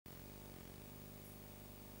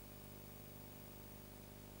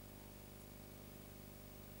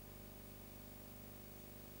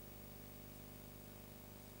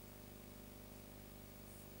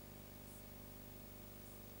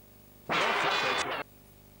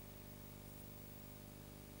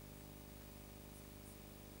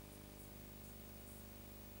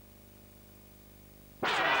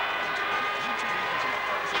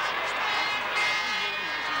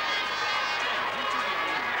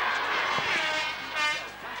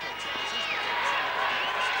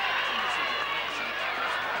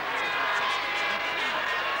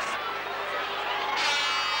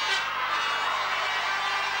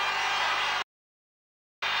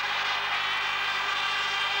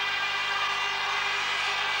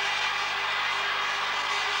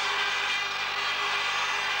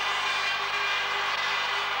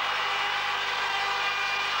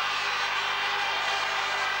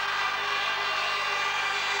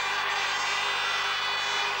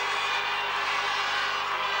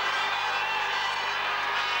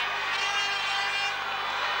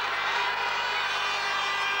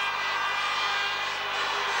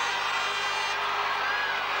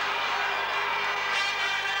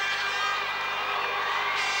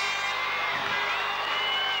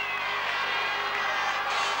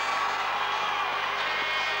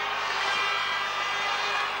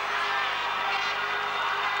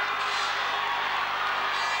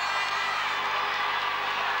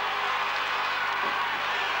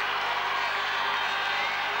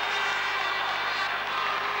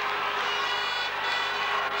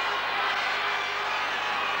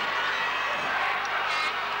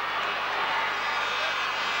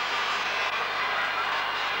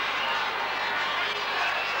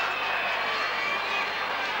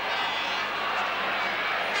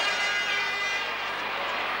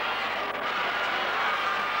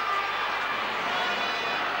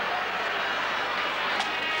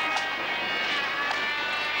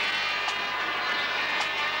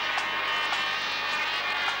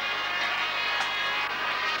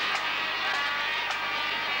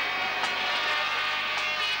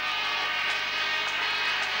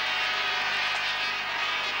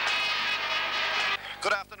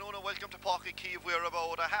to Paudie. We're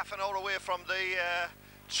about a half an hour away from the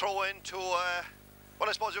throw-in to, well,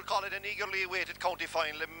 I suppose you'd call it an eagerly awaited county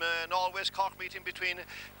final. An always Cork meeting between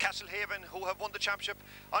Castlehaven, who have won the championship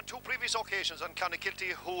on 2 previous occasions, and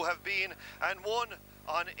Clonakilty, who have been and won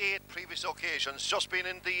on 8 previous occasions. Just been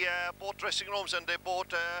in the both dressing rooms, and they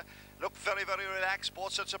both look very, very relaxed.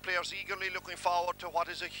 Both sets of players eagerly looking forward to what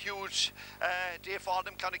is a huge day for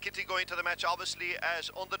them. Clonakilty going to the match obviously as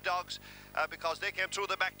underdogs because they came through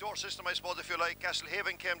the backdoor system, I suppose, if you like.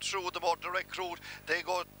 Castlehaven came through the more direct route. They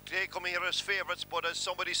come here as favourites, but as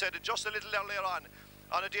somebody said just a little earlier on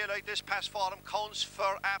a day like this, pass for them counts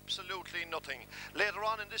for absolutely nothing. Later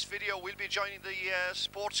on in this video, we'll be joining the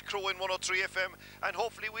sports crew in 103 FM, and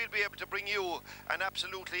hopefully we'll be able to bring you an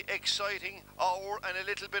absolutely exciting hour and a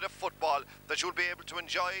little bit of football that you'll be able to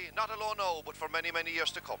enjoy, not alone now, but for many, many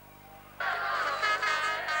years to come.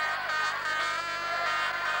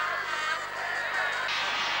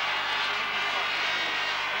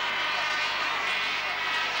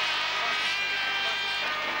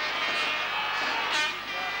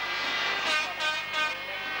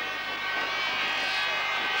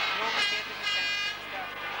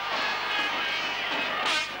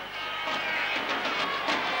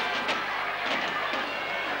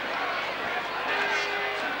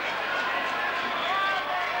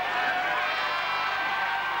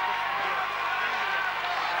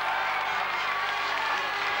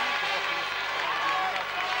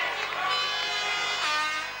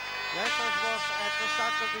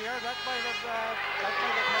 That might have helped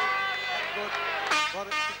good, but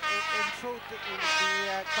in truth, the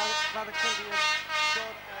Clonakilty has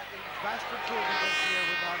shown a vast improvement this year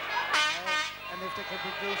with that, and if they can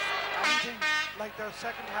produce anything like their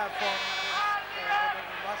second half form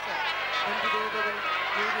against Russia, then today they will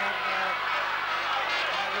really have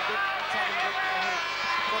a big challenge ahead.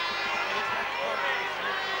 But it's not one of the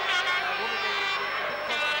big questions is that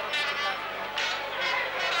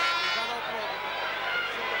our program.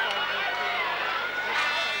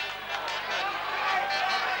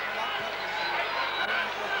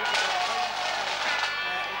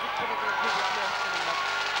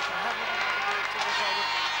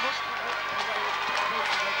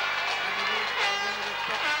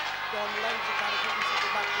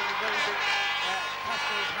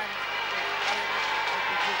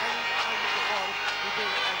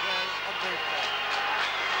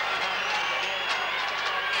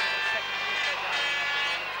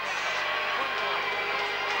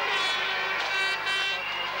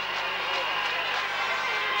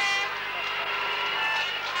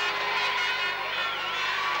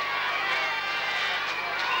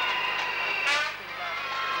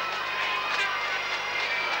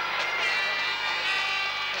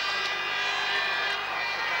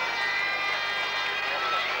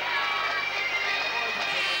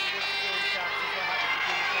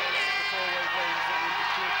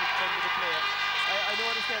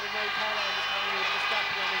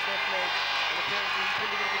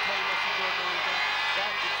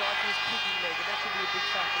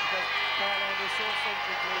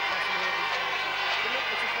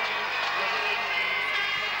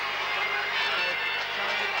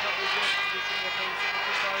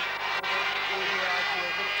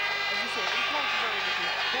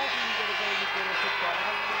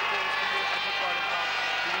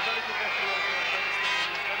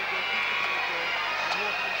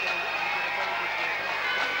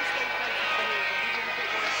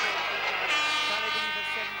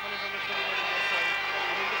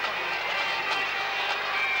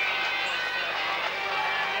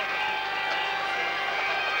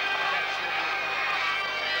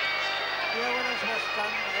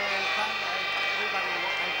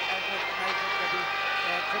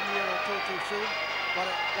 Soon, but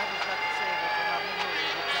that is not to say that they're not in here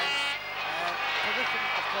a good time. Position,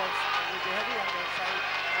 of course, will be heavy on their side,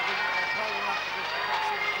 having probably not position of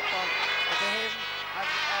seeing football, but they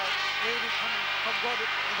have really come good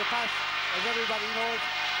in the past, as everybody knows.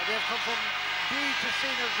 They have come from B to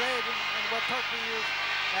senior grade in about 30 years.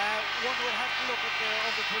 One would have to look at the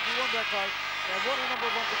under 21 record. They won a number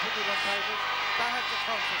of under 21 titles. That has to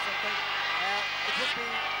count for something. It would be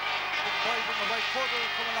the boys in the white quarter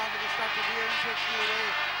come along at the start of the year and takes you away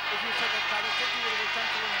if you said that Clonakilty would have been trying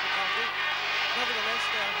to win the county. Nevertheless,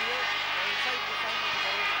 they are here. They're inside the final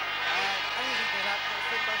today. Anything can happen.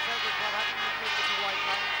 Finbar said is what happened with the white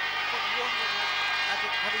line. But one would have,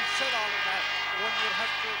 having said all of that, one would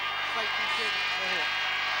have to slightly shake ahead.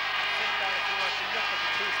 Finbar, if you were to look at the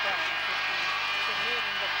 2 starting 15, the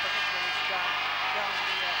Haven looked particularly strong down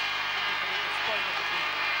the spine of the team.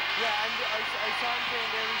 Yeah, and I saw him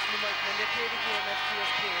playing there recently, Michael, and they played the game at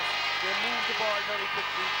fierce pace. They moved the ball very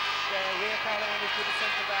quickly. Ray Callahan is good at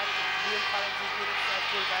centre back, Neil Collins is good at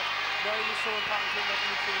full back, Niall is so important to him at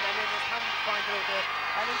midfield, and then there's Tom Finder out there,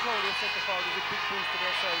 Alan Crowley at centre forward is a big boost to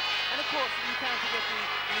their side. And of course, you can't forget the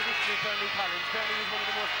addition of Bernie Collins. Bernie is one of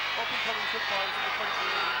the most up-and-coming footballers in the country,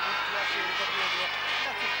 and he moved to Australia a couple of years ago. And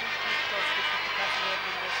that's a big, big plus to the Castlehaven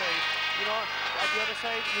in their side. You know, at the other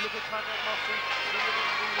side, you look at Conrad Murphy, one of the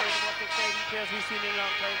most exciting players we've seen in a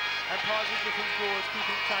long time, and Paudie with his goals,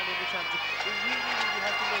 keeping trying in the championship. It really, really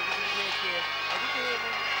has to make it a great game. I think they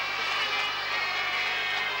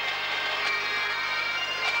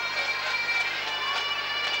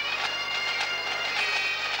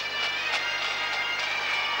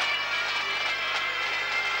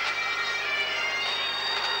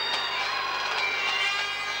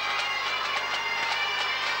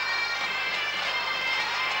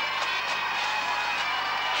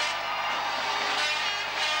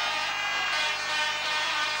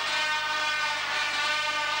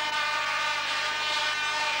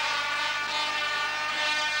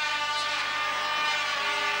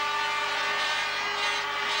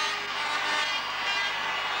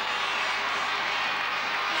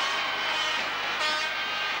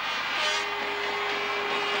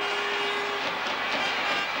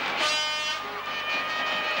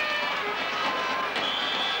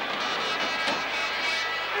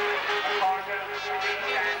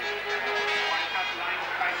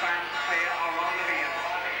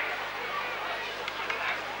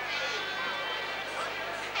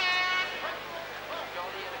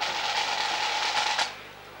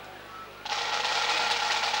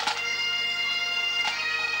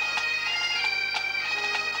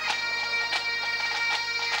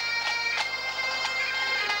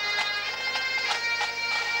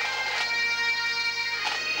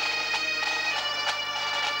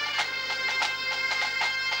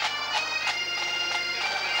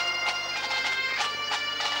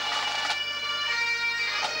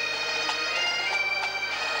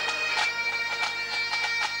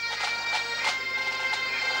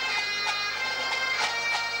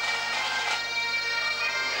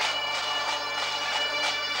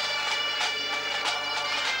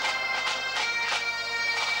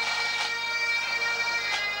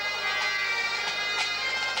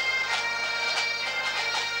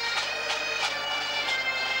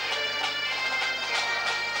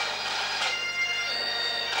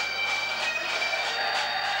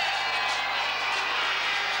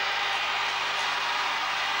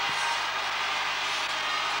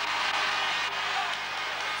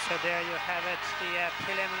So there you have it, the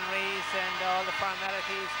preliminaries and all the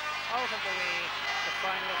formalities out of the way. The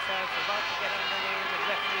final itself about to get underway with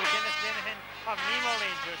referee Dennis Linehan of Nemo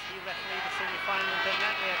Rangers. He refereed the semi-final in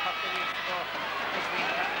Dunlanway a couple of weeks ago between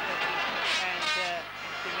Clonakilty and the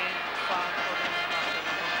men from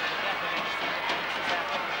the Black Events in the finishes at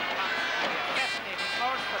fascinating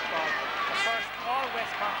Irish football. The first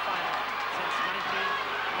all-West Cork final since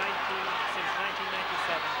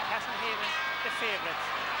 1997. Castlehaven, the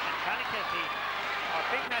favourites, and Clonakilty, our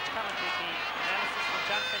big match commentary team. Analysis from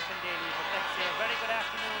John Fenton Daly, but let's say a very good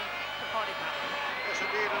afternoon to Paudie Palmer. Yes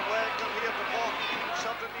indeed, and welcome here to Cork.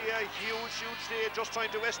 Certainly a huge day, just trying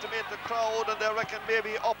to estimate the crowd, and they reckon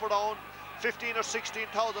maybe up around 15 or 16,000.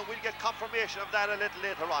 We'll get confirmation of that a little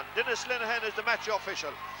later on. Dennis Linehan is the match official.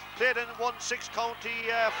 Played in 1 6-county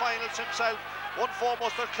finals himself, won 4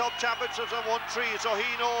 Munster Club Championships and won 3, so he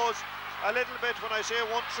knows a little bit when I say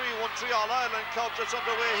 1-3 All-Ireland clubs that's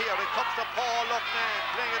underway here. It comes to Paul Lucknan,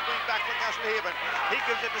 playing it wing back for Castlehaven. He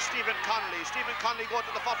gives it to Stephen Connolly. Stephen Connolly going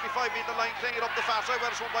to the 45-metre line, playing it up the far side,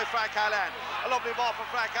 where it's won by Fra Callan. A lovely ball from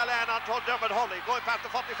Fra Callan onto Dermot Hurley, going past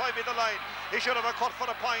the 45-metre line. He should have a cut for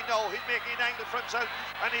the point now. He's making an angle for himself,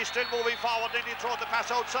 and he's still moving forward. Then he throws the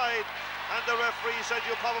pass outside, and the referee said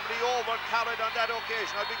you probably over-carried on that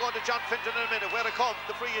occasion. I'll be going to John Fenton in a minute. Where it comes,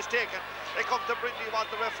 the free is taken. It comes to Brindley while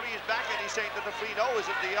the referee is back, and he's saying that the free now is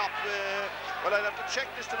in the up. Well, I'll have to check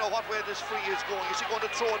this to know what way this free is going. Is he going to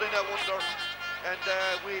throw it in, I wonder? And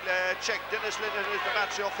we'll check. Dennis Linehan is the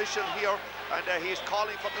match official here, and he's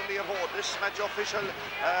calling for the Lear Road. This match official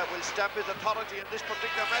will stamp his authority in this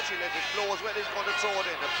particular match. He'll let it blow as well. He's going to throw it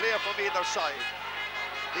in. A player from either side.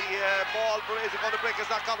 The ball is going to break. It's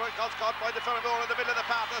not caught by the Ferramore in the middle of the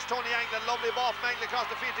path. That's Tony Anglin. Lovely ball from Anglin across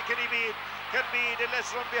the field to Kenny Mead. Ken Mead, and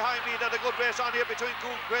let's run behind Mead. And a good race on here between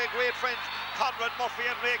two great friends, Conrad Murphy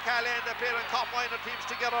and Ray Callan. They're playing Cork minor teams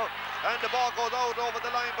together. And the ball goes out over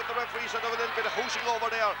the line, but the referee said there was a little bit of hooshing over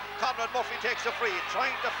there. Conrad Murphy takes the free,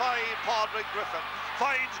 trying to find Padraig Griffin.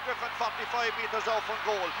 finds Griffin 45 metres out from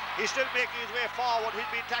goal. He's still making his way forward. He's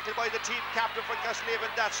been tackled by the team captain for Castlehaven,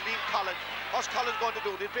 that's Liam Collins. What's Collins going to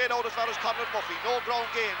do? They played out as far as Conrad Murphy. No ground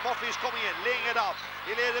gain. Murphy's coming in, laying it off.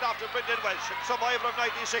 He lays it off to Brendan Welsh, survivor of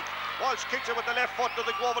 96. Walsh kicks it with the left foot. Does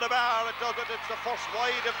it go over the bar? It does it. It's the first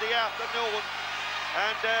wide of the afternoon.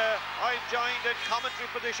 And I'm joined in commentary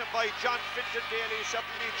position by John Finton Daly.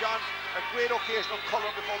 Certainly, John, a great occasion of colour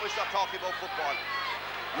before we start talking about football.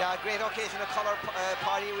 Yeah, great occasion of colour,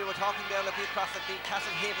 Paudie. We were talking there looking across at the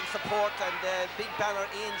Castlehaven support and big banner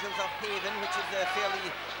Angels of Haven, which is a fairly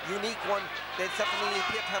unique one. They certainly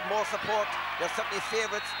appear to have more support. They're certainly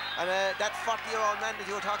favourites. And that 40-year-old man that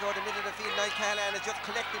you were talking about in the middle of the field, Niall Callahan, has just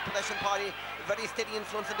collected possession, Paudie. Very steady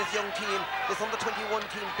influence in this young team, this under-21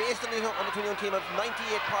 team, based on the under-21 team of 98,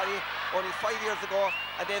 Paudie, only 5 years ago.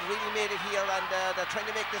 And they've really made it here, and they're trying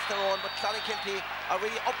to make this their own. But Clonakilty are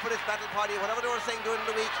really up for this battle, Paudie. Whatever they were saying during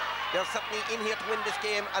the week, they're certainly in here to win this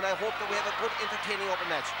game, and I hope that we have a good, entertaining open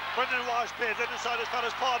match. Brendan Walsh plays it inside as far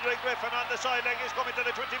as Paudie Griffin on the sideline. He's coming to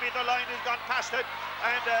the 20-metre line. He's gone past it,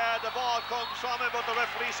 and the ball comes from him, but the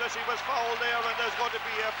referee says he was fouled there, and there's going to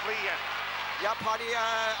be a free in. Yeah, Paudie,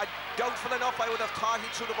 doubtful enough, I would have thought he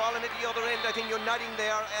threw the ball in at the other end. I think you're nodding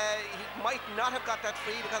there. He might not have got that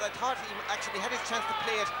free, because I thought he actually had his chance to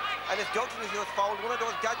play it, and it's doubtful if he was fouled. One of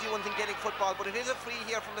those dodgy ones in Gaelic football, but it is a free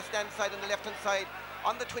here from the stand side on the left-hand side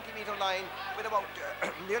on the 20-metre line with about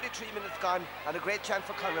nearly 3 minutes gone, and a great chance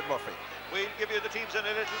for Conrad Murphy. We'll give you the teams in a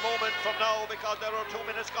little moment from now, because there are 2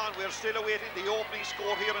 minutes gone. We're still awaiting the opening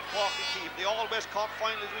score here in Clonakilty. The All-West Cork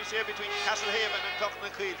final, as we say, between Castlehaven and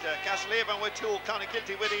Clonakilty. Castlehaven with 2,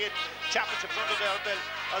 Clonakilty with 8 championships under their belt.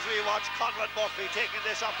 As we watch Conrad Murphy taking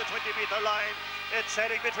this off the 20-metre line. It's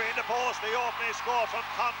heading between the posts. The opening score from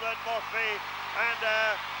Conrad Murphy. And,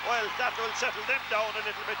 well, that will settle them down a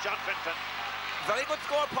little bit, John Finton. Very good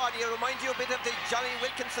score, Paudie. It reminds you a bit of the Johnny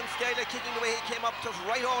Wilkinson style of kicking, the way he came up just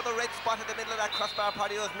right over the red spot at the middle of that crossbar,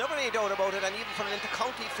 Paudie. There's never any doubt about it, and even from an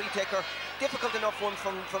inter-county free taker, difficult enough one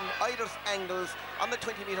from either angles on the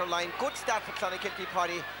 20-metre line. Good start for Clonakilty,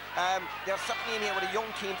 Paudie. They're certainly in here with a young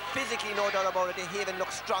team, physically, no doubt about it. The Haven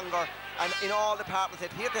looks stronger, and in all departments, they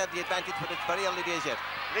appear to have the advantage, but it's very early days yet.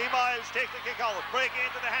 Lee Miles takes the kick out, breaking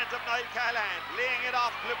into the hands of Niall Callahan, laying it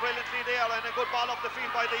off brilliantly there, and a good ball up the field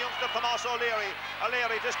by the youngster Tomás O'Leary.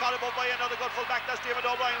 O'Leary just caught him up by another good full back. That's David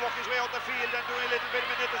O'Brien working his way out the field and doing a little bit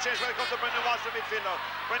of an interchange when it comes to Brendan Walsh, the midfielder.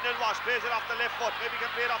 Brendan Walsh plays it off the left foot, maybe can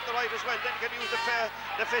play it off the right as well, then he can use the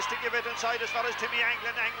fist to give it inside as far as Timmy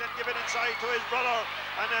Anglin. Anglin give it inside to his brother,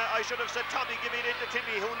 and I should have said Tommy give it into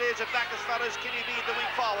Timmy, who lays it back as far as Kenny Mead, the wing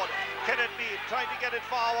forward. Kenneth Mead trying to get it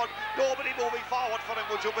forward, nobody moving forward for him,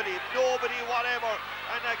 would you believe? Nobody whatever,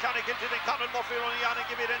 and Clonakilty then Conrad Murphy running on and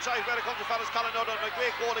give it inside where it comes as far as Colin O'Donovan. A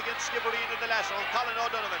great goal against Skibbereen in the last round. Colin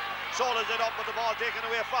O'Donovan solos it up, but the ball taken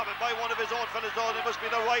away from him by one of his own fellas though. It must be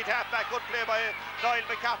the right half back. Good play by Niall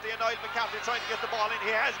McCarthy, and Niall McCarthy trying to get the ball in.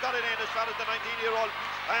 He has got it in as far as the 19-year-old,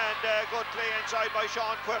 and good play inside by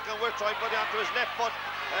Sean Quirk, and we're trying to put it onto his left foot.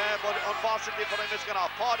 But unfortunately for him, it's gone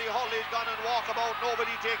off. Paudie Hulley's gone and walkabout,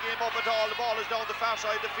 nobody taking him up at all. The ball is down the far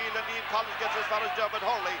side of the field, and Liam Collins gets as far as Dermot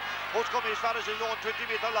Hurley, who's coming as far as his own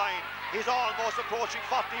 20-metre line. He's almost approaching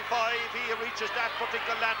 45. He reaches that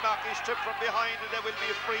particular landmark. He's tripped from behind, and there will be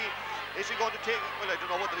a free. Is he going to take it? Well, I don't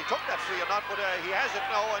know whether he took that free or not, but he has it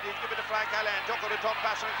now, and he's given it to Frank Callahan. Took a return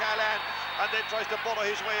pass from Callahan, and then tries to butter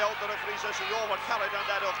his way out. The referee says he overcarried on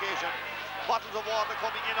that occasion. Bottles of water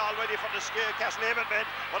coming in already from the Castlehaven men,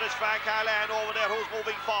 but it's Frank Callahan over there who's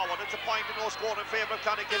moving forward. It's a point and no score in favour of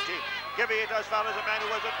Clonakilty. Giving it as far as a man who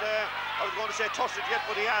hasn't, I was going to say touched it yet,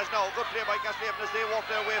 but he has now. Good play by Castlehaven as they walk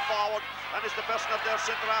their way forward, and it's the person of their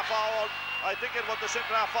centre-half forward. I think it was the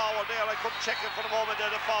centre-half forward there. I couldn't check it for the moment. The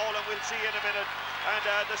foul, and we'll see in a minute. And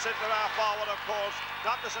the centre-half forward, of course,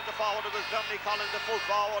 not the centre-forward, it was Dominic Collins, the full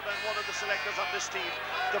forward, and one of the selectors on this team.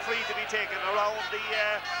 The free to be taken around the,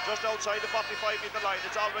 just outside the 45-metre line.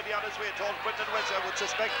 It's already on its way towards Brendan Welsh, I would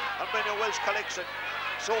suspect, and Brendan Welsh collects it.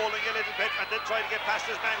 Soling a little bit and then trying to get past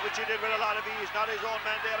his man, which he did with a lot of ease. Not his own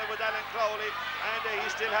man there, it was Alan Crowley, and he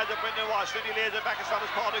still has a Brendan Walsh. Then he lays it back as far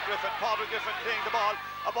as Paudie Griffin. Paudie Griffin playing the ball,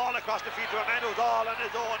 a ball across the field to a man who's all on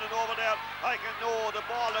his own, and over there I can know the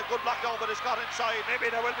ball, a good block down, but it's got inside.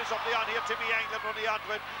 Maybe there will be something on here. Timmy Anglin running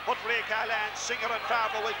onto it, but Ray Callahan, Singer and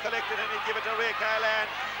Farmer will collect it, and he'll give it to Ray Callahan.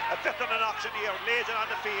 A veteran auctioneer lays it on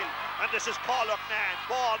the field, and this is Paul O'Knan,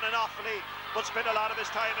 ball and awfully. but spent a lot of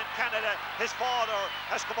his time in Canada. His father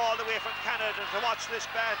has come all the way from Canada to watch this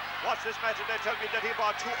match, and they tell me that he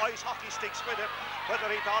brought 2 ice hockey sticks with him.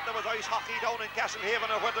 Whether he thought there was ice hockey down in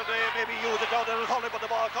Castlehaven or whether they maybe used it down in Tully, but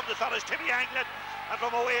the ball comes as far as Timmy Anglin, and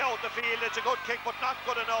from away out the field it's a good kick but not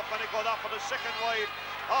good enough, and it goes off for the second wide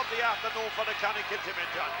of the afternoon for the Clonakilty men,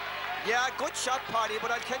 John. Yeah, good shot, Paudie, but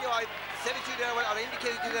I'll tell you, I said it to you there, or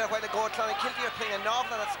indicated to you there a while ago, Clonakilty are playing a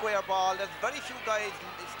novel on a square ball. There's very few guys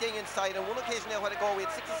staying inside. On one occasion there a while ago, we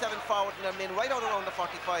had 6 or 7 forwards and their men right out around the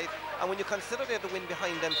 45, and when you consider they had the wind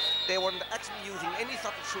behind them, they weren't actually using any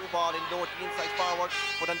sort of through ball in lower to the inside forward.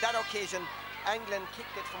 But on that occasion, Anglin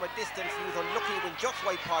kicked it from a distance. He was unlucky, he went just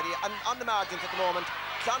wide, Paudie, and on the margins at the moment.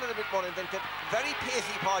 Clon a bit more invented, very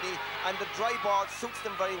pacey, Paudie, and the dry ball suits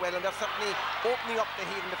them very well, and they're certainly opening up the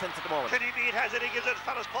Haven defence at the moment. Kenny Meade has it, he gives it as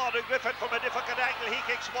far as Paudie Griffin from a difficult angle. He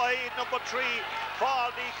kicks wide, number 3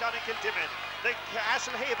 for the Clonakilty men. The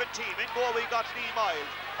Castlehaven team, in goal we got Lee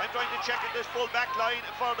Miles. I'm trying to check in this full back line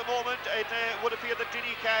for the moment. It would appear that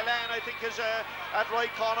Denny Callan, I think, is at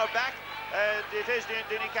right corner back. It is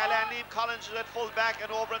Denny Callan. Liam Collins is at full back,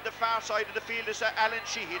 and over on the far side of the field is Alan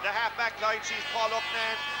Sheehy. The half back line sees Paul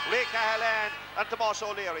Upnan, Ray Cahalane and Tomas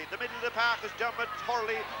O'Leary. The middle of the park is Dermot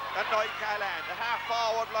Hurley and Niall Cahalane. The half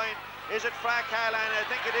forward line is it Frank Cahalane, I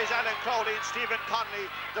think it is Alan Crowley and Stephen Conley.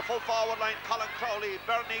 The full forward line, Colin Crowley,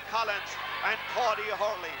 Bernie Collins and Paudie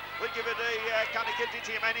Hurley. We'll give it the Clonakilty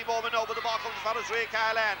team any moment now, but the ball comes as far as Ray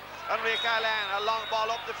Cahalane. And Ray Cahalane, a long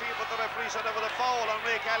ball up the field, but the referee said there was a foul on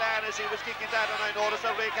Ray Cahalane as he was kicking that, and I noticed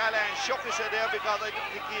that Ray Cahalane shook his head there because I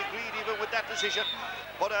didn't think he agreed even with that decision.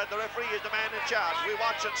 But the referee is the man in charge. We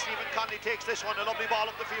watch and Stephen Conley takes this one. A lovely ball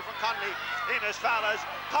up the field from Conley in as far as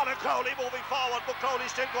Colin Crowley moving forward, but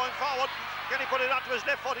Crowley's still going forward. Can he put it onto his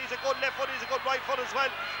left foot? He's a good left foot, he's a good right foot as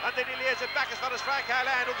well. And then he lays it back as far as Frank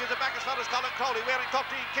Cahalane, who gives it back as far as Colin Crowley, wearing 13,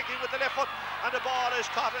 kicking with the left foot, and the ball is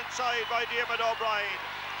caught inside by Diarmuid O'Brien.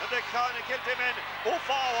 And the Clonakilty men move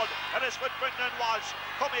forward, and it's with Brendan Walsh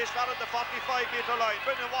coming as far as the 45-metre line.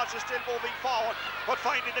 Brendan Walsh is still moving forward, but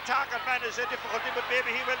finding the target man is a difficulty, but maybe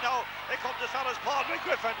he will now. It comes as far as Paudie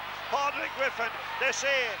Griffin. Paudie Griffin, they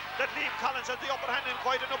say that Liam Collins has the upper hand in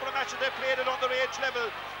quite a number of matches they've played at underage level.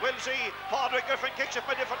 We'll see. Paudie Griffin kicks it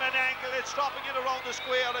from a different angle. It's dropping it around the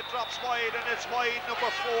square. It drops wide, and it's wide number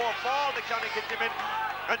 4 for the Clonakilty men.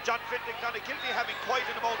 And John Finlay, Clonakilty having quite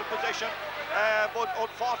an amount of possession, but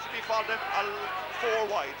unfortunately for them, 4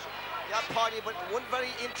 wide. Yeah, Paudie, but one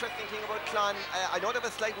very interesting thing about Clon, I know there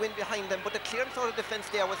was a slight wind behind them, but the clearance out of defence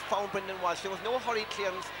there was found Brendan Walsh. There was no hurried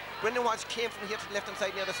clearance. Brendan Walsh came from here to the left-hand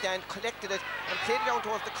side near the stand, collected it and played it down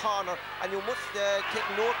towards the corner, and you must take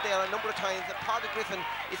note there a number of times that Paudie Griffin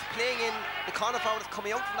is playing in, the corner forward is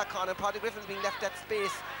coming out from that corner, and Paudie Griffin's being left that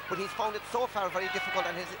space, but he's found it so far very difficult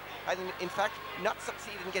and has in fact not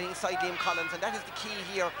succeeded in getting inside Liam Collins, and that is the key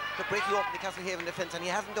here to breaking open the Castlehaven defence, and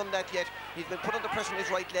he hasn't done that yet. He's been put under pressure on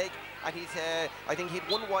his right leg, and he's I think he had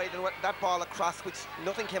one wide and that ball across which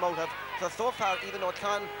nothing came out of. So far, even though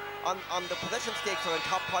Clon on the possession stakes are on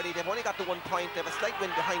top, Paudie, they've only got the 1 point, they have a slight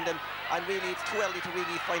wind behind them, and really it's too early to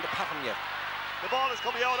really find a pattern yet. The ball is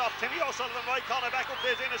coming out of Timmy O'Sullivan, right corner back, up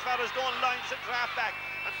plays in as far as Don Lyons, centre half back.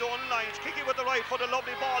 And Don Lyons kicking with the right foot, a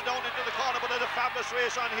lovely ball down into the corner, but there's a fabulous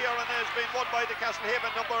race on here, and has been won by the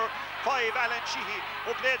Castlehaven number 5, Alan Sheehy,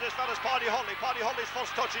 who plays as far as Paudie Hurley. Paudie Hurley's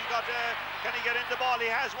first touch, he's got, can he get in the ball? He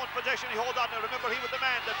has one possession, he holds on. Now remember, he was the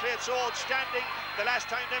man that played so outstanding the last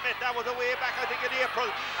time they met. That was away back, I think, in April.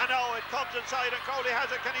 And now it comes inside, and Crowley has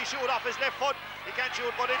it. Can he shoot off his left foot? He can't shoot,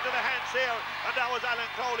 but into the hands there. And that was Alan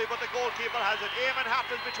Crowley, but the goalkeeper has it. Eamon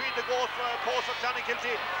happens between the goals for post of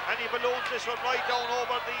Clonakilty, and he balloons this one right down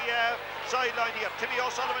over the sideline here. Timmy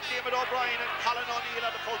O'Sullivan, Diarmuid O'Brien and Colin O'Neill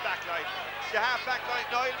on the full back line. The half back line,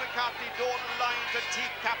 Niall McCarthy, Donald Lyons and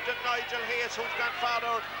team captain Nigel Hayes, whose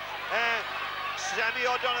grandfather Sammy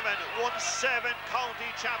O'Donovan won 7 county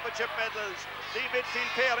championship medals. The midfield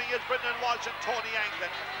pairing is Brendan Walsh and Tony Anglin.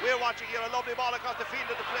 We're watching here a lovely ball across the field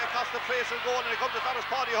of the play, across the face of the goal, and it comes as far as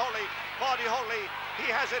Paudie Hurley. Paudie Hurley, he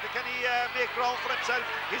has it. Can he make ground for himself?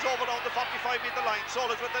 He's over on the 45-metre line.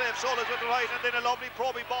 Solas with the left, Solas with the right, and then a lovely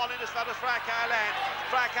probing ball in as far as Frank Cahalane.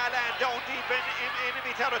 Frank Cahalane down deep in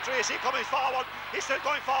enemy territory. Is he coming forward? He's still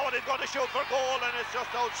going forward. He's going to shoot for goal, and it's just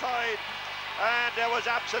outside. And there was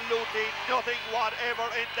absolutely nothing whatever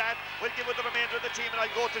in that. We'll give it the remainder of the team, and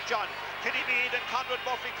I'll go to John. Kenny Mead and Conrad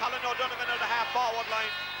Murphy, Colin O'Donovan at the half-forward line,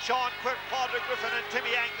 Sean Quirk, Paudie Griffin and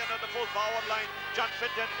Timmy Anglin at the full-forward line. John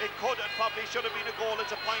Fenton, it could and probably should have been a goal.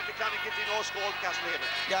 It's a point to Clonakilty, no score to Castlehaven.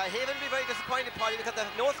 Yeah, Haven will be very disappointed, Paudie, because they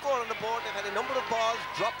have no score on the board. They've had a number of balls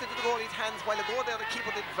dropped into the goalie's hands while ago there. The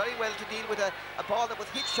keeper did very well to deal with a ball that was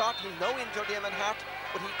hit short. He's now injured, Eamon Hart,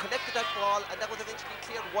 but he collected that ball and that was eventually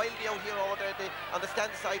cleared wildly out here over there on the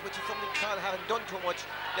stand side, which is something Clon haven't done too much.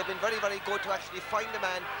 They've been very, very good to actually find the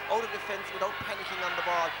man out of defence without panicking on the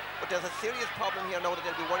ball. But there's a serious problem here now that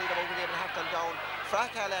they'll be worried about when Eamon Hart gone down.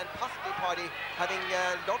 Frank Allen, possibly Paudie, having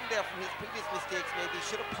learned there from his previous mistakes, maybe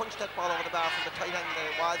should have punched that ball over the bar from the tight angle that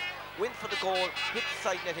it was. Went for the goal, hit the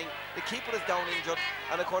side netting. The keeper is down injured,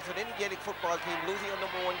 and of course with any Gaelic football team, losing your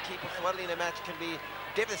number one keeper so early in a match can be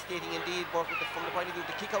devastating indeed, but from the point of view of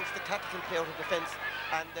the kick-outs, the tactical play out of defence,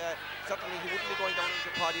 and certainly he wouldn't be going down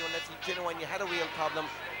into Paudie unless he genuinely had a real problem.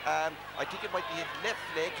 I think it might be his left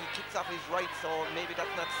leg. He kicks off his right, so maybe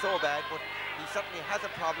that's not so bad, but he certainly has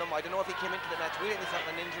a problem. I don't know if he came into the match with any sort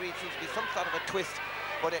of an injury. It seems to be some sort of a twist,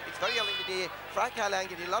 but it's very early in the day. Frank Allen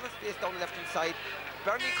getting a lot of space down the left-hand side.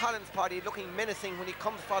 Bernie Collins, Paudie, looking menacing when he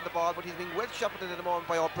comes for the ball, but he's being well shepherded at the moment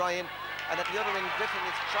by O'Brien, and at the other end Griffin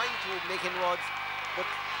is trying to make inroads but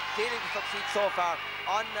failing to succeed so far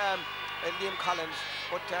on Liam Collins,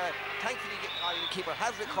 but thankfully the keeper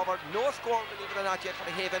has recovered. No score, believe it or not, yet for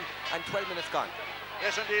the Haven, and 12 minutes gone.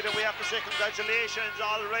 Yes, indeed, and we have to say congratulations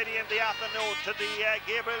already in the afternoon to the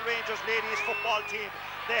Gabriel Rangers ladies football team.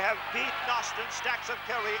 They have beaten Austin Stacks of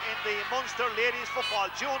Kerry in the Munster Ladies Football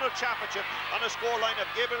Junior Championship on a scoreline of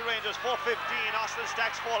Gabriel Rangers 4-15, Austin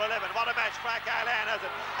Stacks 4-11. What a match. Frank Allen has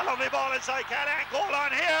it. A lovely ball inside. Allen, goal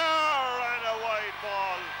on here, and a wide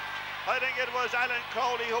ball. I think it was Alan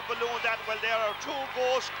Crowley who ballooned that. Well, there are two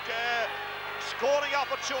goals scoring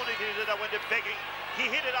opportunities that went begging. He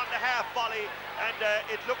hit it on the half volley, and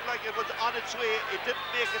it looked like it was on its way. It didn't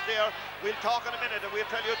make it there. We'll talk in a minute, and we'll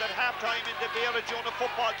tell you that half-time in the Beara Junior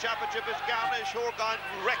Football Championship is Garner sure gone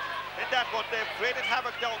wrecked in that one. They've created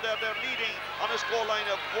havoc down there. They're leading on a scoreline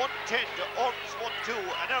of 1-10 to Orton's 1-2.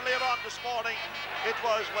 And earlier on this morning,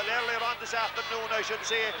 earlier on this afternoon, I should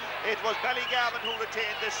say, it was Ballygavin who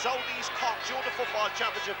retained the South East Cork Junior Football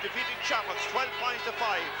Championship, defeating Shamrocks 12 points to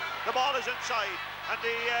 5. The ball is inside, and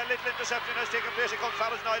the little interception has taken place. It comes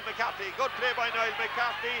far as Niall McCarthy. Good play by Niall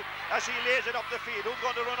McCarthy as he lays it up the field. Who's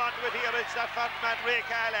going to run onto it here? It's that fat man, Ray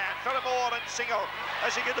Callan. Ferramore and Singer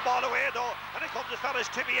as he gets the ball away though, and it comes as far as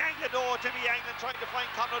Timmy Anglin. Oh, Timmy Anglin trying to find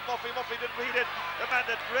Conrad Murphy. Murphy didn't read it. The man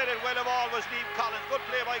that read it well of all was Liam Collins. Good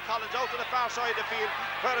play by Collins out to the far side of the field,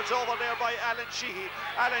 where it's over there by Alan Sheehy.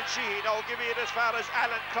 Alan Sheehy now giving it as far as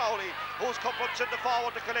Alan Crowley, who's come from centre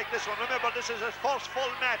forward to collect this one. Remember, this is his first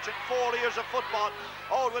full match in 4 years of football,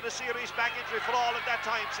 out with a serious back injury for all of that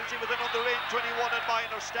time since he was an under-age 21 and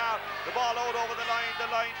minor star. The ball out over the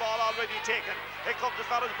line ball already taken. It comes as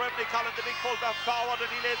far as Brendan Collins, the big full-back forward,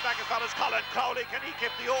 and he lays back as far as Colin Crowley. Can he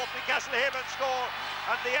keep the opening Castlehaven score?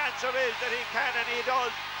 And the answer is that he can, and he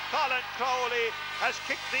does. Colin Crowley has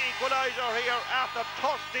kicked the equaliser here after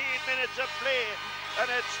 13 minutes of play, and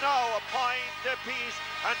it's now a point apiece,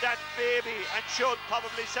 and that maybe and should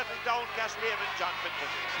probably settle down Castlehaven, John Fenton.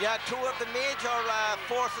 Yeah, two of the major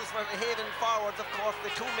forces for the Haven forwards, of course,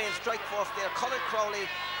 the two main strike force there. Colin Crowley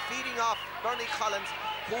feeding off Bernie Collins,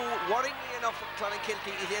 who, worryingly enough,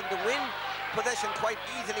 Clonakilty is able to win possession quite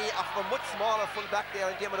easily of a much smaller full back there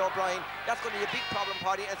in Diarmuid O'Brien. That's going to be a big problem,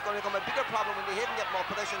 Paudie. It's going to become a bigger problem when they Haven get more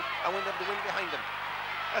possession and when they have the win behind them.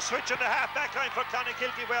 A switch in the half-back line for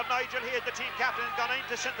Clonakilty, where Nigel Hayes, the team captain, has gone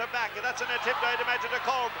into centre-back. That's an attempt, I'd imagine, to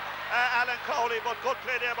curb Alan Crowley, but good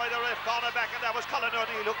play there by the ref corner-back, and that was Colin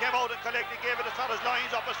O'Neill, who came out and collected, gave it as far as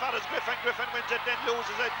lines up, as far as Griffin. Griffin wins it, then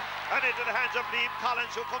loses it, and into the hands of Liam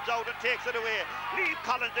Collins, who comes out and takes it away. Liam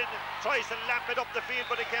Collins then tries to lamp it up the field,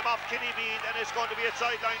 but it came off Kenny Mead, and it's going to be a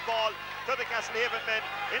sideline ball to the Castlehaven men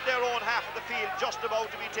in their own half of the field, just about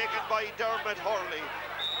to be taken by Dermot Hurley.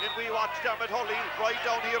 And we watch Dermot Hurley right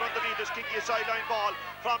down here underneath us, kicking a sideline ball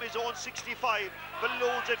from his own 65,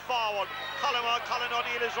 balloons it forward. Colin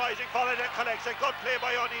O'Neill is rising for it and collects a good play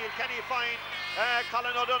by O'Neill. Can he find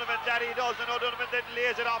Colin O'Donovan? That he does, and O'Donovan then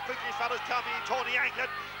lays it off quickly as far as Tony Anglin.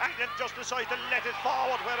 Anglin just decides to let it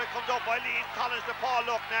forward, where it comes up by Liam Collins to Paul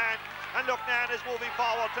Lucknan. And Lucknan is moving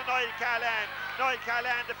forward to Niall Callan. Niall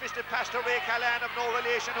Callan, the fisted pass to Ray Callan of no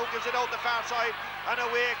relation, who gives it out the far side. and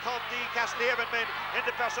away come the Castlehaven men in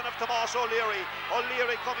the person of Tomás O'Leary.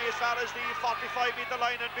 O'Leary coming as far as the 45-metre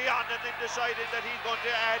line and beyond, and then deciding that he's going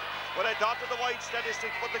to add, well, I thought to the wide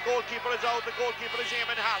statistics, but the goalkeeper is out. The goalkeeper is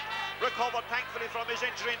aiming hard. Recovered thankfully from his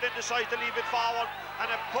injury, and then decides to leave it forward. And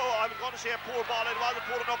I was going to say a poor ball. It was a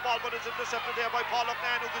poor enough ball, but it's intercepted there by Paul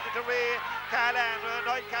O'Clan, who gives it to Ray Callan.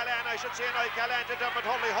 Niall Callan, I should say Niall Callan to Dermot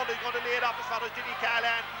Hurley. Hurley's going to lay it off as far as Denny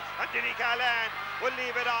Callan. And Denny Callan will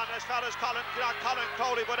leave it on as far as Colin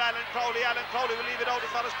Crowley, but Alan Crowley will leave it out as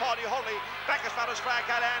far as Paudie Hurley. Back as far as Frank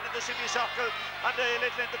Callan in the semicircle. And the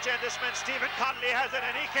little interchange this man, Stephen Connolly has it,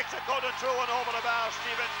 and he kicks it good and through and over the bar.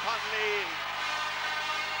 Stephen Connolly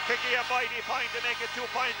kicking a mighty point to make it 2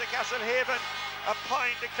 points to Castlehaven, a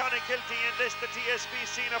point to Clonakilty in this, the TSB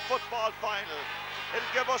Senior Football Final. It'll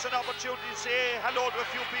give us an opportunity to say hello to a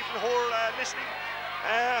few people who are listening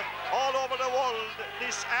all over the world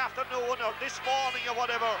this afternoon or this morning or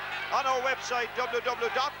whatever on our website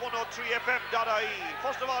www.103fm.ie.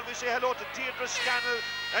 First of all, we say hello to Deirdre Scannell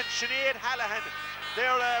and Sinead Hallahan.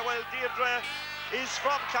 They're, well, Deirdre is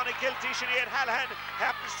from Clonakilty. Sinead Hallahan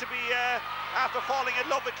happens to be after falling in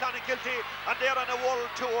love with Clonakilty, and they're on a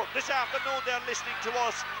world tour. This afternoon they're listening to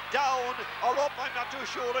us down or up, I'm not too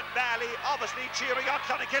sure, in Bally, obviously cheering on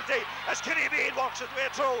Clonakilty as Kenny Mead walks his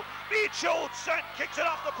way through. Mead shoots and kicks it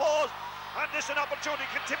off the post. And this is an opportunity.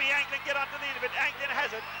 Can Timmy Anglin get onto the end of it? Anglin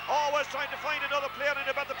has it. Always trying to find another player in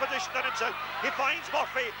a better position than himself. He finds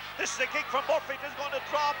Murphy. This is a kick from Murphy. It is going to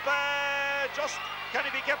drop. Just can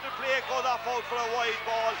he be kept in play? Goes off out for a wide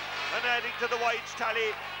ball. And adding to the wides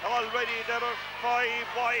tally. Already there are 5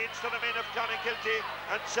 wides to the men of Clonakilty.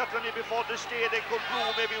 And certainly before this day they could brew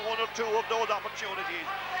maybe 1 or 2 of those opportunities.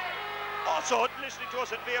 Also listening to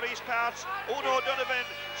us in various parts, Uno Donovan,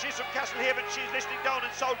 she's from Castlehaven, she's listening down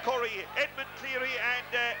in South Curry. Edmund Cleary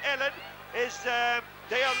and Ellen is,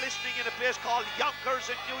 they are listening in a place called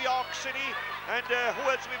Yonkers in New York City. And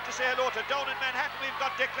who else we have to say hello to? Down in Manhattan we've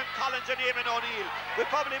got Declan Collins and Eamon O'Neill. We'll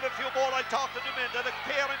probably have a few more. I'll talk to them in. They're a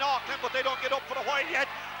pair in Auckland, but they don't get up for a while yet.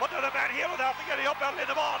 But they're a man here without getting up early in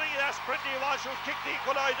the morning. That's Brendan Walsh, who's kicked the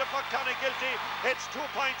equaliser for Clonakilty. It's 2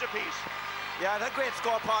 points apiece. Yeah, that great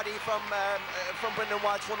score, Paudie, from Brendan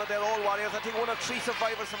Walsh, one of their old Warriors. I think one of 3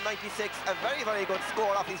 survivors from '96. A very, very good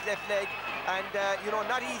score off his left leg. And, you know,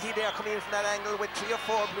 not easy there coming in from that angle with 3 or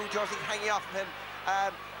 4 blue jerseys hanging off of him.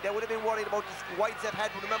 They would have been worried about the wides they've had,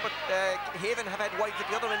 but remember, Haven have had wides at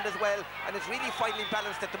the other end as well, and it's really finely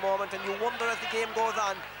balanced at the moment, and you wonder as the game goes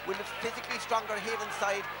on, will the physically stronger Haven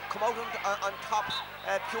side come out on top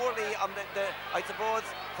purely on the I suppose,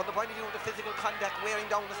 from the point of view of the physical contact wearing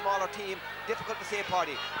down the smaller team? Difficult to say,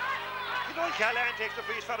 Paudie. You know, Callan takes the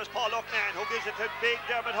free as far as Paul O'Clan, who gives it to big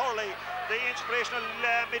Dermot Hurley, the inspirational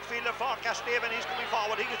midfielder for Castlehaven. He's coming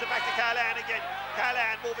forward. He gives it back to Callan again.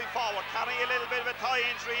 Callan moving forward, carrying a little bit of a thigh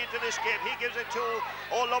injury into this game. He gives it to,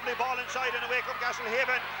 lovely ball inside and away come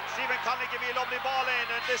Castlehaven. Stephen Connolly giving a lovely ball in,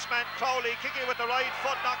 and this man Crowley kicking with the right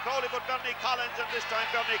foot, not Crowley but Bernie Collins, and this time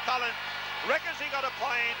Bernie Collins reckons he got a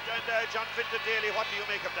point. And John Fintan Daly, what do you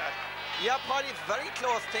make of that? Yeah, Paudie, very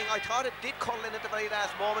close thing. I thought it did curl in at the very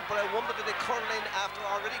last moment, but I wondered did it curl in after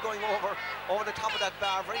already going over the top of that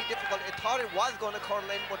bar. Very difficult. I thought it was going to curl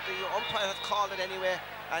in, but the umpire has called it anyway,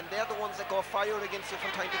 and they're the ones that go fire against you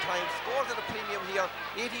from time to time. Scores at a premium here.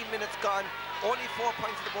 18 minutes gone. Only 4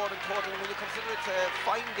 points on the board in total. When you consider it's a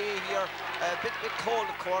fine day here, a bit cold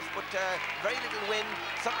of course, but very little wind,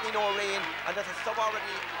 certainly no rain, and there's a sub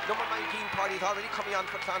already. Number 19 Paudie's already coming on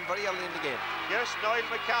for Clan very early in the game. Yes, Niall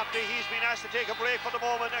McCarthy, he's been asked to take a break for the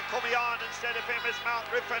moment and coming on instead of him is Mark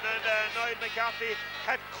Griffin, and Niall McCarthy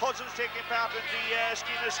had cousins taking part in the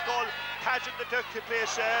Skeena Skull pageant that took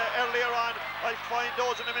place earlier on. I'll find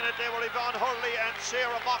those in a minute. They were Yvonne Hurley and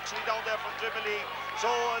Sarah Moxley down there from Dribble League. So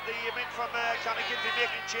the men from Clonakilty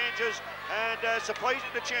making changes, and surprising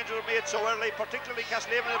the changes were made so early, particularly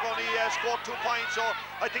Castlehaven have only scored 2 points, so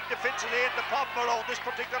I think defensively ain't the problem around this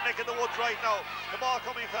particular neck of the woods right now. The ball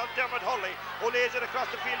coming from Dermot Hurley, who lays it across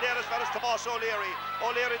the field there as far as Tomás O'Leary.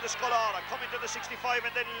 O'Leary the Scollara coming to the 65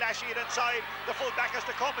 and then lashing it inside. The full back has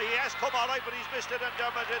to come. He has come all right, but he's missed it, and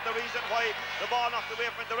Dermot is the reason why the ball knocked away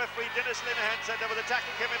from the referee. Dennis Linehan said there was a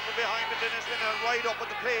tackle came in from behind, but Dennis Linehan right up with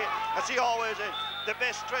the play, as he always is. The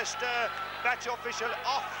best dressed match official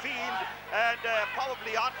off field and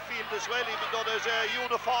probably on field as well, even though there's a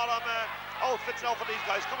uniform outfits now for these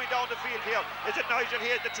guys. Coming down the field here. Is it Nigel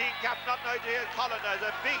here, the team captain? Not Nigel here, Colin. There's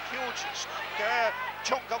a big, huge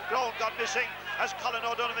chunk of ground got missing as Colin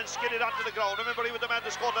O'Donovan skidded onto the ground. Remember, he was the man that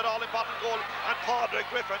scored that all-important goal. And Paudie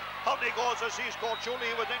Griffin, how many goals has he scored? Surely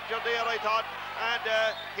he was injured there, I thought. And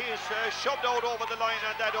he's shoved out over the line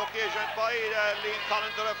on that occasion by Liam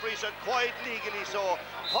Collins. The referee said quite legally so.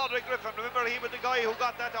 Paudie Griffin, remember, he was the guy who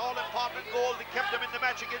got that all-important goal that kept them in the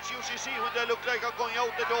match against UCC when they looked like they're going out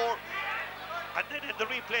the door. And then in the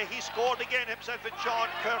replay, he scored again himself and Sean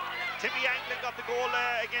Kirk. Timmy Anglin got the goal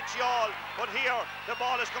against Youghal. But here, the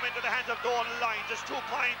ball has come into the hands of Donal Lyons. There's 2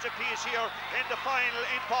 points apiece here in the final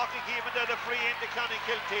in Clonakilty, even though the free into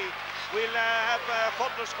Clonakilty. We'll have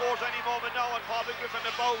further scores any moment now, and Paudie Griffin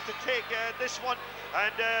about to take this one.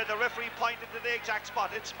 And the referee pointed to the exact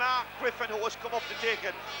spot. It's Mark Griffin who has come up to take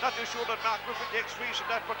it. Not too sure that Mark Griffin takes frees from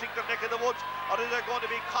that particular neck of the woods, or is there going to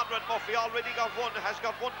be Conrad Murphy? Already got one, has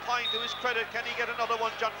got 1 point to his credit. Can he get another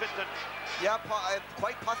one, John Finton? Yeah,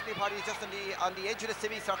 quite possibly, Paudie is just on the edge of the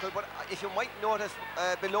semicircle. But if you might notice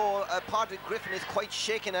below, Paudie Griffin is quite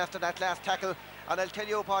shaken after that last tackle. And I'll tell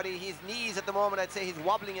you, Paudie, his knees at the moment, I'd say he's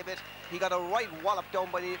wobbling a bit. He got a right wallop down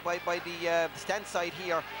by the stand side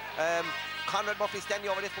here. Conrad Murphy standing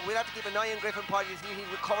over this, but we'll have to keep an eye on Griffin, Paudie, as he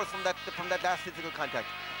recovers from that last physical contact.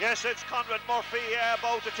 Yes, it's Conrad Murphy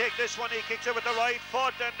about to take this one. He kicks it with the right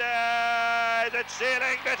foot, and it's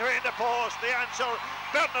sailing better in the post. The answer,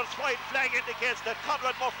 Bernard's white flag indicates that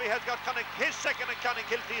Conrad Murphy has got his second and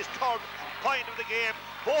Clonakilty's third point of the game.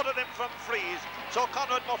 Both of them from frees. So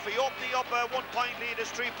Conrad Murphy opening up a 1 point lead is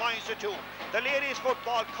 3 points to 2. The ladies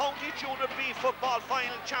football County Junior B football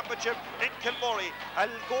final championship in Kilmurray. A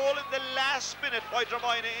goal in the last minute by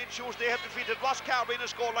Dromina ensures they have defeated Ross Carbery in a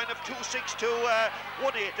scoreline of 2-6 to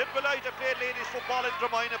 1-8. Didn't realize they played ladies football in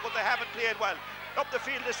Dromina, but they haven't played well. Up the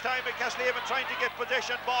field this time at Castlehaven, trying to get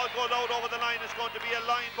possession. Ball goes out over the line. It's going to be a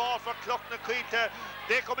line ball for Clonakilty.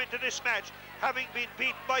 They come into this match having been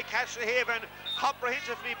beaten by Castlehaven,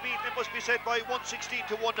 comprehensively beaten, it must be said, by 116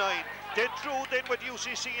 to 19. They drew then with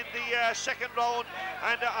UCC in the second round,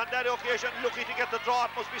 and on that occasion lucky to get the draw,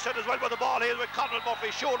 it must be said as well. But the ball here with Conrad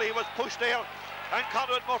Murphy, surely he was pushed there. And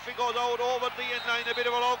Conrad Murphy goes out over the end line. A bit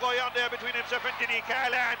of a row going on there between himself and Denny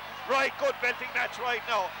Callahan. Right, good belting match right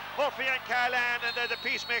now. Murphy and Callahan, and the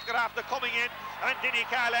peacemaker after coming in. And Denny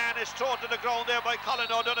Callahan is thrown to the ground there by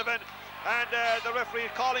Colin O'Donovan. And the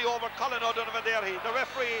referee calling over Colin O'Donovan there. The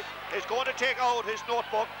referee is going to take out his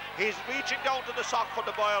notebook. He's reaching down to the sock for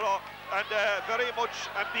the biro. And very much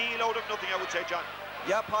a meal out of nothing, I would say, John.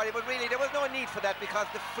 Yeah, Paudie, but really there was no need for that, because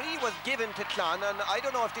the free was given to Clon, and I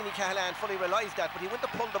don't know if Denny Callahan fully realised that, but he went to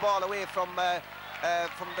pull the ball away from the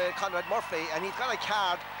Conrad Murphy, and he's got a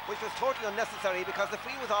card which was totally unnecessary because the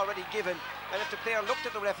free was already given, and if the player looked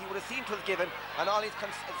at the ref he would have seen it was given, and all he's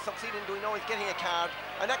succeeding in doing now is getting a card,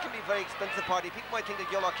 and that can be very expensive, Paudie. People might think that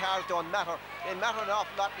yellow cards don't matter. They matter an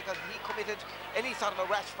awful lot because he committed any sort of a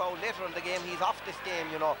rash foul later in the game. He's off this game,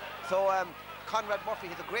 you know. So Conrad Murphy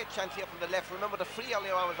has a great chance here from the left. Remember, the free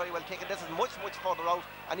earlier on was very well taken. This is much further out,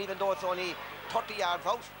 and even though it's only 30 yards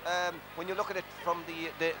out, when you look at it from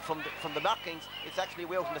the markings, it's actually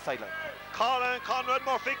way out on the sideline. Conrad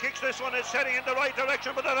Murphy kicks this one. It's heading in the right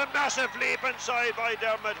direction, but then a massive leap inside by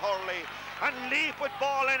Dermot Hurley. And leap with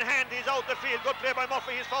ball in hand. He's out the field. Good play by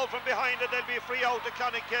Murphy. He's fouled from behind, and there'll be a free out to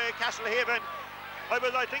Castlehaven. I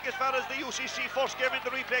think as far as the UCC first game in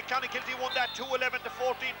the replay, Clonakilty won that 2-11 to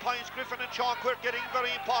 14 points. Griffin and Sean Quirk getting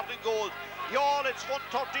very important goals. Youghal, it's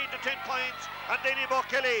 113 to 10 points, and Denny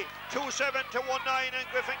Buckeley 2-7 to 1-9, and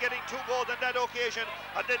Griffin getting 2 goals on that occasion.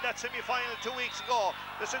 And then that semi-final 2 weeks ago,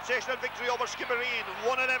 the sensational victory over Skibbereen,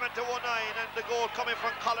 111 to 1-9, and the goal coming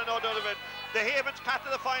from Colin O'Donovan. The Havens' path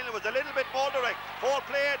to the final was a little bit more direct. 4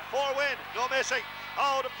 played, 4 win, no missing.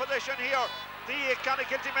 Out of position here. The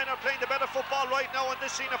Clonakilty men are playing the better football right now in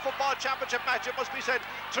this scene, a football championship match. It must be said,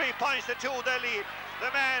 3 points to 2 their lead.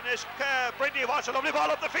 The man is Brindy Watts, a lovely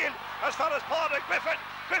ball up the field as far as Paudie Griffin.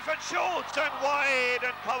 Griffin shoots and wide,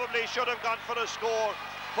 and probably should have gone for the score.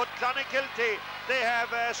 But Clonakilty, they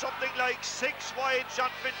have something like 6 wide.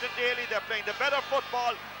 John Finton Daly, they're playing the better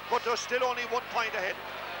football, but they're still only 1 point ahead.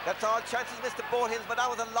 That's all. Chances missed the both ends, but that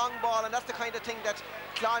was a long ball, and that's the kind of thing that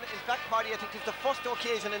Clon, in fact, Paudie, I think it's the first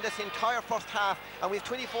occasion in this entire first half, and we've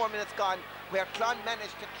 24 minutes gone, where Clon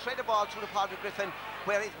managed to thread the ball through the Paudie Griffin,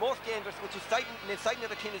 where he's most dangerous, which is inside of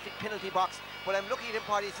the penalty box. But I'm looking at him,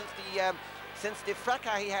 Paudie, since the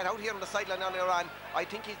fracas he had out here on the sideline earlier on, I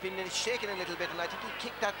think he's been shaken a little bit, and I think he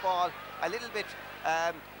kicked that ball a little bit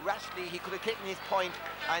rashly. He could have taken his point,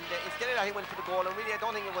 and instead of that he went for the goal, and really I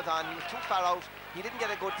don't think it was on. He was too far out, he didn't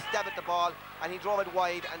get a good stab at the ball, and he drove it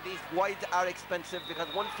wide, and these wides are expensive because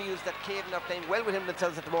one feels that Cavan are playing well with him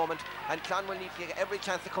themselves at the moment, and Clon will need to take every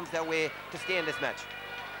chance that comes their way to stay in this match.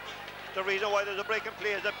 The reason why there's a break in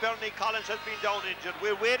play is that Bernie Collins has been down injured.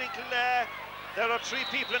 We're waiting till there are 3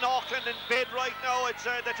 people in Auckland in bed right now. It's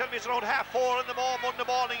they tell me it's around 4:30 in the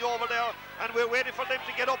morning over there, and we're waiting for them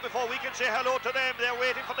to get up before we can say hello to them. They're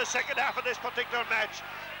waiting for the second half of this particular match,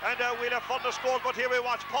 and we'll have further scores. But here we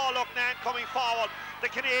watch Paul O'Knan coming forward,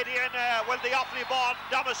 the Canadian, the Offaly born,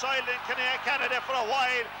 domiciled in Canada for a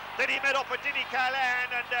while. Then he met up with Dinny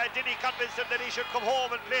Callan, and Dinny convinced him that he should come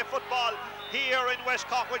home and play football here in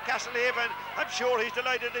West Cork with Castlehaven. I'm sure he's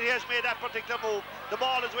delighted that he has made that particular move. The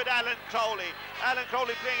ball is with Alan Crowley. Alan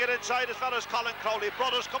Crowley playing it inside as well as Colin Crowley.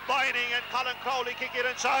 Brothers combining, and Colin Crowley kicking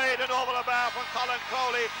it inside and over the bar from Colin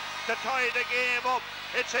Crowley to tie the game up.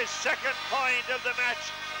 It's his second point of the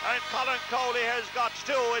match, and Colin Crowley has got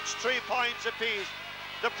 2. It's 3 points apiece.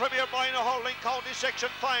 The Premier Minor Hurling County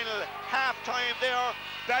Section Final, half-time there,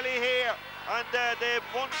 Ballyhare, and they've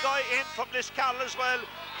one guy in from Liscarroll as well.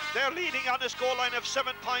 They're leading on a scoreline of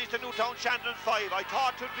 7 points to Newtown Shandon 5. I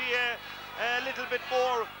thought it would be a little bit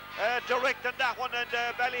more direct than that one, and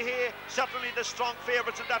Ballyhare certainly the strong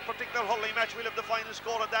favourites in that particular hurling match. We'll have the final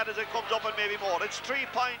score on that as it comes up, and maybe more. It's 3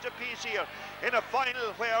 points apiece here in a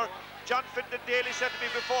final where John Fintan Daly said to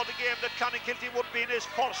me before the game that Clonakilty would be in his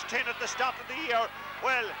first 10 at the start of the year.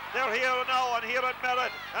 Well, they're here now and here at Merritt,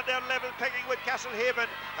 and they're level pegging with Castlehaven,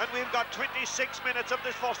 and we've got 26 minutes of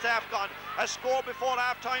this first half gone. A score before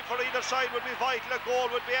half-time for either side would be vital. A goal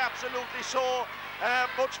would be absolutely so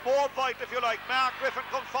much more vital, if you like. Mark Griffin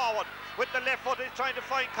comes forward with the left foot. He's trying to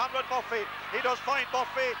find Conrad Murphy. He does find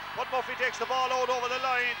Murphy, but Murphy takes the ball out over the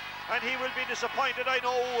line, and he will be disappointed, I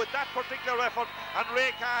know, with that particular effort. And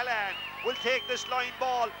Ray Callahan will take this line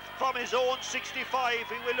ball from his own 65.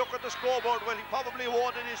 He will look at the scoreboard. Well, he probably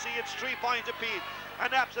won't, and you see it's 3 points apiece.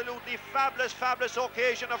 An absolutely fabulous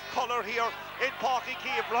occasion of colour here in Páirc Uí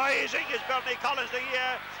Chaoimh. Rising is Bernie Collins, the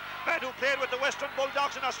man who played with the Western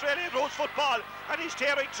Bulldogs in Australian rules football, and he's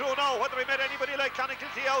tearing through now. Whether he met anybody like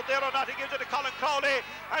Clonakilty out there or not, he gives it to Colin Crowley,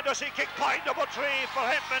 and does he kick point number 3 for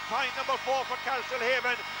him and point number 4 for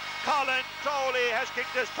Castlehaven. Colin Crowley has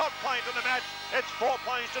kicked his 3rd point in the match. It's 4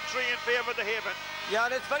 points to 3 in favour of the Haven. Yeah,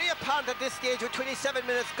 and it's very apparent at this stage with 27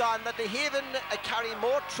 minutes gone that the Haven carry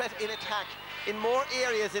more threat in attack, in more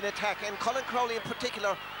areas in attack, and Colin Crowley in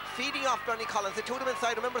particular feeding off Bernie Collins. The 2 of them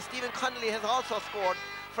inside. Remember, Stephen Connolly has also scored.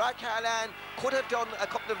 Frank Harlan could have done a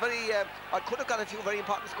couple of could have got a few very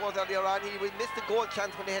important scores earlier on. He missed the goal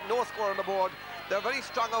chance when they had no score on the board. They're very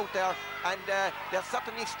strong out there, and they're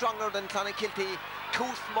certainly stronger than Clonakilty. 2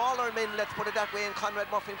 smaller men, let's put it that way, and Conrad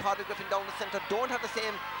Murphy and Paudie Griffin down the centre don't have the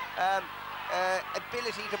same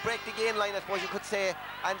ability to break the gain line, I suppose you could say,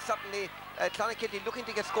 and certainly Clonakilty looking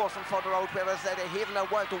to get scores from further out, whereas the Haven are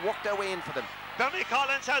wild to work their way in for them. Bernie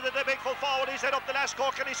Collins has it, the big full forward. He set up the last score.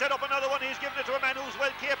 Can he set up another one? He's given it to a man who's well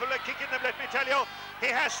capable of kicking them, let me tell you. He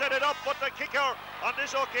has set it up, but the kicker on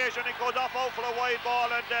this occasion, it goes off out for a wide ball,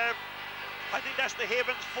 and I think that's the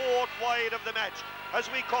Haven's 4th wide of the match. As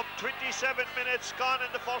we come 27 minutes gone in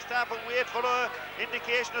the first half, and wait for an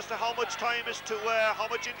indication as to how much time is to how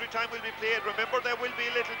much injury time will be played. Remember, there will be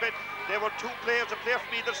a little bit. There were 2 players, a player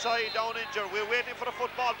from either side down injured. We're waiting for the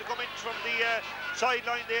football to come in from the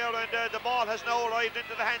sideline there, and the ball has now arrived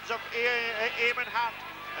into the hands of Eamon Hart.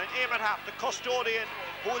 And Eamon Hart, the custodian,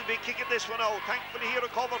 who will be kicking this one out. Thankfully, he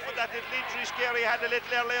recovered from that little injury scare he had a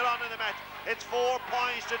little earlier on in the match. It's 4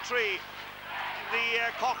 points to 3. The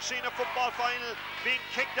Cork Senior Football Final being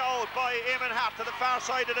kicked out by Eamon Hart to the far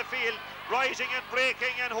side of the field, rising and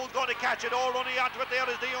breaking, and who's going to catch it? Oh, running onto it there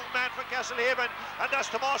is the young man from Castlehaven, and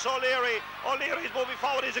that's Tomás O'Leary. O'Leary's moving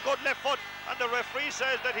forward, he's a good left foot, and the referee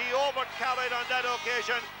says that he overcarried on that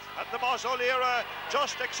occasion, and Tomás O'Leary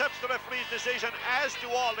just accepts the referee's decision, as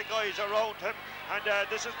do all the guys around him.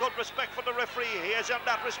 And this is good respect for the referee. He has earned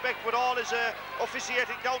that respect with all his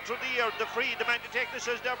officiating down through the year. The man to take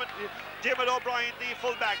this is Dermot O'Brien, the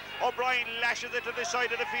fullback. O'Brien lashes it to the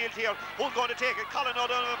side of the field here. Who's going to take it? Colin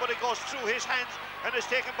O'Donovan, but it goes through his hands and is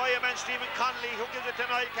taken by a man, Stephen Connolly, who gives it to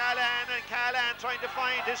Niall Callan, and Callan trying to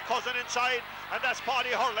find his cousin inside, and that's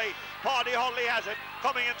Paudie Hurley. Paudie Hurley has it,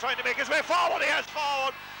 coming and trying to make his way forward. He has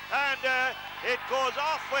forward, and it goes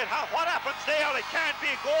off with what happens there? It can't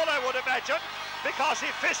be a goal, I would imagine, because he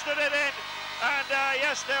fisted it in, and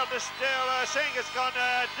yes, they're saying it's gone,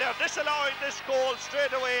 they're disallowing this goal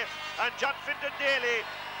straight away, and John Fintan Daly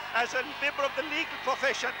as a member of the legal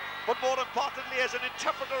profession, but more importantly as an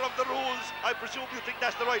interpreter of the rules, I presume you think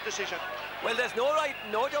that's the right decision? Well, there's no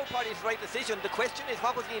doubt Paudie, it's the right decision. The question is,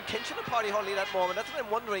 what was the intention of Paudie Hurley at that moment? That's what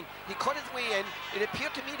I'm wondering. He cut his way in. It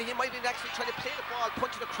appeared to me that he might have been actually trying to play the ball,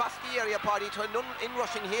 punch it across the area, Paudie, to an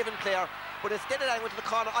in-rushing Haven player. But instead of that, he went to the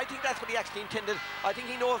corner. I think that's what he actually intended. I think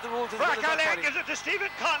he knows the rules as well as Callahan gives it to Stephen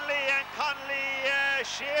Connolly, and Connolly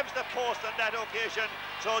shaves the post on that occasion.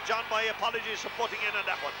 So, John, my apologies for putting in on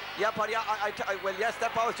that one. Yeah, Paudie, well, yes,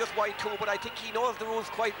 that ball was just wide too, but I think he knows the rules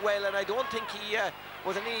quite well, and I don't think he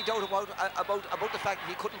was in any doubt about the fact that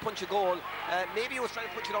he couldn't punch a goal. Maybe he was trying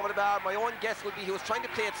to punch it over the bar. My own guess would be he was trying to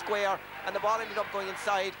play it square, and the ball ended up going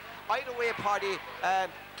inside. Either way, Paudie,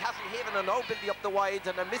 Castlehaven are now building up the wides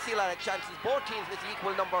and they're missing a lot of chances. Both teams with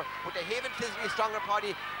equal number, but the Haven physically stronger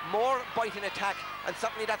Paudie, more bite in attack, and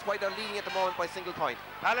certainly that's why they're leading at the moment by single point.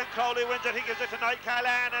 Alan Crowley wins it. He gives it to Niall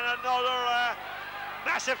Callahan, and another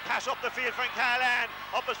massive pass up the field from Callahan,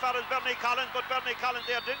 up as far as Bernie Collins, but Bernie Collins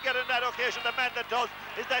there didn't get in that occasion. The man that does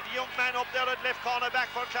is that young man up there at left corner back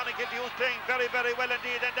for Clonakilty, who's playing very, very well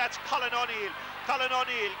indeed, and that's Colin O'Neill. Colin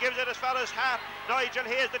O'Neill gives it as far as half. Nigel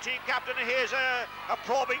Hayes, the team captain, and Hayes a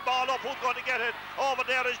probing ball up. Who's going to get it? Over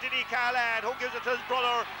there is Diddy Callahan, who gives it to his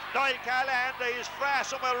brother Niall Callahan. He's frass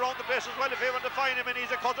somewhere around the place as well if he want to find him, and he's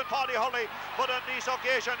a cousin Paudie Hurley. But on this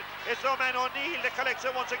occasion, it's no man O'Neill that collects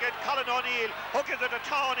it once again. Colin O'Neill, who gives it to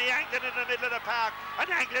Tony Anglin in the middle of the park, and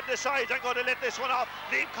Anglin decides, I'm going to let this one off.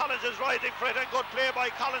 Liam Collins is riding for it, and good play by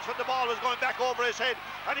Collins when the ball was going back over his head,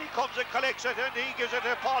 and he comes and collects it, and he gives it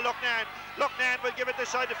to Paul Lucknan. Lucknan will give it this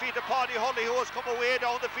side of the field to Paudie Hurley, who has come away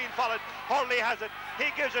down the field for it. Hurley has it. He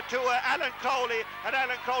gives it to Alan Crowley, and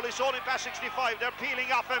Alan Crowley sold him past 65. They're peeling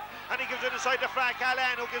off him, and he gives it inside to Frank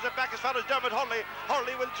Callahan, who gives it back as far as Dermot Hurley.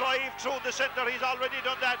 Hurley will drive through the centre. He's already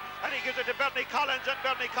done that, and he gives it to Bernie Collins, and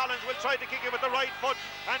Bernie Collins will try to kick it with the right foot,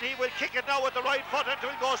 and he will kick it now with the right foot, and it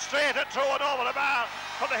will go straight and throw it over the bar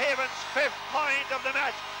for the Havens' 5th point of the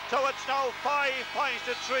match. So it's now 5 points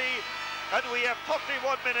to 3. And we have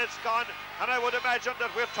 31 minutes gone, and I would imagine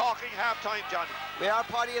that we're talking half-time, Johnny. We are,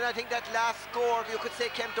 Paudie, and I think that last score, you could say,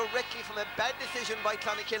 came directly from a bad decision by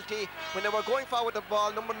Clonakilty when they were going forward the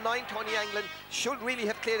ball. Number 9, Tony Anglin, should really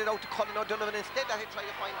have played it out to Colin O'Donovan. Instead, they tried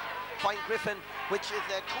to find Griffin, which is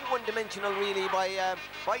too one-dimensional, really, by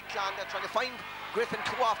Clon. They're trying to find Griffin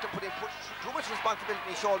too often, putting too much responsibility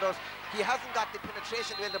on his shoulders. He hasn't got the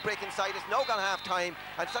penetration to be able to break inside. It's now gone half-time,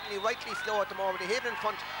 and certainly rightly slow at the moment. Haven in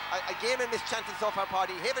front, a game and missed chances so far,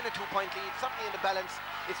 Paudie. Haven a 2-point lead, certainly in the balance.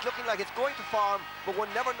 It's looking like it's going to form, but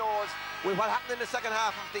one never knows. With what happened in the second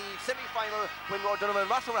half of the semi-final, when O'Donovan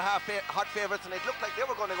and Rossa were hot favourites, and it looked like they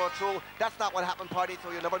were going to go through, that's not what happened, Paudie,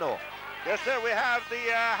 so you never know. Yes, there we have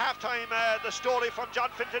the half-time, the story from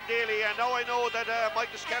John Finton Daly, and now I know that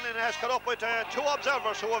Michael Scanlon has come up with 2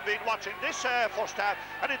 observers who have been watching this first half.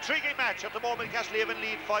 An intriguing match at the moment. Castlehaven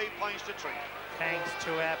lead 5 points to 3. Thanks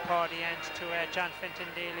to Paudie and to John Finton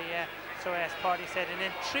Daly. So as Paudie said, an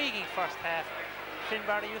intriguing first half.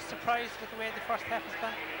 Finbar, are you surprised with the way the first half has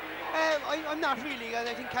gone? I'm not really.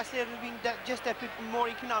 I think Castlehaven being just a bit more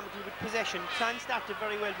economical with possession. Clan started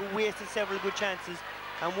very well, but wasted several good chances.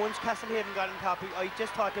 And once Castlehaven got on top, I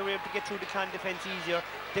just thought they were able to get through the Clan defence easier.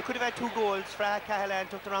 They could have had 2 goals. Frank Callahan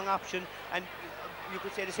took the wrong option, and you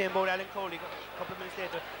could say the same about Alan Crowley. A couple of minutes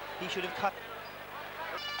later, he should have cut.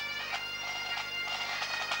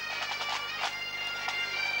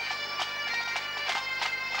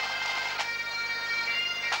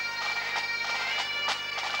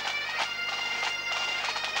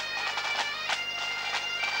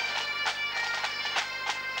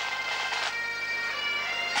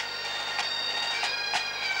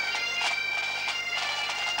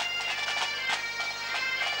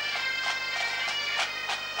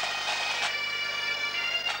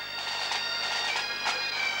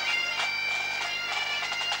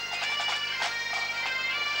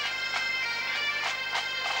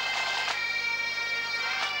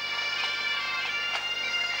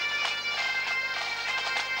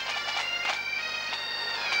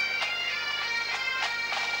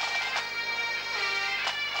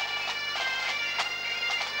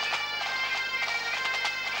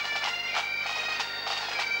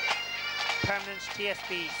 Permanent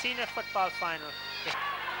TSB Senior Football Final. So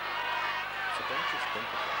don't just think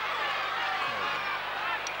of that.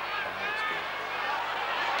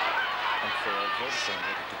 And for our votes on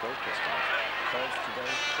whether to go this time, calls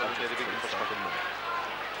today, the big first part of the minute.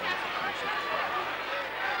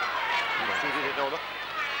 Nola. The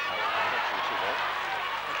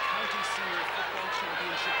County Senior Football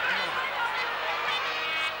Championship final.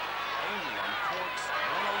 Only on Cork's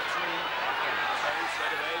 103.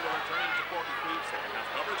 Straight away, we're returning to 43. Second half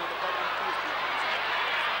coverage.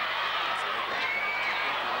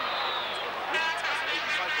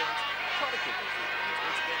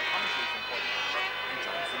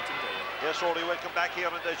 Yes, Rory, welcome back here,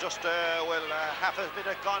 and there's just, half a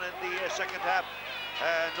minute gone in the second half.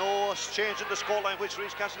 No change in the scoreline, which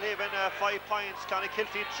reached Castlehaven 5 points,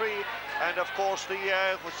 Clonakilty 3, and of course the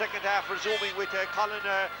second half resuming with Colin,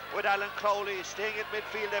 with Alan Crowley staying in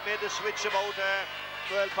midfield. They made the switch about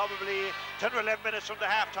probably 10 or 11 minutes from the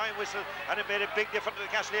half-time whistle, and it made a big difference to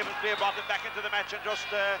the Castlehaven player, brought them back into the match, and just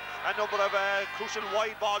a number of crucial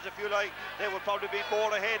wide balls, if you like. They would probably be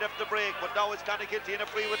more ahead of the break, but now it's Clonakilty in a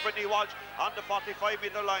free with Brittany Walsh on the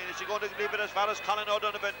 45-metre line. Is he going to leave it as far as Colin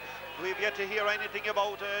O'Donovan? We've yet to hear anything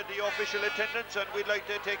about the official attendance, and we'd like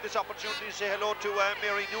to take this opportunity to say hello to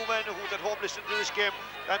Mary Newman, who's at home listening to this game,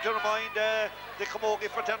 and to remind the Camogie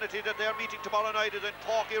fraternity that their meeting tomorrow night is in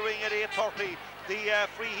Torquay Ring at 8:30. The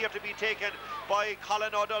free here to be taken by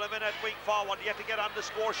Colin O'Donovan at wing forward, yet to get on the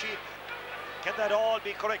score sheet. Can that all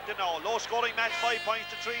be corrected now? Low scoring match, 5 points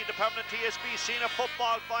to 3. The permanent TSB senior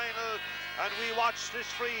football final, and we watch this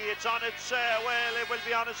free. It's on its it will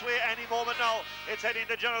be on its way any moment now. It's heading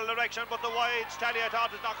the general direction, but the wides tally, I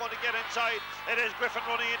thought, is not going to get inside. It is Griffin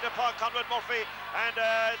running into Conrad Murphy, and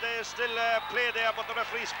there's still play there, but the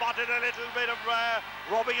referee spotted a little bit of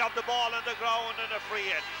rubbing of the ball on the ground, and a free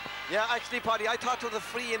in. Yeah, actually, Paudie, I thought it was a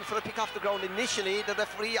free in for a pick off the ground initially. The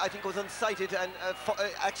referee, I think, was unsighted, and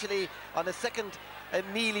actually on the second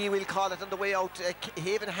melee, we'll call it, on the way out,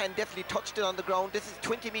 Haven hand definitely touched it on the ground. This is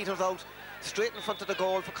 20 metres out, straight in front of the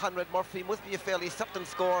goal for Conrad Murphy. Must be a fairly certain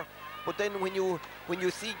score, but then when you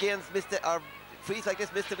see games missed it, or frees like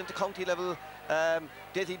this missed it into county level.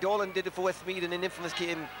 Desi Dolan did it for Westmeath in an infamous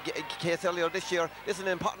case earlier this year. This is an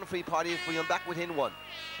important free, Paudie, if we come back within one.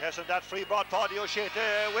 Yes, and that free brought Paudie O'Shea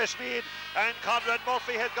to Westmeath, and Conrad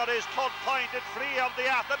Murphy has got his third pointed free of the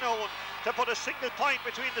afternoon to put a single point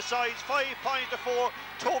between the sides. 5 points to 4,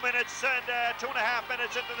 2 minutes and 2.5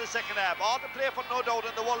 minutes into the second half. All to play for, no doubt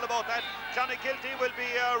in the world about that. Clonakilty will be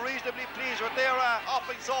reasonably pleased with their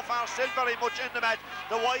offering so far, still very much in the match.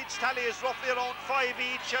 The wides tally is roughly around 5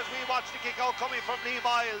 each as we watch the kick out coming from Lee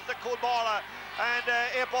Miles, the Coolmora. And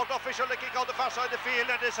airport official to kick out the far side of the field,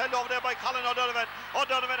 and is held over there by Colin O'Donovan.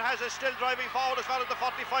 O'Donovan has it still driving forward as far as the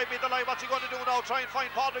 45-metre line. What's he going to do now? Try and find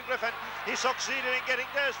Paudie Griffin. He succeeded in getting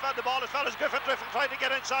there, the ball as far as Griffin tried to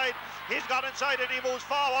get inside. He's got inside and he moves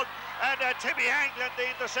forward, and Timmy Anglin the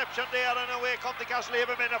interception there, and away come the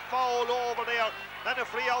Castlehaven men. A foul over there and a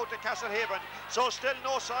free out to Castlehaven. So still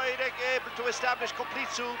no side able to establish complete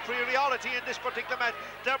superiority in this particular match.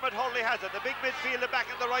 Dermot Hurley has it, the big midfielder back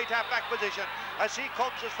in the right half-back position, as he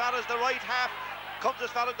comes as far as the right half, comes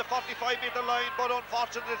as far as the 45-metre line, but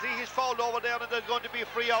unfortunately he's fouled over there, and there's going to be a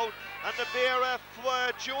free out. And the Bear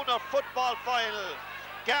Junior football final,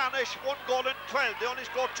 Garnish 1 goal in 12. They only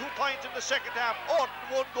scored 2 points in the second half. Orton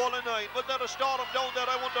 1 goal in 9. Was there a storm down there,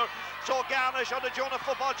 I wonder? So Garnish on the Junior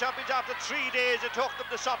Football Champions, after 3 days it took them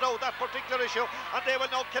to sort out that particular issue, and they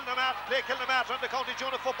will now play Kilnamartyr in the County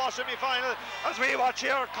Junior Football semi-final. As we watch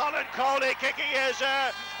here, Colin Crowley kicking his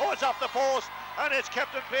it's off the post, and it's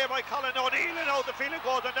kept in play by Colin O'Neill, and out the field it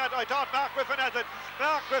goes, and that I thought Mark Griffin has it.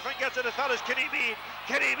 Mark Griffin gets it as far as Kenny Mead.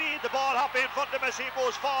 Kenny Mead, the ball hop in front of him as he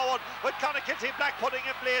moves forward, with Clonakilty black putting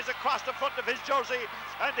in place across the front of his jersey,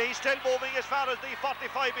 and he's still moving as far as the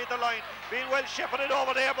 45-metre line, being well shepherded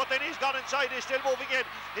over there, but then he's gone inside, he's still moving in.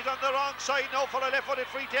 He's on the wrong side now for a left-footed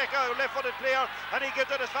free taker, left-footed player, and he gives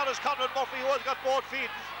it as far as Conrad Murphy, who has got both feet.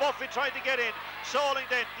 Murphy trying to get in, Soling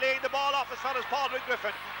then laying the ball off as far as Paudie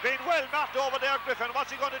Griffin, being well marked over there. Griffin, what's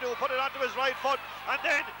he going to do? Put it onto his right foot, and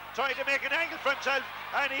then trying to make an angle for himself,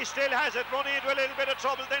 and he still has it, running into a little bit of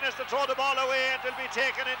trouble. Then has to throw the ball away, and it'll be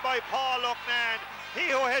taken in by Paul Luckman. He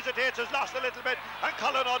who hesitates has lost a little bit, and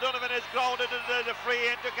Colin O'Donovan is grounded into the free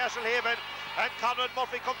into Castlehaven, and Conrad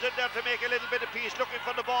Murphy comes in there to make a little bit of peace, looking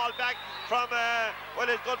for the ball back from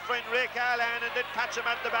his good friend Ray Callahan, and then pats him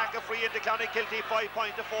at the back, a free into Clonakilty. 5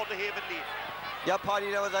 points to 4 to Haven lead. Yeah, Paudie,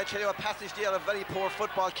 there was, I tell you, a passage there of very poor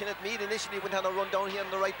football. Kenneth Mead initially went on a run down here on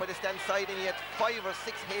the right by the stand side, and he had 5 or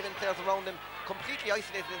 6 Haven players around him, completely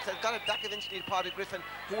isolated himself, got it back eventually to Paudie Griffin,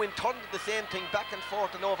 who in turn did the same thing, back and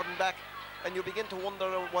forth and over and back. And you begin to wonder,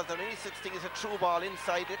 was there any such thing as a true ball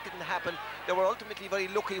inside? It didn't happen. They were ultimately very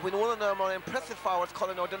lucky when one of them are impressive forwards,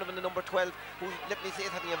 Colin O'Donovan, the number 12, who, let me say, is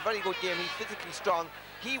having a very good game. He's physically strong.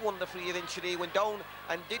 He won the free eventually, went down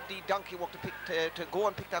and did the donkey walk to go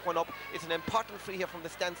and pick that one up. It's an important free here from the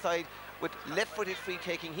stand side, with left-footed free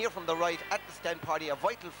taking here from the right at the stand, Paudie, a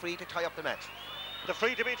vital free to tie up the match. The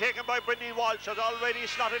free to be taken by Brendan Walsh has already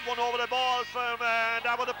slotted one over the ball from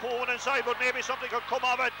Navapoon inside, but maybe something could come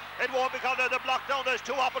of it. It won't because of the block down. There's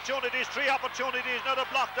 2 opportunities, 3 opportunities, another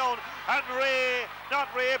block down. And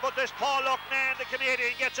but this Paul Lucknan, the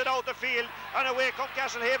Canadian, gets it out the field. And away come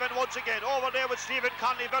Castlehaven once again. Over there with Stephen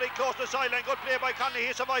Conley, very close to the sideline. Good play by Conley.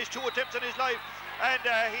 He survives 2 attempts in his life. And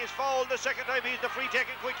he's fouled the second time. He's the free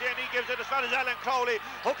taken quickly, and he gives it as far as Alan Crowley,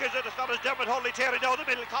 who gives it as far as Dermot Hulley, tearing down the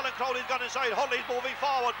middle. Colin Crowley's gone inside. Hulley's moving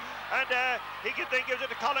forward, and he then gives it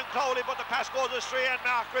to Colin Crowley, but the pass goes astray, and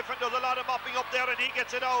Mark Griffin does a lot of mopping up there, and he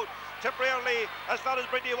gets it out temporarily as far as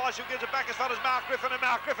Brendan Walsh, who gives it back as far as Mark Griffin, and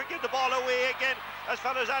Mark Griffin gives the ball away again as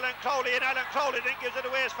far as Alan Crowley, and Alan Crowley then gives it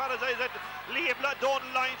away as far as Liam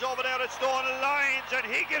Donald Lyons over there. It's Donald Lyons, and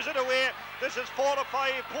he gives it away. This is 4 or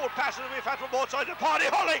 5 poor passes we've had from both sides. And Paudie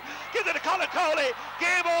Hulley gives it to Colin Crowley.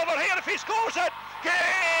 Game over here if he scores it.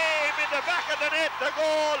 Game in the back of the net. The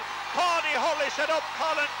goal. Paudie Hulley set up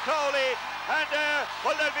Colin Crowley. And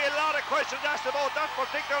well, there'll be a lot of questions asked about that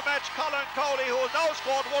particular match. Colin Crowley, who has now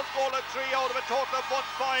scored 1 goal and 3 out of a total of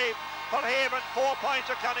 1-5 for Haven, 4 points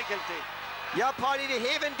for Clonakilty. Yeah, Paudie, the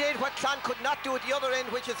Haven did what Clon could not do at the other end,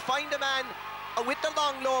 which is find a man with the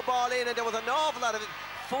long low ball in, and there was an awful lot of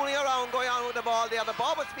fooling around going on with the ball there. The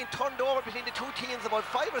ball was being turned over between the 2 teams about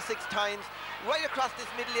 5 or 6 times, right across this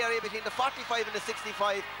middle area between the 45 and the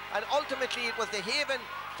 65, and ultimately it was the Haven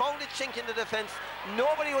found a chink in the defence.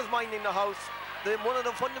 Nobody was minding the house. One of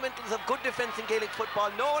the fundamentals of good defence in Gaelic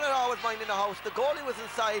football, no one at all was minding the house. The goalie was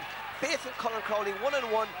inside, facing Colin Crowley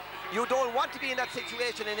 1-on-1. You don't want to be in that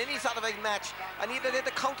situation in any sort of a match, and even at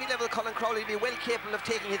the county level, Colin Crowley will be well capable of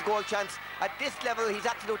taking his goal chance. At this level, he's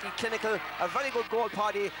absolutely clinical, a very good goal,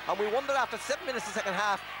 Paudie, and we wonder after 7 minutes of the second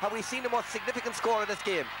half, have we seen the most significant score of this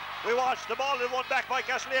game? We watched the ball is won back by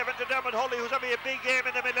Castlehaven to Dermot Hulley, who's having a big game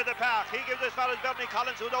in the middle of the park. He gives as far as Bernie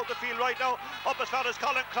Collins, who's out the field right now, up as far as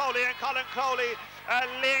Colin Crowley, and Colin Crowley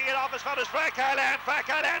laying it off as far as Frank Allen. Frank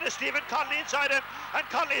Allen is Stephen Conley inside him, and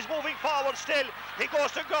Conley is moving forward still. He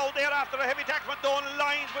goes to ground there after a heavy tackle from Donald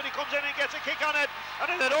Lyons, but he comes in and gets a kick on it,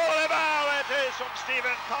 and then all about it is from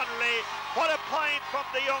Stephen Conley. What a point from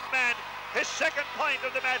the young man. His 2nd point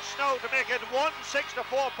of the match now to make it 1-6 to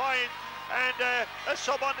 4 points. And a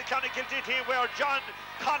sub on the Clonakilty team where John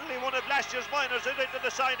Connolly, one of last year's minors, is into the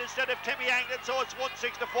side instead of Timmy Anglin, so it's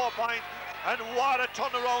 1-6 to 4 points. And what a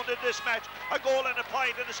turnaround in this match. A goal and a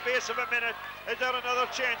point in the space of a minute. Is there another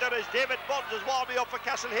change? That is David Buns is warming up for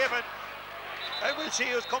Castlehaven. And we'll see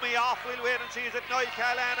who's coming off. We'll wait and see. Is it Niall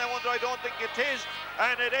Callan? I wonder. I don't think it is.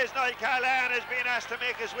 And it is Niall Callan has been asked to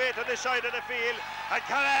make his way to this side of the field. And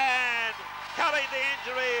Callan carrying the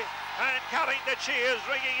injury and carrying the cheers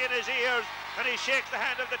ringing in his ears, and he shakes the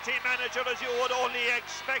hand of the team manager as you would only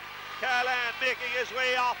expect. Callan making his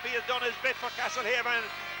way off. He has done his bit for Castlehaven,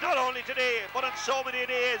 not only today but on so many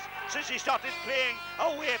days since he started playing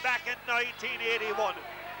away back in 1981.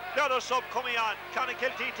 The other sub coming on,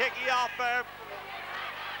 Clonakilty taking off.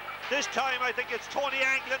 This time I think it's Tony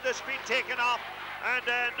Anglin that's been taken off, and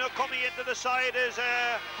coming into the side is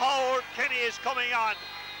Howard Kenny is coming on.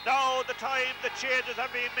 Now the time the changes have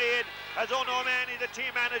been made as Ono Manny, the team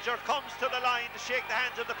manager, comes to the line to shake the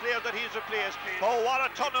hands of the players that he's replaced. Oh, what a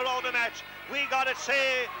turnaround the match. We got to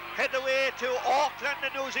say, head away to Auckland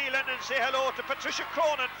in New Zealand and say hello to Patricia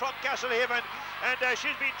Cronin from Castlehaven. And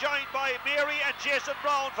she's been joined by Mary and Jason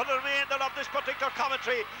Brown for the remainder of this particular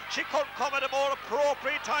commentary. She couldn't come at a more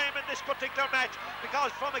appropriate time in this particular match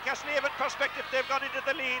because from a Castlehaven perspective, they've gone into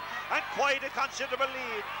the lead, and quite a considerable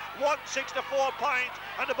lead. 1-6 to 4 points,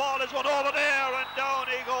 and the ball is one over there, and down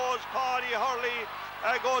he goes. Paudie Hurley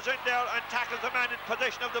goes in there and tackles the man in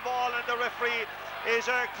possession of the ball, and the referee is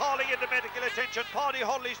calling in the medical attention. Paudie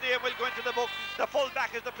Hurley's name will go into the book. The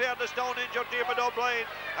full-back is the player that's down injured, David O'Brien,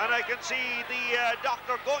 and I can see the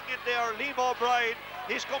doctor going in there, Liam O'Brien.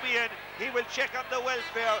 He's coming in. He will check on the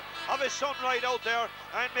welfare of his son right out there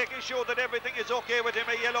and making sure that everything is okay with him.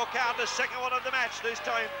 A yellow card, the second one of the match this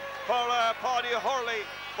time for Paudie Hurley.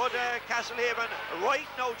 But Castlehaven right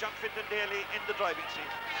now, John Fintan Daly in the driving seat.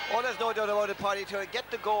 Oh, there's no doubt about it, Paudie, to get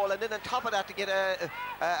the goal and then on top of that to get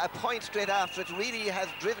a point straight after it really has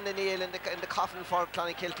driven the nail in the coffin for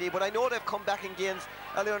Clonakilty. But I know they've come back in games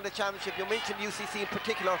earlier in the championship. You mentioned UCC in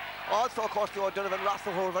particular. Also, of course, the O'Donovan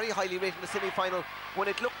Rossiter, who were very highly rated in the semi-final when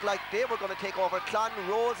it looked like they were going to take over. Clon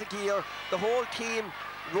rose a gear. The whole team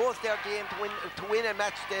rose their game to win a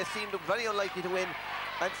match they seemed very unlikely to win.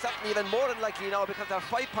 And something even more unlikely now because they're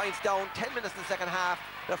 5 points down, 10 minutes in the second half.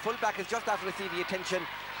 Their full-back is just after receiving attention.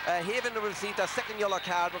 Haven will receive their second yellow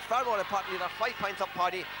card, but far more importantly, they're 5 points up,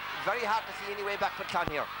 Paudie. Very hard to see any way back for Clon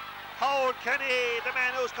here. Howard Kenny, the man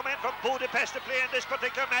who's come in from Budapest to play in this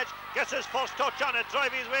particular match, gets his first touch on it,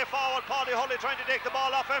 driving his way forward. Paudie Palmer trying to take the ball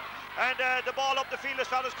off him, and the ball up the field as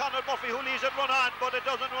far as Conrad Murphy, who leaves it run on, but it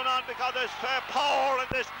doesn't run on because there's power in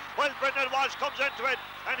this. Well, Brendan Walsh comes into it,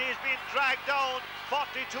 and he's been dragged down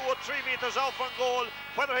 42 or 3 metres out from goal.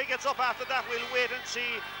 Whether he gets up after that, we'll wait and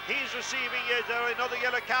see. He's receiving, is there another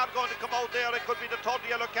yellow card going to come out there? It could be the third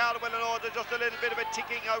yellow card. Well, no, there's just a little bit of a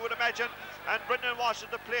ticking, I would imagine. And Brendan Walsh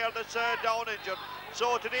is the player that's down injured.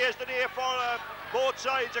 So today is the day for both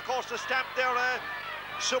sides, of course, to stamp their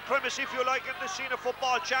supremacy, if you like, in the Senior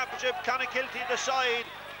Football Championship. Clonakilty, the side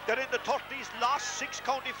that in the 30s lost 6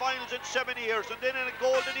 county finals in 7 years, and then in a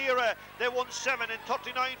golden era they won 7 in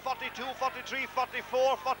 39, 42, 43,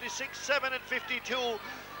 44, 46, 7 and 52,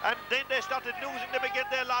 and then they started losing them again.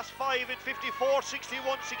 They lost 5 in 54,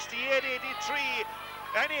 61, 68, 83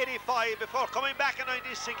 and 85 before coming back in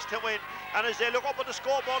 96 to win. And as they look up at the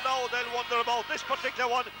scoreboard now, they'll wonder about this particular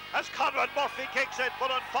one as Conrad Murphy kicks it, but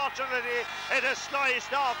unfortunately it is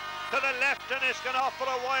sliced off to the left and it's gone off for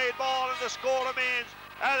a wide ball, and the score remains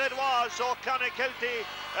as it was. So Clonakilty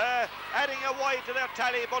adding a wide to their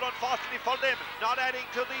tally, but unfortunately for them, not adding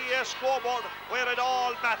to the scoreboard where it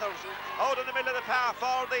all matters. Out in the middle of the park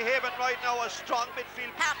for the Haven right now, a strong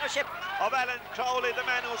midfield partnership of Alan Crowley, the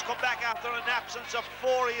man who's come back after an absence of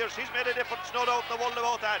 4 years. He's made a difference, no doubt in the world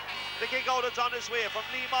about that. The kick out is on his way from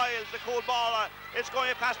Lee Miles, the cool baller. It's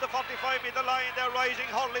going past the 45-metre line. They're rising.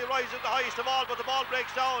 Hurley rises the highest of all, but the ball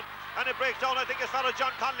breaks down. And it breaks down, I think, as far as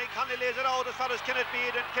John Conley. Conley lays it out as far as Kenneth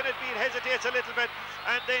Bead, and Kenneth Bead hesitates a little bit,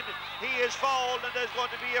 and then he is fouled, and there's going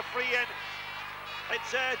to be a free in.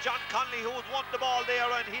 It's John Conley who's won the ball there,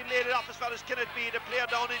 and he laid it off as far as Kenneth Bead, a player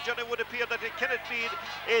down injured. It would appear that Kenneth Bead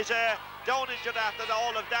is down injured after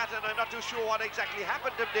all of that, and I'm not too sure what exactly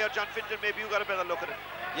happened to him there. John Finton, maybe you got a better look at it.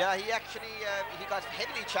 Yeah, he actually he got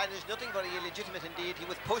heavily challenged, nothing very illegitimate indeed. He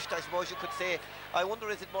was pushed, I suppose you could say. I wonder,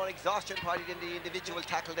 is it more exhaustion probably than the individual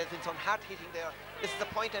tackle? There's been some hard hitting there. This is the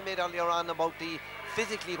point I made earlier on about the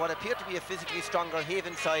physically, what appeared to be a physically stronger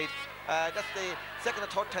Haven side. That's the second or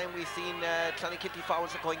third time we've seen Clonakilty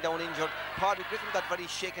fouls going down injured. Paudie Griffin got very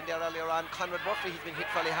shaken there earlier on. Conrad Murphy, he's been hit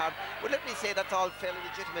fairly hard. But let me say that's all fairly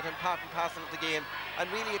legitimate and part and parcel of the game. And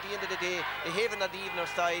really, at the end of the day, the Haven are the evener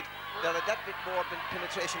side. They're a that bit more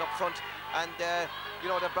penetration up front, and you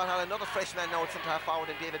know, they've brought on another fresh man now at centre half forward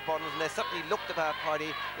in David Burns, and they certainly looked the part,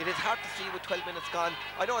 Paudie. It is hard to see with 12 minutes gone.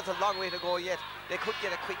 I know it's a long way to go yet. They could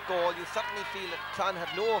get a quick goal. You certainly feel that Clon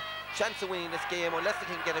have no chance of winning this game unless they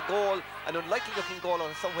can get a goal, an unlikely looking goal out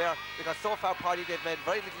of somewhere, because so far, Paudie, they've made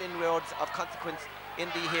very little inroads of consequence in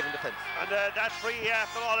the Haven defence. And that free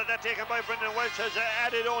after all of that taken by Brendan Welch has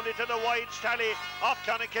added only to the wide tally of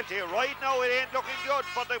Clonakilty. Right now it ain't looking good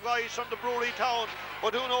for the guys from the brewery town,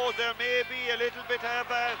 but who knows, there may be a little bit of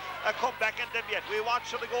a comeback in them yet. We watch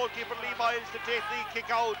for the goalkeeper Lee Miles to take the kick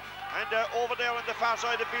out, and over there on the far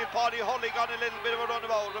side of the field, Paudie Hurley got a little bit of a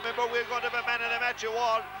runabout. Remember, we're going to have a man of the match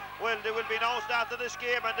award. Well, they will be announced after this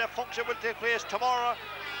game, and the function will take place tomorrow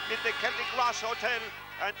in the Celtic Ross Hotel.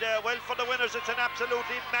 And well, for the winners, it's an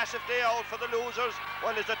absolutely massive day out. For the losers,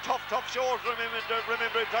 well, it's a tough show.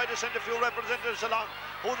 Remember, try to send a few representatives along.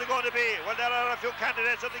 Who's it going to be? Well, there are a few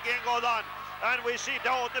candidates as the game goes on, and we see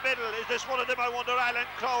down the middle, is this one of them? I wonder. Alan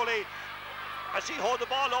Crowley. As he holds the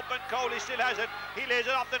ball up, and Crowley still has it. He lays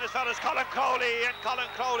it off then as far as Colin Crowley, and Colin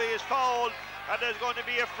Crowley is fouled, and there's going to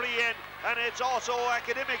be a free in. And it's also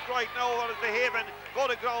academic right now at the Haven. Go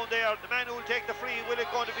to ground there. The man who will take the free, will it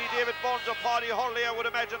going to be David Burns or Paudie Hurley? I would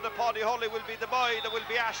imagine that Paudie Hurley will be the boy that will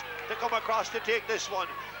be asked to come across to take this one.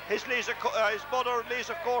 His mother,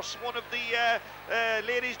 Liz, of course, one of the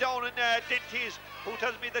ladies down in Dinties, who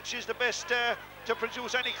tells me that she's the best to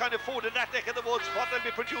produce any kind of food in that neck of the woods. What they'll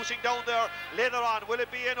be producing down there later on. Will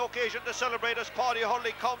it be an occasion to celebrate as Paudie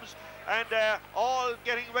Hurley comes and all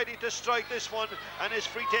getting ready to strike this one, and is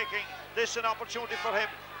free taking. This is an opportunity for him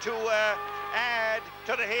to add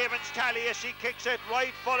to the Haven's tally as he kicks it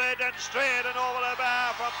right-footed and straight and over the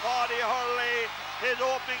bar from Paudie Hurley, his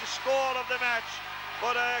opening score of the match.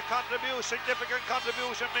 But a significant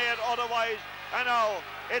contribution made otherwise. And now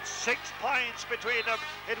it's 6 points between them.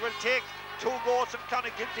 It will take 2 goals from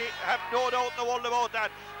Clonakilty, have no doubt in the world about that.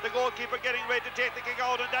 The goalkeeper getting ready to take the kick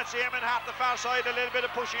out, and that's him in half the far side, a little bit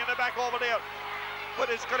of pushing in the back over there. But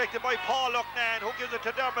it's collected by Paul Lucknan, who gives it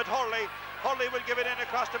to Dermot Hurley. Hurley will give it in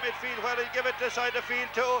across the midfield, where he'll give it this side of the field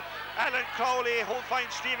to Alan Crowley, who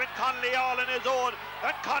finds Stephen Conley all on his own.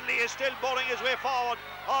 And Conley is still bowling his way forward,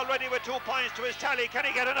 already with 2 points to his tally. Can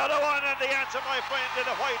he get another one? And the answer, my friend, to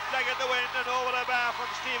the white flag in the wind and over the bar from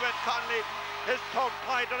Stephen Conley. his third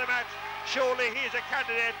point of the match. Surely he's a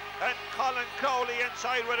candidate. And Colin Crowley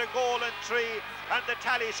inside with a goal and 3, and the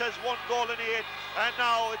tally says 1 goal and 8, and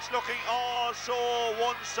now it's looking all so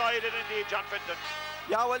one-sided indeed, John Finton.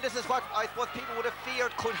 Yeah, well, this is what I suppose people would have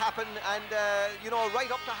feared could happen, and you know,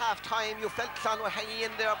 right up to half-time you felt Clon were hanging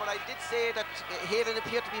in there, but I did say that Haven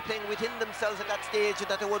appeared to be playing within themselves at that stage, and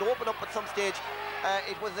that they would open up at some stage.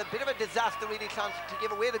 It was a bit of a disaster really, Clon, to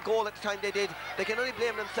give away the goal at the time they did. They can only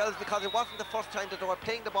blame themselves because it wasn't the first time that they were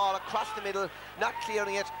playing the ball across the middle, not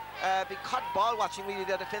clearing it. Being caught ball watching really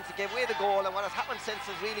their defence, gave away the goal, and what has happened since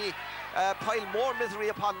has really piled more misery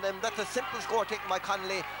upon them. That's a simple score taken by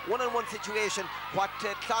Connolly, one-on-one situation. What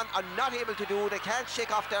Clon are not able to do, they can't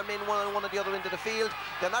shake off their men one-on-one at the other end of the field.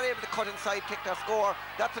 They're not able to cut inside, take their score.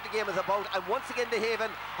 That's what the game is about, and once again the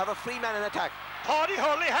Haven have a free man in attack. Paudie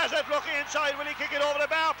Hurley has it, looking inside. Will he kick it over the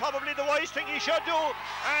bar? Probably the wise thing he should do.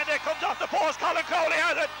 And it comes off the post. Colin Crowley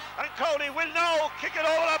has it. And Crowley will now kick it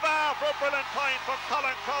over the bar for a brilliant point from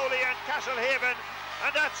Colin Crowley and Castlehaven. And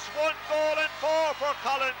that's 1 goal and 4 for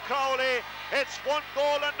Colin Crowley. It's 1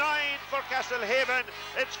 goal and 9 for Castlehaven.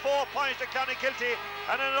 It's 4 points to Clonakilty.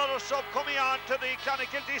 And another sub coming on to the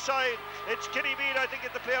Clonakilty side. It's Kenny Mead, I think, is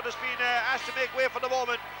the player that's been asked to make way for the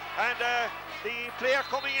moment. And the player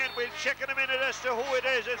coming in, we'll check in a minute as to who it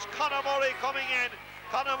is. It's Conor Murray coming in.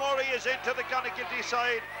 Conor Murray is into the Clonakilty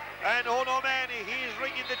side. And oh no man, he's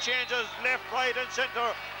ringing the changes left, right and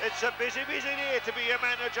centre. It's a busy day to be a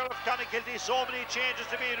manager of Clonakilty. So many changes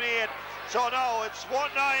to be made. So now it's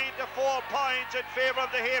 1-9 to 4 points in favour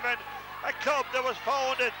of the Haven. A club that was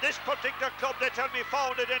founded, this particular club, they tell me,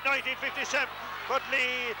 founded in 1957. But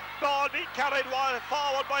the ball being carried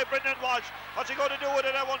forward by Brendan Walsh. What's he going to do with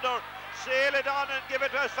it, I wonder? Sail it on and give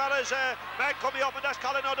it as far as Mag coming up, and that's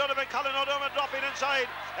Colin O'Donovan. Colin O'Donovan dropping inside,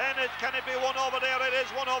 and can it be one over there? It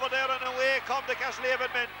is one over there, and away come the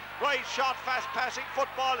Castlehaven men. Right shot, fast passing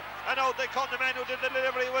football, and out they come. The man who did the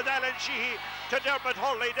delivery was Alan Sheehy to Dermot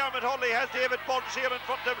Hurley. Dermot Hurley has David Bunce here in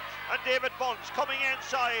front of him, and David Bunce coming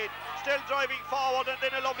inside, still driving forward, and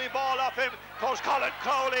then a lovely ball off him towards Colin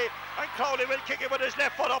Crowley, and Crowley will kick it with his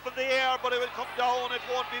left foot up in the air, but it will come down. It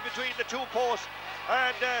won't be between the 2 posts.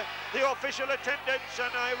 And the official attendance,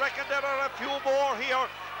 and I reckon there are a few more here,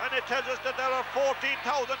 and it tells us that there are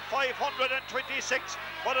 14,526.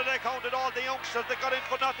 Whether they counted all the youngsters that got in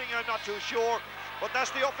for nothing, I'm not too sure. But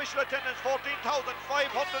that's the official attendance,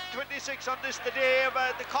 14,526 on this, the day of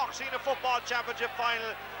the Cork Senior Football Championship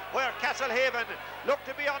final, where Castlehaven look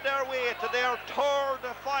to be on their way to their 3rd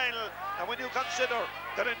final. And when you consider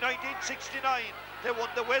that in 1969 they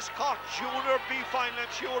won the West Cork Junior B final, and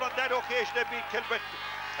sure on that occasion they beat Kilbritton.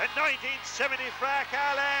 In 1970, Fra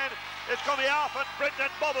Callan is coming off, and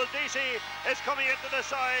Brendan Bubble DC is coming into the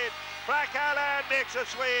side. Fra Callan makes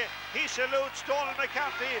its way. He salutes Donald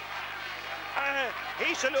McCarthy.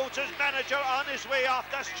 He salutes his manager on his way off.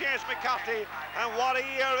 That's James McCarthy, and what a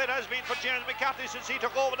year it has been for James McCarthy since he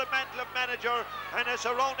took over the mantle of manager, and has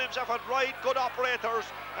surrounded himself with right good operators,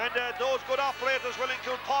 and those good operators will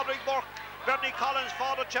include Padraig Burke, Bernie Collins,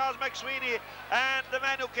 Father Charles McSweeney, and the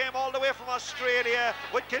man who came all the way from Australia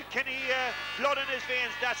with Kilkenny blood in his veins,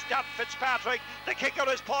 that's Dan Fitzpatrick. The kicker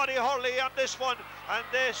is Paudie Hurley on this one, and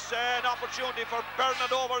this an opportunity for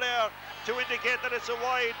Bernard over there to indicate that it's a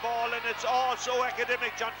wide ball, and it's also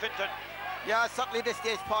academic, John Finton. Yeah, certainly this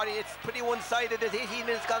stage, Paudie, it's pretty one-sided. There's 18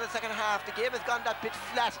 minutes gone in the second half. The game has gone that bit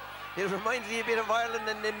flat. It reminds me a bit of Ireland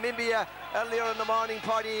and Namibia earlier in the morning,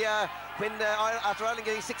 Paudie, when after Ireland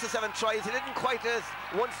getting 6 or 7 tries. It isn't quite as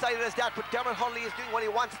one-sided as that, but Dermot Hurley is doing what he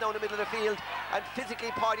wants now in the middle of the field, and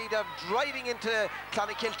physically, Paudie, they're driving into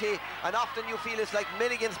Clonakilty, and often you feel it's like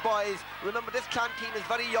men against boys. Remember, this Clon team is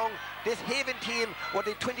very young. This Haven team were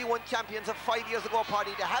the 21 champions of 5 years ago,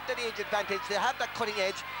 Paudie. They have that age advantage, they have that cutting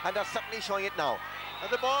edge, and they're certainly showing it now. And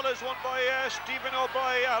the ball is won by Stephen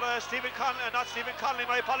O'Brien, Stephen Conley, not Stephen Conley,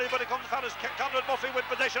 my apologies, but it comes from Conrad Murphy with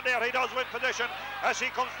possession there. He does win possession as he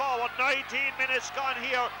comes forward. 19 minutes gone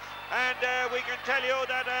here, and we can tell you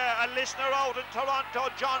that a listener out in Toronto,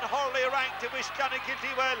 John Hurley, rang to wish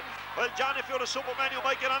Clonakilty well. Well, John, if you're a Superman, you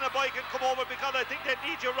might get on a bike and come over, because I think they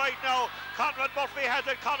need you right now. Conrad Murphy has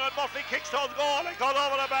it. Conrad Murphy kicks towards goal and goes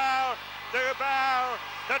over the bar. The bar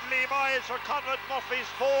that Lee Miles for Conrad Murphy's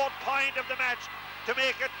 4th point of the match, to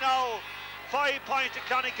make it now 5 points to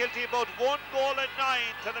Clonakilty, but 1 goal and 9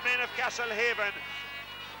 to the men of Castlehaven.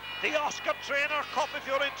 The Oscar Traynor Cup, if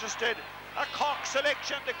you're interested. A Cork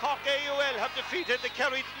selection, the Cork AUL have defeated the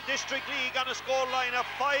Kerry District League on a scoreline of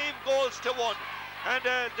 5 goals to 1. And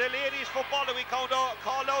the ladies football that we called out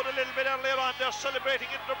a little bit earlier on, they're celebrating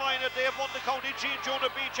in Dromina. They have won the County G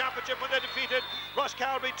Junior B Championship when they defeated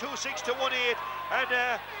Rosscarbery 2-6 to 1-8. And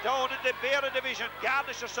down in the Beara division,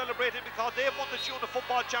 Garnish are celebrating because they've won the Junior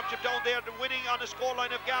Football Championship down there, winning on a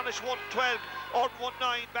scoreline of Garnish 1-12, Orden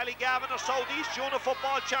 1-9. Ballygavin are Southeast Junior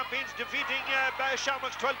Football Champions, defeating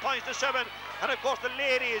Shamrocks 12 points to 7. And of course the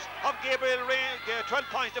ladies of Gabriel Rain, 12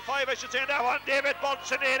 points to 5, I should say. That one, David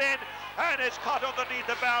Bunsen it in, and it's caught underneath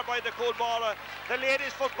the bar by the Coolballer. The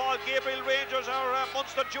ladies football, Gabriel Rangers are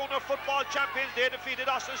Munster Junior Football Champions. They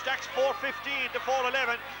defeated Austin Stacks 4-15 to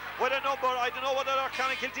 4-11 with a number. I don't know whether there are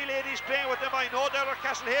Clonakilty ladies playing with them. I know there are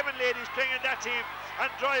Castlehaven ladies playing in that team.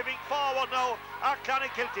 And driving forward now are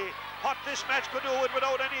Clonakilty. What this match could do it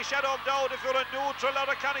without any shadow of doubt, if you're a neutral or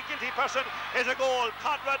a Clonakilty person, is a goal.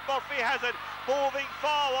 Conrad Murphy has it, moving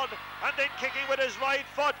forward and then kicking with his right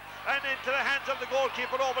foot and into the hands of the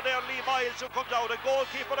goalkeeper over there, Lee Miles, who comes out. A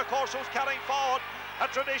goalkeeper, of course, who's carrying forward a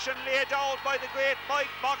tradition laid down by the great Mike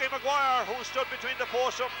Moggy Maguire, who stood between the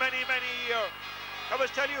posts for many, many years. I was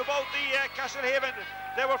telling you about the Castlehaven.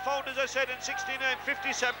 They were founded, as I said, in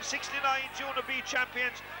 59-57, 69 Junior B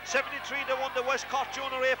champions, 73 they won the West Cork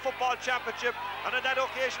Junior A football championship, and on that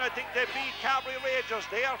occasion I think they beat Carbery Rangers.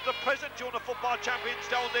 They are the present junior football champions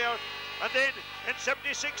down there. And then in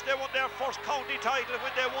 76 they won their first county title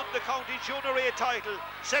when they won the county Junior A title.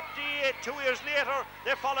 78, 2 years later,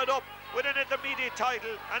 they followed up with an intermediate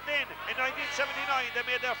title, and then in 1979 they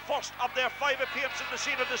made their first of their 5 appearances in the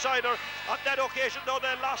senior decider. On that occasion, though,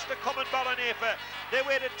 they lost to Cummins Ballynafa. They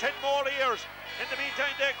waited 10 more years. In the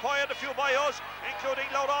meantime, they acquired a few bios, including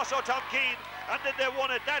Lourasso Tom Keane, and then they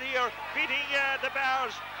won it that year, beating the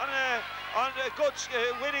Bears on good,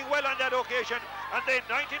 winning well on that occasion. And then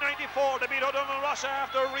 1994 they beat O'Donnell Rossa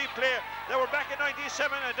after a replay. They were back in 97,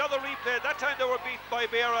 another replay. That time they were beat by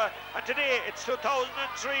Beara, and today it's 2003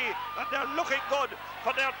 and they're looking good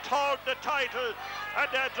for their third title. And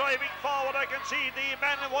driving forward, I can see the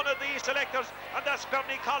man, one of the selectors, and that's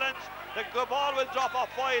Bernie Collins. The ball will drop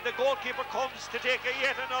off wide. The goalkeeper comes to take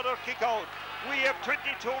yet another kick out. We have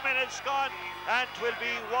 22 minutes gone, and will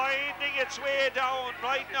be winding its way down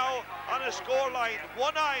right now on a scoreline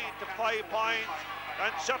 1-9 to 5 points.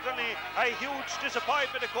 And certainly a huge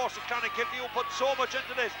disappointment, of course, of Clonakilty, who put so much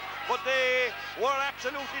into this, but they were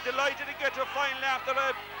absolutely delighted to get to a final after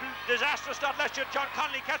a disastrous start last year. John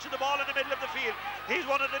Connolly catching the ball in the middle of the field. He's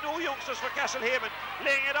one of the new youngsters for Castlehaven,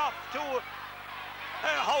 laying it off to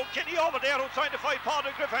Howard Kinney over there, who's trying to fight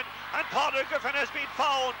Paudie Griffin, and Paudie Griffin has been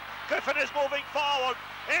found. Griffin is moving forward,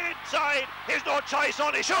 inside, he's no choice,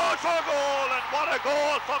 only shoots for a goal, and what a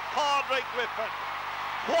goal from Paudie Griffin.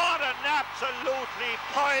 What an absolutely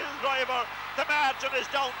pile driver. The margin is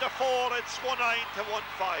down to 4, it's 1-9 to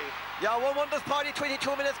 1-5. Yeah, 1-1 does Paudie,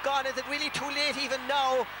 22 minutes gone. Is it really too late even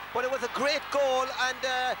now? But it was a great goal, and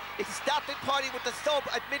it started Paudie with the sub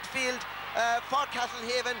at midfield for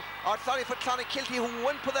Castlehaven, or sorry, for Clonakilty, who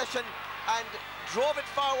won possession and drove it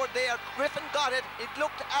forward there. Griffin got it. It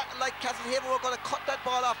looked like Castlehaven were going to cut that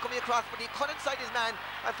ball off coming across, but he cut inside his man,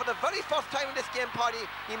 and for the very first time in this game, Paudie,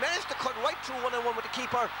 he managed to cut right through 1-on-1 with the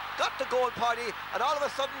keeper, got the goal, Paudie, and all of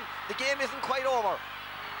a sudden the game isn't quite over.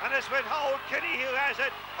 And it's with Howard Kinney who has it.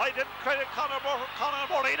 I didn't credit Conor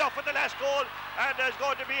Murray enough with the last goal, and there's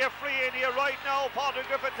going to be a free in here right now. Paudie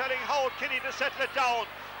Griffin telling Howard Kinney to settle it down.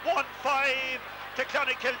 1-5 to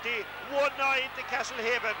Clonakilty, 1-9 to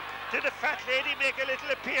Castlehaven. Did the fat lady make a little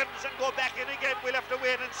appearance and go back in again? We'll have to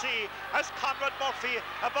wait and see. As Conrad Murphy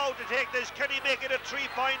about to take this, can he make it a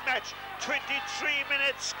 3-point match? 23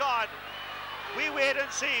 minutes gone. We wait and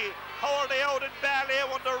see. How are they out in ballet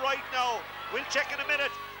under right now? We'll check in a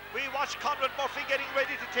minute. We watch Conrad Murphy getting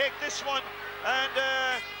ready to take this one, and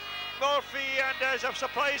Murphy, and there's a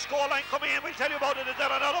surprise scoreline coming in. We'll tell you about it. Is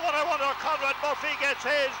there another one? I wonder. Conrad Murphy gets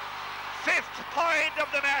his 5th point of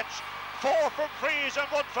the match. 4 from frees and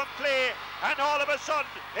 1 from play, and all of a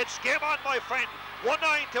sudden it's game on, my friend. 1-9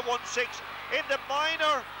 to 1-6 in the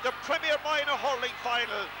Premier Minor hurling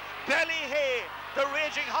final. Ballyhay, the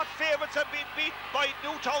raging hot favourites, have been beaten by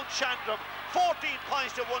Newtown Shandrum 14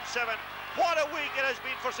 points to 1-7. What a week it has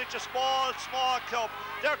been for such a small club.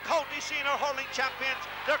 They're county senior hurling champions,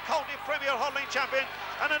 they're county premier hurling champions,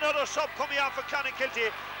 and another sub coming on for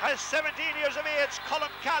Clonakilty. Has 17 years of age, Colm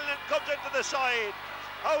Callan comes into the side.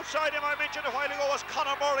 Outside him, I mentioned a while ago, was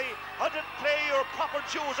Conor Murray. I didn't play your proper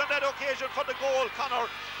dues on that occasion for the goal, Conor.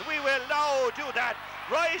 We will now do that.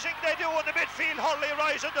 Rising they do in the midfield, Hurley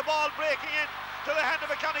rising, the ball breaking in to the hand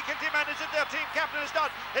of a Clonakilty man. Is it their team captain? It's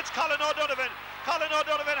not. It's Colin O'Donovan. Colin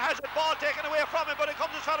O'Donovan has the ball taken away from him, but it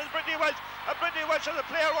comes as far as Brindy Welch. And Brindy Welch has a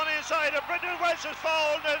player running inside, and Brindy Welch is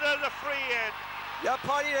fouled, and there's a free in. Yeah,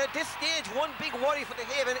 Paudie, at this stage, one big worry for the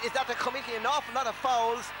Haven is that they're committing an awful lot of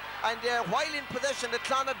fouls, and while in possession, the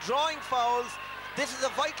Clon are drawing fouls. This is a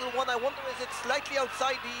vital one. I wonder, is it slightly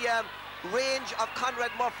outside the range of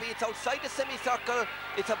Conrad Murphy? It's outside the semicircle.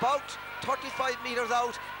 It's about 35 metres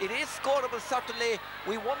out. It is scoreable, certainly.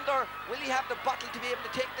 We wonder, will he have the battle to be able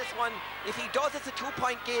to take this one? If he does, it's a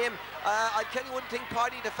 2-point game. I'll tell you one thing,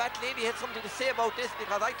 Paudie, the fat lady had something to say about this,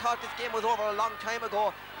 because I thought this game was over a long time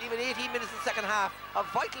ago, even 18 minutes in the second half. A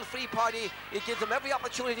vital free, Paudie. It gives them every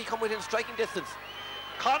opportunity to come within striking distance.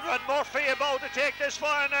 Conrad Murphy about to take this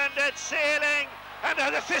one, and it's sailing, and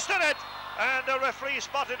there's a fist in it. And the referee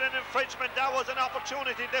spotted an infringement. That was an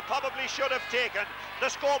opportunity they probably should have taken. The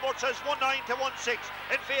scoreboard says 1-9 to 1-6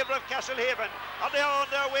 in favour of Castlehaven. And they are on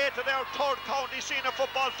their way to their third county senior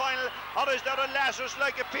football final. Or is there a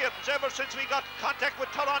Lazarus-like appearance? Ever since we got contact with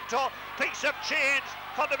Toronto, things have changed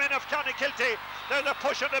for the men of Clonakilty. There's a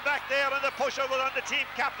push on the back there, and the pusher was on the team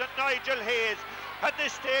captain, Nigel Hayes. At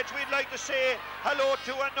this stage, we'd like to say hello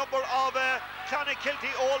to a number of Clonakilty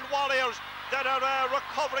old warriors that are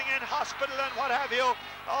recovering in hospital and what have you,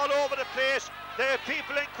 all over the place. The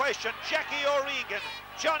people in question: Jackie O'Regan,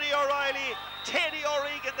 Johnny O'Reilly, Teddy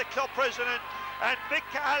O'Regan, the club president, and Mick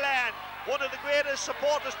Cahalane, one of the greatest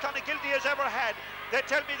supporters Clonakilty has ever had. They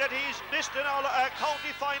tell me that he's missed a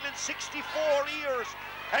county final in 64 years,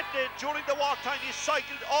 and during the wartime he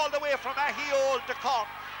cycled all the way from Ahiol to Cork.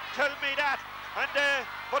 Tell me that. And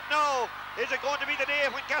but now, is it going to be the day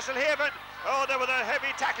when Castlehaven? Oh, there was a heavy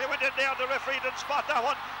tackle went in there. The referee didn't spot that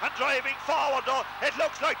one. And driving forward, though, it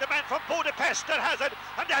looks like the man from Budapest that has it,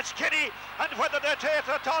 and that's Kenny. And whether they're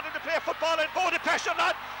taught him to play football in Budapest or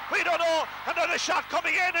not, we don't know. And there's a shot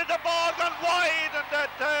coming in, and the ball gone wide, and that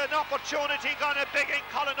an opportunity gone a begging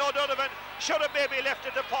Colin O'Donovan. Should have maybe left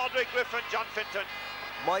it to Paudie Griffin, John Finton.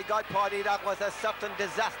 My God, Paudie, that was a certain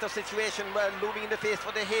disaster situation looming in the face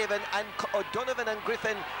for the Haven, and O'Donovan and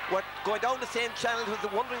Griffin were going down the same channel,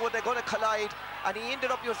 wondering were they going to collide, and he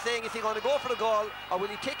ended up, you're saying, is he going to go for the goal, or will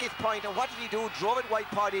he take his point? And what did he do? Drove it wide,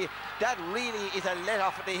 Paudie. That really is a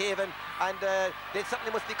let-off for the Haven, and they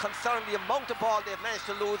certainly must be concerned the amount of ball they've managed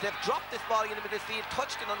to lose. They've dropped this ball in the middle of the field,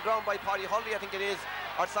 touched it on the ground by Paudie Hurley, I think it is,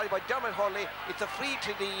 or sorry, by Dermot Hurley. It's a free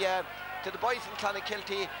to the boys in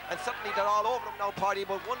Clonakilty, and certainly they're all over them now, Paudie,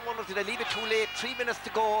 but one wonders, did they leave it too late? 3 minutes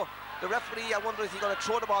to go. The referee, I wonder, is he going to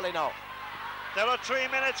throw the ball in now? There are 3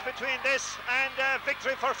 minutes between this and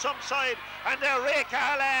victory for some side, and Ray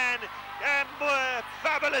Cahalane,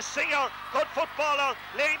 fabulous singer, good footballer,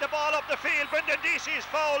 laying the ball up the field. Brendan Deasy is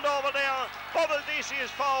fouled over there. Bubble Deasy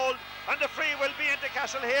is fouled, and the free will be into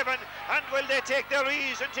Castlehaven. And will they take their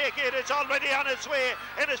ease and take it? It's already on its way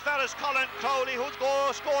in as far as Colin Crowley, who's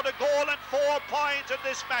scored a goal and 4 points in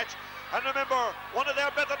this match. And remember, one of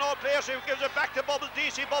their better-known players who gives it back to Bubble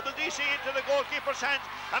Deasy into the goalkeeper's hands,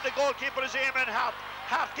 and the goalkeeper is Eamon Hart.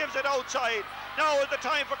 Hart gives it outside. Now is the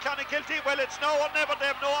time for Clonakilty. Well, it's now or never.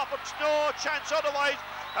 They have no chance otherwise.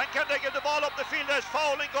 And can they get the ball up the field? There's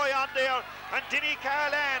fouling going on there, and Dinny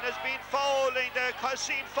Cahalane has been fouling,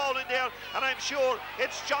 seen fouling there, and I'm sure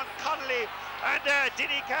it's John Connolly. And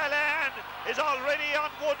Dinny Cahalane is already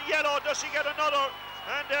on 1 yellow. Does he get another?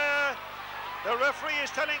 And the referee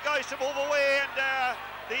is telling guys to move away, and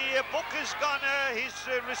the book is gone. He's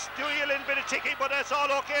doing a little bit of ticking, but that's all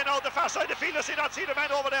okay now. The far side of the field, does he not see the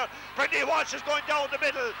man over there? Brendan Walsh is going down the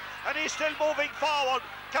middle, and he's still moving forward.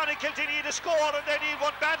 Clonakilty need a score, and they need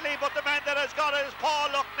one badly, but the man that has got it is Paul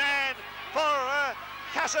Lucknan for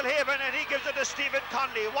Castlehaven, and he gives it to Stephen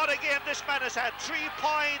Conley. What a game this man has had. 3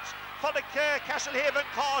 points for the Castlehaven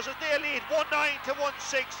cause as they lead 1-9 to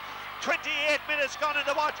 1-6. 28 minutes gone in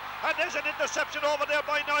the watch, and there's an interception over there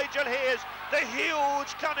by Nigel Hayes, the huge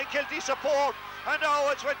Clonakilty support. And now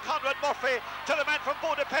it's with Conrad Murphy to the man from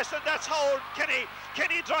Budapest, and that's how Kenny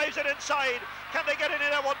drives it inside. Can they get it in,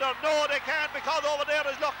 I wonder? No, they can't, because over there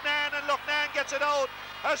is Lucknan, and Lucknan gets it out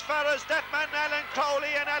as far as that man Alan Crowley,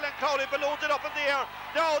 and Alan Crowley balloons it up in the air.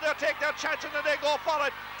 Now they'll take their chances and they go for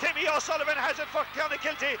it. Timmy O'Sullivan has it for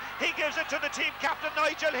Clonakilty. He gives it to the team captain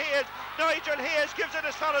Nigel Hayes. Nigel Hayes gives it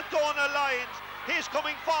as far as Donal Lyons. He's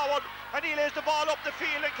coming forward and he lays the ball up the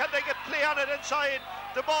field, and can they get play on it inside?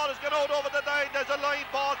 The ball has gone out over the line. There's a line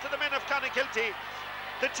ball to the men of Clonakilty.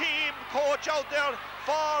 The team coach out there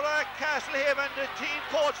for Castlehaven, the team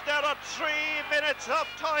coach, there are 3 minutes of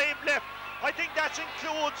time left. I think that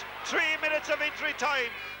includes 3 minutes of injury time.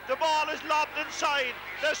 The ball is lobbed inside.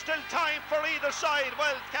 There's still time for either side.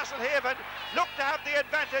 Well, Castlehaven look to have the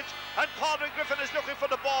advantage, and Paudie Griffin is looking for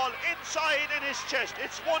the ball inside in his chest.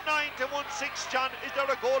 It's 1-9 to 1-6, John. Is there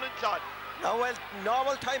a goal in Clon? Now, well,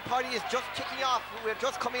 normal time, Paudie, is just kicking off. We're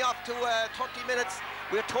just coming off to 30 minutes.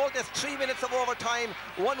 We're told there's 3 minutes of overtime.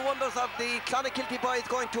 One wonders of the Clonakilty boys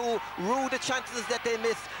going to rue the chances that they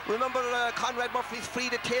missed. Remember Conrad Murphy's free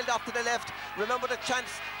that tailed off to the left. Remember the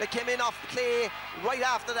chance that came in off Clay right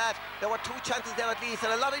after that. There were 2 chances there at least,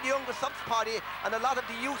 and a lot of the younger subs party and a lot of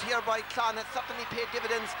the youth here by Clon has certainly paid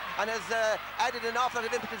dividends and has added an awful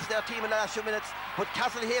lot of impetus to their team in the last few minutes. But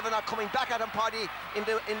Castlehaven are coming back at him, Paudie, in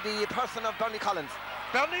the person of Bernie Collins.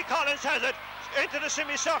 Bernie Collins has it into the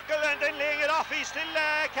semicircle and then laying it off. He's still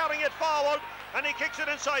carrying it forward and he kicks it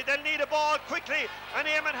inside. They'll need a ball quickly and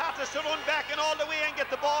Eamon Hattis to run back and all the way and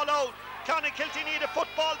get the ball out. Clonakilty need a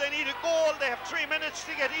football, they need a goal. They have 3 minutes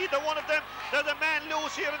to get either one of them. There's a man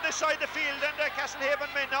loose here on this side of the field and the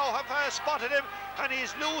Castlehaven men now have spotted him and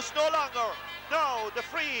he's loose no longer. Now the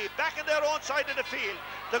free back in their own side of the field.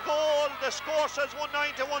 The goal, the score says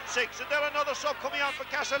 1-9 to 1-6 and there another sub coming on for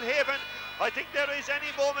Castlehaven. I think there is any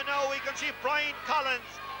moment now we can see Brian Collins.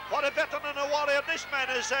 What a veteran and a warrior this man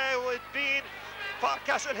has been for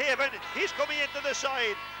Castlehaven. He's coming into the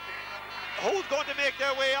side. Who's going to make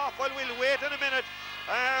their way off? Well, we'll wait in a minute.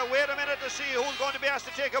 Wait a minute to see who's going to be asked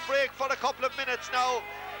to take a break for a couple of minutes now.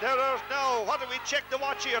 There are now, what do we check the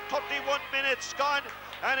watch here? 31 minutes gone.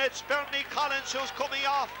 And it's Bernie Collins who's coming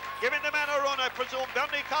off, giving the man a run, I presume.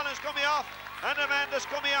 Bernie Collins coming off. And the man that's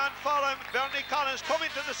coming on for him, Bernie Collins, coming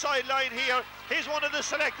to the sideline here. He's one of the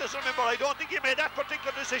selectors, remember. I don't think he made that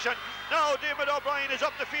particular decision. Now, Dermot O'Brien is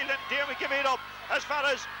up the field, and Dermot giving it up as far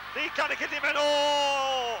as the Clonakilty men.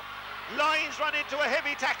 Oh! Lyons ran into a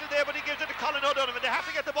heavy tackle there, but he gives it to Colin O'Donovan. They have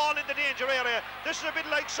to get the ball in the danger area. This is a bit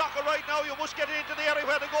like soccer right now. You must get it into the area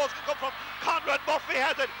where the goals can come from. Conrad Murphy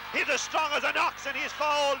has it. He's as strong as an ox, and he's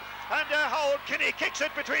fouled. And Howard Kinney kicks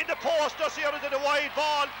it between the posts. Does the other to the wide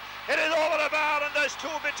ball. It is over the bar, and there's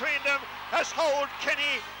 2 between them as Howard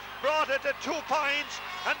Kinney brought it to 2 points,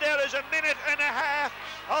 and there is a minute and a half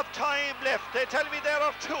of time left. They tell me there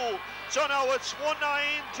are 2. So now it's 1-9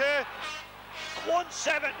 to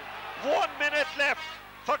 1-7. 1 minute left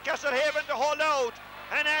for Castlehaven to hold out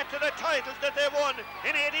and add to the titles that they won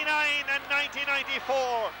in 89 and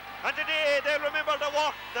 1994. And today they remember the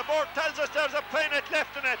work. The board tells us there's a planet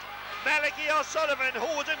left in it. Malachy O'Sullivan, who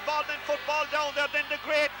was involved in football down there, then the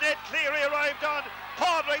great Ned Cleary arrived on.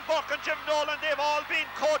 Padraig Burke and Jim Nolan, they've all been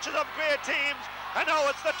coaches of great teams. And now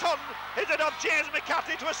it's the turn, is it of James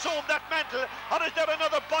McCarthy to assume that mantle, or is there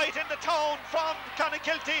another bite in the town from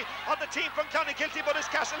Clonakilty, on the team from Clonakilty, but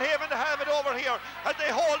it's Castlehaven to have it over here as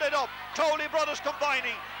they hold it up. Crowley brothers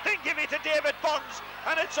combining, then give it to David Burns,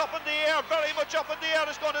 and it's up in the air, very much up in the air.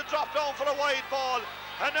 It's going to drop down for a wide ball.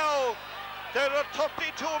 And now there are 32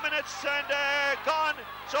 minutes and gone,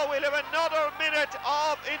 so we'll have another minute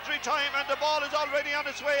of injury time, and the ball is already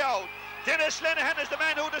on its way out. Dennis Lenihan is the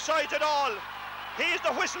man who decides it all. He's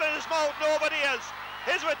the whistle in his mouth, nobody else.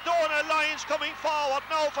 Here's with Donald Lyons coming forward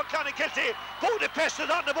now for Clonakilty. Budapest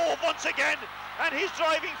is on the move once again, and he's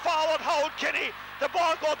driving forward Howard Kinney. The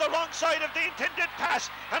ball goes the wrong side of the intended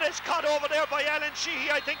pass, and it's caught over there by Alan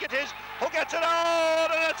Sheehy, I think it is, who gets it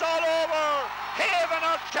out, and it's all over. Haven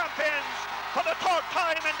are champions for the 3rd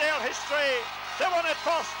time in their history. They won it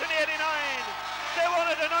first in 89, they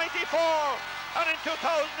won it in 94, and in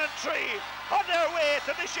 2003. On their way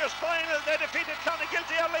to this year's final, they defeated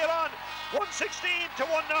Clonakilty earlier on, 116 to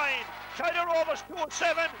 19. Clyde Rovers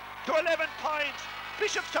 207 to 11 points.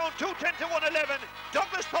 Bishopstown 210 to 111.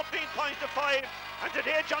 Douglas 13 points to 5. And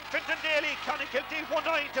today, John Finton Daly, Clonakilty 19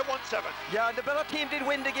 to 17. Yeah, the better team did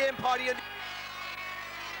win the game, Paudie.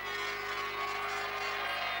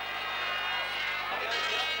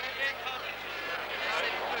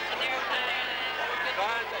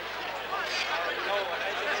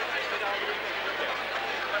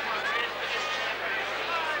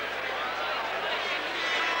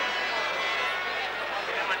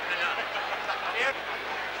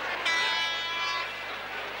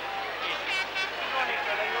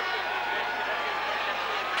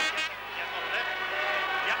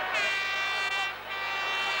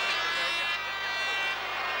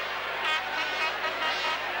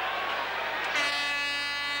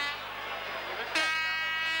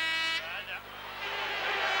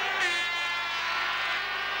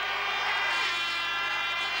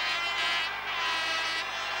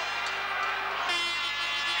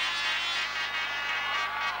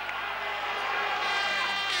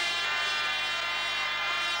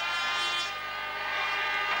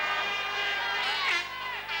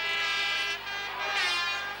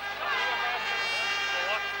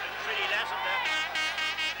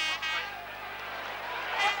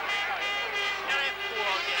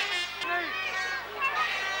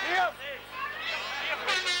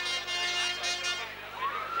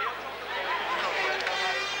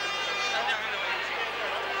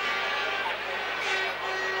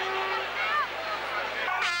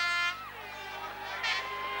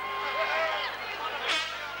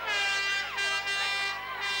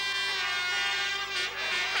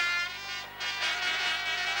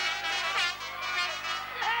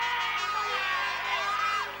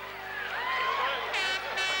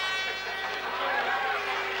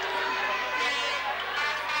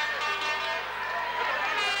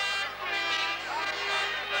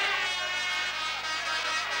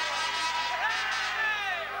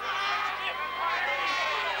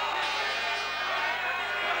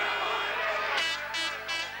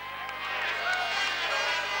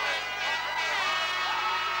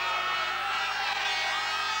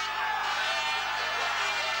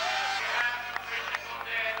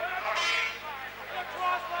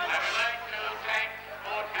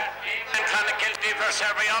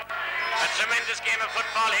 serving up. A tremendous game of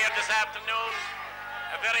football here this afternoon.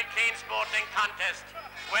 A very clean sporting contest.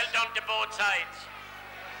 Well done to both sides.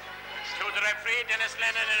 To the referee, Dennis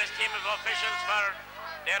Lennon, and his team of officials for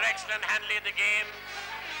their excellent handling of the game.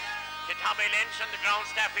 To Tommy Lynch and the ground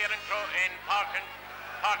staff here in Páirc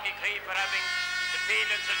for having the field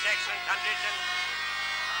in such excellent condition.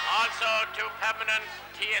 Also to permanent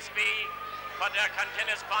TSB for their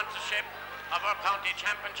continuous sponsorship of our county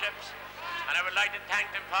championships. And I would like to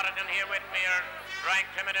thank them for it. And here with me are Brian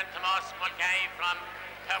Clement and Tomas Mulcahy from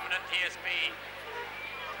permanent TSB.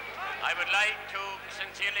 I would like to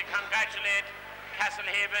sincerely congratulate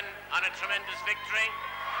Castlehaven on a tremendous victory.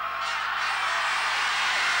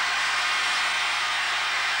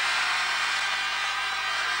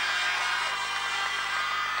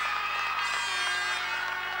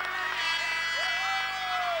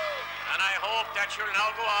 And I hope that you'll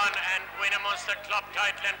now go on and win a Munster club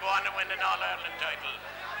title and go on and win an All-Ireland title.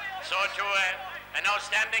 So to an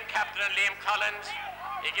outstanding captain, Liam Collins,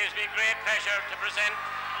 it gives me great pleasure to present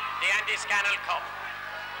the Andy Scannell Cup.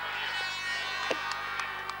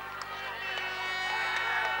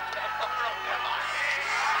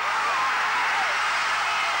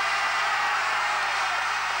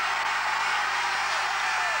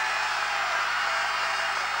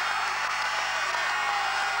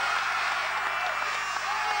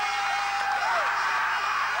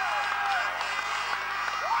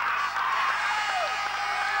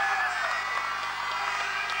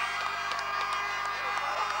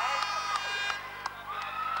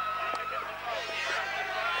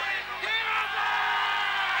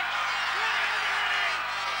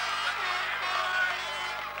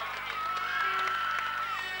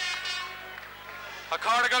 A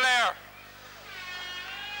Cardigan Lair.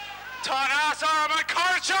 Tanas Arman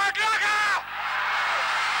Carchak Laga!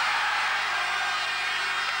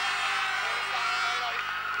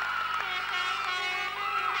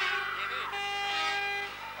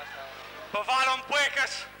 Bavalum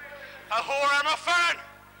Buekas, a Horam a fan.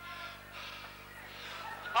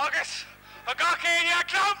 August, a Gokenia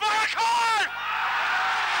Clown Baracorn!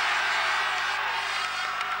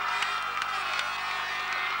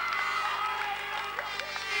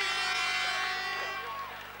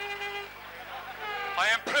 I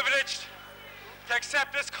am privileged to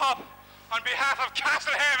accept this cup on behalf of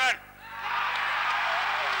Castlehaven.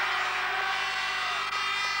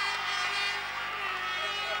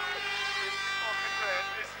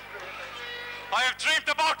 I have dreamed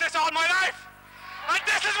about this all my life, and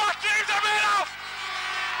this is what dreams are made of!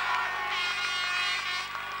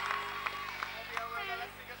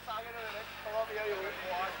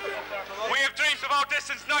 We have dreamed about this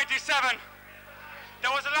since '97. There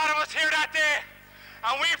was a lot of us here that day,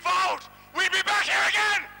 and we vowed we'd be back here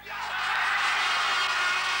again!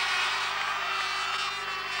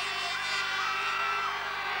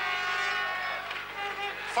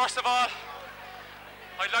 First of all,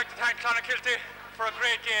 I'd like to thank Clonakilty for a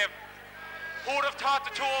great game. Who would have thought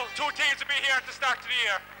the two teams would be here at the start of the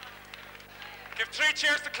year? Give 3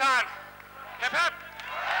 cheers to Clan. Hip hip!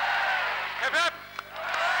 Hip hip!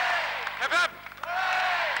 Hip hip!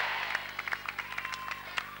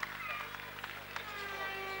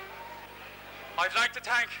 I'd like to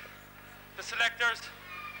thank the selectors,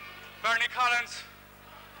 Bernie Collins,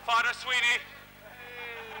 Father Sweeney,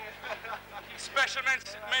 special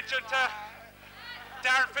mention to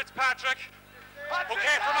Darren Fitzpatrick, who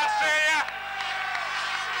came from Australia.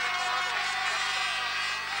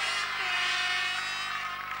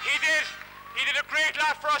 He did a great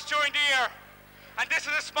lot for us during the year, and this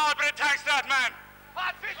is a small bit of thanks to that man.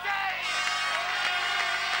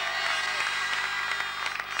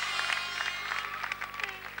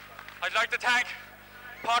 I'd like to thank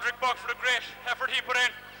Padraig Buck for the great effort he put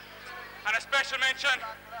in, and a special mention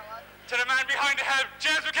to the man behind the helm,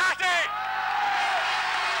 James McCarthy!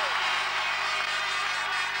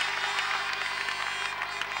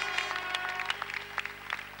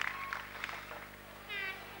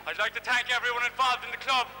 I'd like to thank everyone involved in the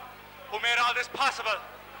club who made all this possible.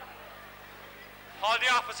 All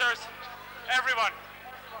the officers, everyone.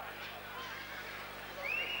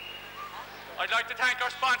 I'd like to thank our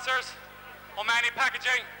sponsors, O'Mani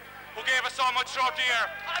Packaging, who gave us so much throughout the year.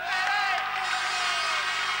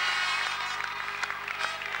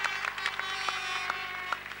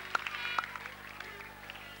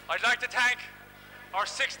 I'd like to thank our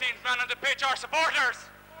 16th man on the pitch, our supporters.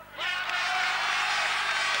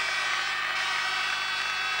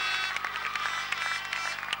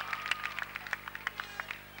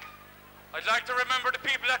 I'd like to remember the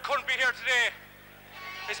people that couldn't be here today,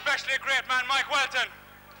 especially a great man, Mike Welton,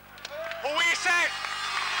 who we said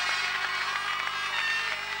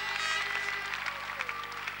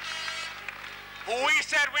We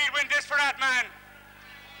said we'd win this for that man.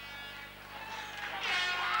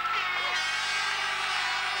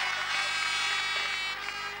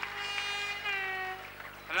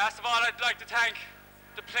 And last of all, I'd like to thank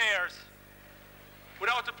the players.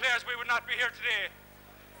 Without the players, we would not be here today.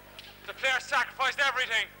 The players sacrificed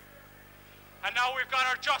everything. And now we've got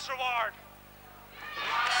our just reward.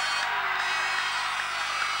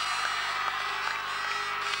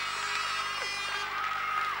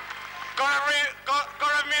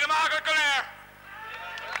 Gora mi maga goler.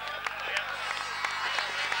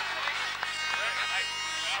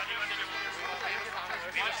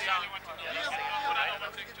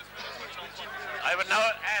 I would now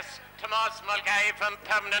ask Tomas Mulcahy from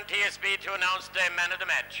Permanent TSB to announce the man of the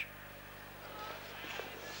match.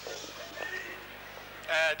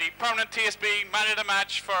 The Permanent TSB man of the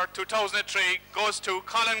match for 2003 goes to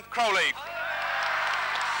Colin Crowley.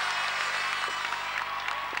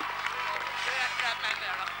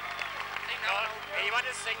 You want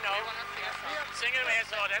to sing now? Sing away,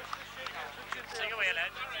 so then. Sing away,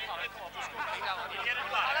 lad. You get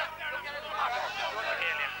it back.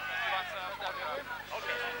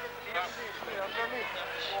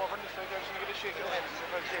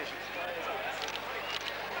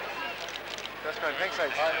 That's good. Thanks,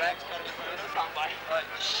 Alex.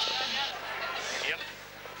 Yep.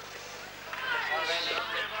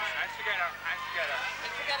 Hands together. Hands together.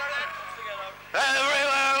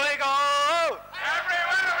 Everywhere we go,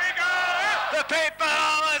 Everywhere we go, the people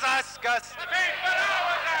always ask us the people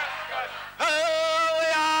always ask us who we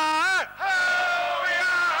are,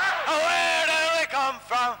 where do we come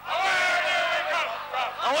from, where do we come from?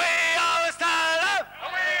 and we always tell them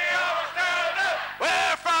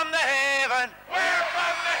we're from the haven, We're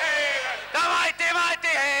from the haven, the mighty,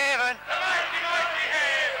 mighty haven, the mighty, mighty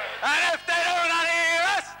haven. and if they do not hear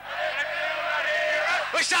us, And if you do not hear us,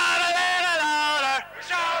 we shout a little louder. we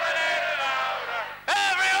shout a little louder.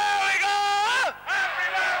 Everywhere we go,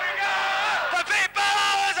 Everywhere we go, the people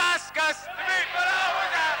always ask us the people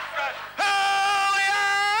always ask us who we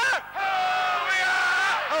are, who we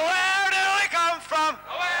are, where do we come from,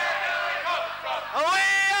 where do we come from? and we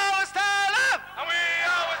always tell them And we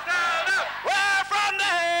always tell them we're from the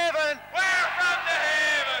haven, we're from the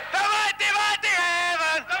haven, the mighty, mighty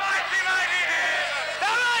haven, the mighty, mighty haven,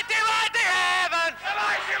 the mighty, mighty haven, the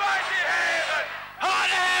mighty, mighty haven. on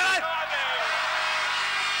the haven.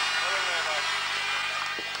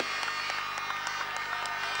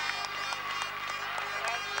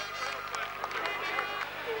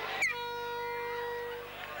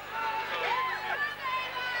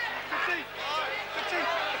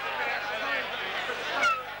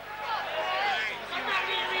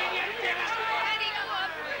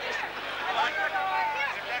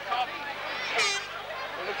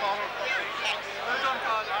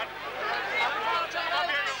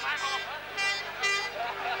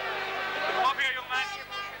 Come here, young man.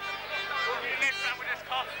 Don't be late, man, with this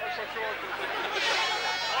cup.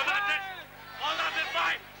 Hold on, this. Hold on, this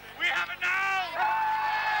fight. We have it now.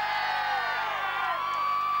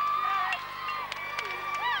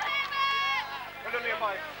 Well done,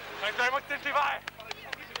 Liam. Thanks very much, Levi.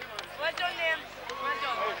 Well done, Liam. Well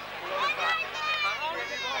done.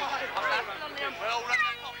 Well, right in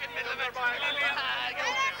the fucking middle of it.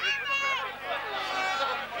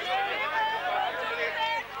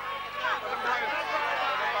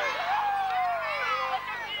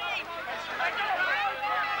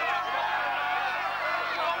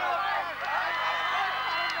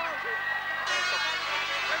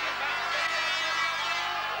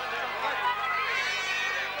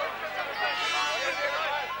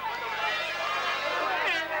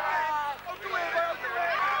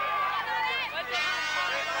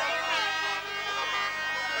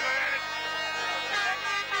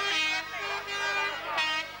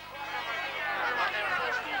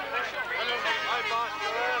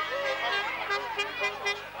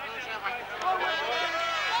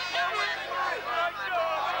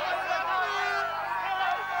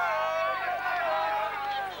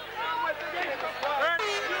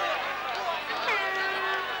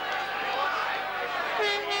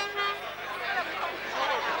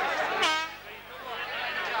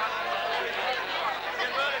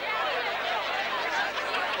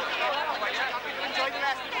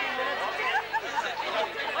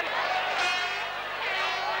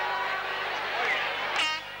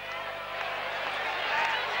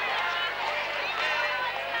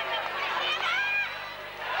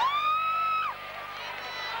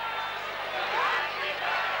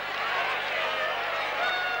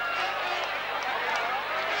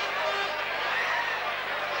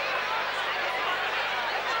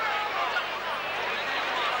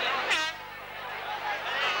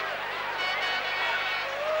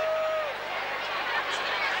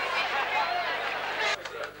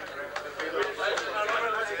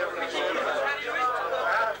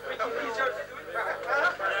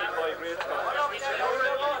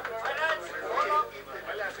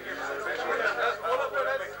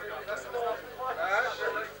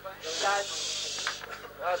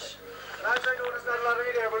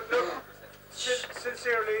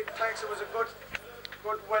 sincerely, thanks. It was a good,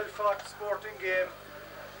 well-fought sporting game.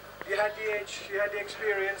 You had the edge, you had the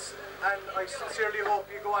experience, and I sincerely hope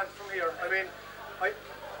you go on from here. I mean,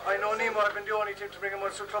 I know Nemo have been the only team to bring a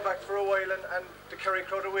Munster club back for a while, and the Kerry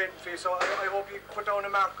crowd are waiting for you, so I hope you put down a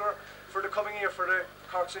marker for the coming year for the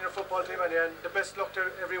Cork senior football team, and the best luck to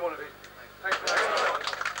every one of you. Thanks very much.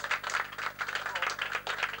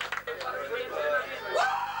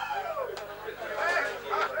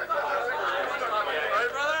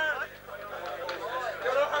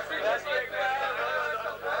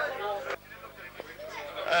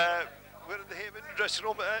 We're in the Haven dressing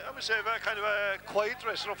room. I would say kind of a quiet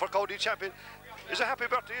dressing room for county champion. It's a happy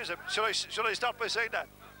birthday, is it? Should I start by saying that?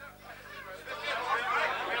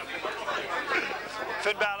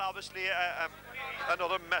 Finbal, obviously,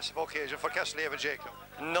 another massive occasion for Castlehaven, Jacob.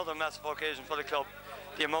 Another massive occasion for the club.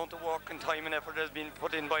 The amount of work and time and effort has been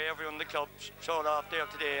put in by everyone in the club showed off there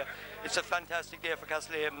today. It's a fantastic day for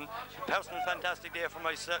Castlehaven, a personal fantastic day for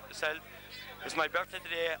myself. It's my birthday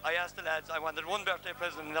today. I asked the lads, I wanted one birthday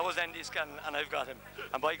present, and that was Andy Scanlon, and I've got him.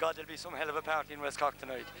 And by God, there'll be some hell of a party in West Cork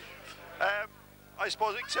tonight. I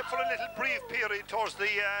suppose, except for a little brief period towards the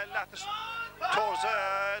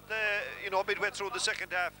midway through the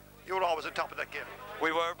second half, you were always on top of that game.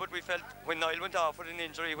 We were, but we felt when Niall went off with an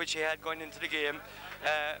injury, which he had going into the game,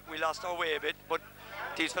 we lost our way a bit. But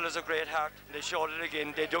these fellas are great heart. They showed it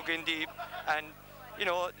again. They dug in deep, and you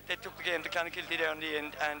know they took the game to Clonakilty there in the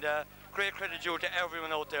end. And great credit due to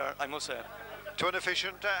everyone out there, I must say. To an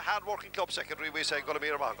efficient, hard-working club secretary, we say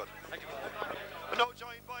Golamir Margaret. Thank you. We're now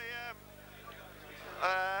joined by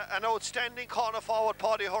an outstanding corner forward,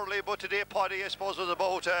 Paudie Hurley, but today Paudie, I suppose, was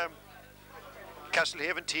about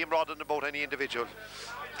Castlehaven team rather than about any individual.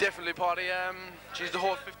 Definitely, Paudie. Geez, the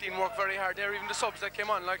whole 15 worked very hard there. Even the subs that came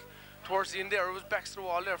on, like towards the end there, it was backs to the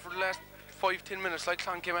wall there for the last 5-10 minutes. Like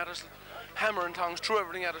Clon came at us, hammer and tongs, threw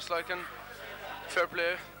everything at us, like, and fair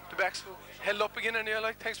play. The backs held up again, and yeah,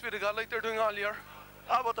 like thanks be to God, like they're doing all year.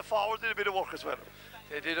 How about the forwards? Did a bit of work as well.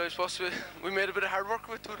 They did, I suppose. We made a bit of hard work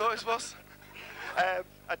with too, though, I suppose.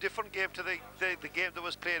 A different game to the game that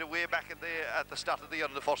was played way back at the start of the year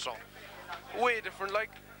in the first round. Way different. Like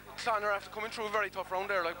Clon are after coming through a very tough round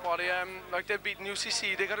there. Like Paudie, like they've beaten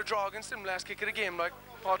UCC. They got a draw against them last kick of the game. Like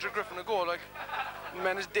Padraig Griffin a goal. Like the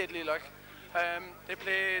man is deadly. Like they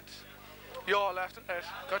played Youghal after that.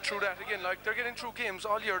 Got through that again. Like they're getting through games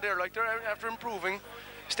all year there. Like they're after improving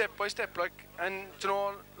step by step. Like, and you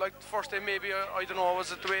know, like the first day maybe I don't know,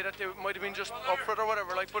 was it the way that they might have been just up for it or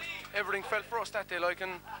whatever. Like, but everything fell for us that day. Like,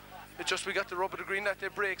 and it just we got the rub of the green that day,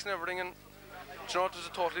 breaks and everything. And you know, it was a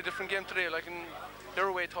totally different game today. Like, and they were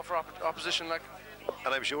a way tougher opposition. Like,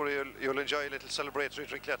 and I'm sure you'll enjoy a little celebratory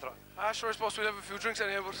drink later on. Sure, I suppose we'll have a few drinks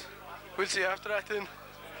anyhow, but we'll see after that then.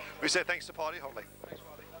 We say thanks to Paudie Hurley. Thanks,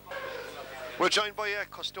 Paudie. We're joined by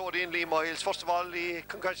custodian Lee Miles. First of all, Lee,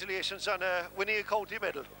 congratulations on winning a county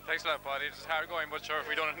medal. Thanks a lot, Paudie. It's hard going, but sure,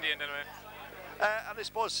 we done it in the end anyway. And I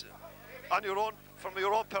suppose, from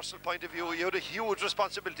your own personal point of view, you had a huge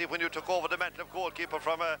responsibility when you took over the mantle of goalkeeper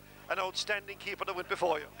from an outstanding keeper that went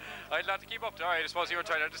before you. I had a lot to keep up to. I suppose he was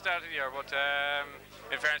tired at the start of the year, but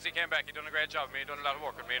in fairness, he came back. He done a great job with me. He done a lot of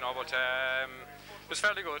work with me, you know. But it was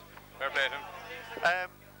fairly good. Fair play to him.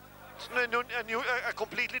 A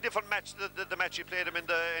completely different match. The match you played him in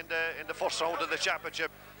the first round of the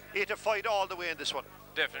championship. He had to fight all the way in this one.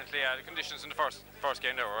 Definitely, yeah. The conditions in the first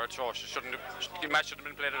game there were atrocious. The match shouldn't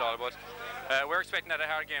have been played at all. But we're expecting that a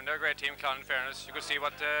hard game. They're a great team, Clon. In fairness, you could see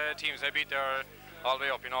what teams they beat there all the way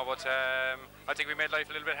up, you know. But I think we made life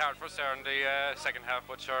a little bit hard for us there in the second half.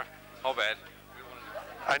 But sure, how bad?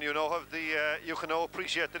 And you know, you can now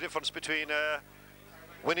appreciate the difference between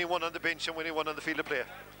winning one on the bench and winning one on the field of play.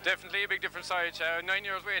 Definitely a big difference. 9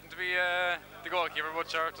 years waiting to be the goalkeeper, but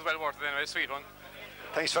sure, it was well worth it anyway. Sweet one.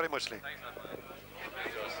 Thanks very much, Lee. Thanks,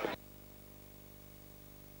 man.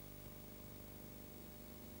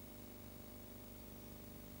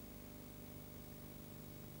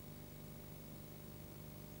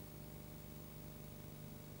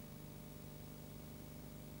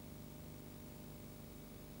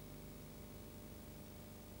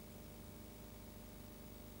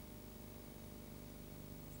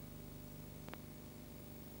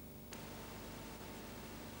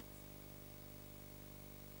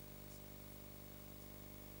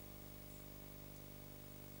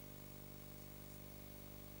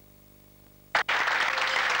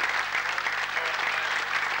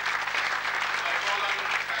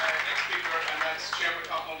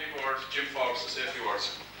 Jim Fox to say a few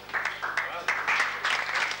words.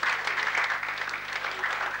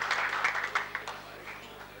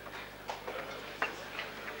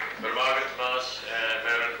 Vermaget Mas,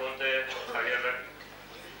 Meron Conte, Javier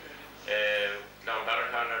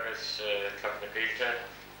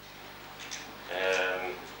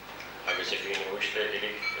Laois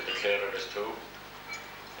League, I declare it as 2.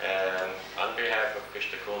 On behalf of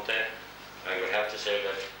Clonakilty, I would have to say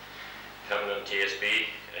that Covenant TSB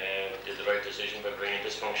did the right decision by bringing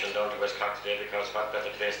this function down to West Cork today, because what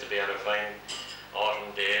better place to be on a fine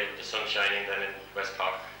autumn day with the sun shining than in West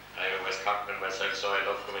Cork. I'm a West Corkman myself, so I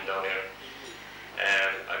love coming down here.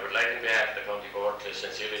 I would like on behalf of the County Board to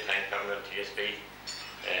sincerely thank Covenant TSB.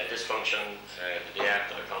 This function, the day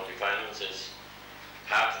after the county finals, is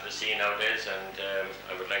part of the scene nowadays, and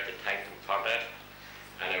I would like to thank them for that.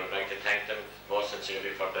 And I would like to thank them most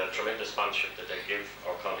sincerely for the tremendous sponsorship that they give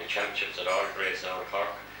our county championships at all grades now in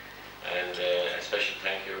Cork. And a special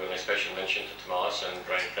thank you and a special mention to Tomas and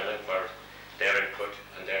Brian Clement for their input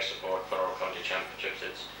and their support for our county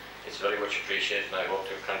championships. It's very much appreciated, and I hope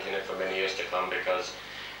to continue for many years to come, because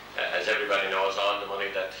as everybody knows, all the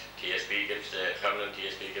money that TSB gives, the permanent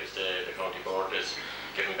TSB gives the county board, is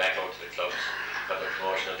given back out to the clubs for the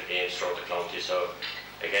promotion of the games throughout the county. So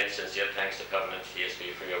again, sincere thanks to Covenant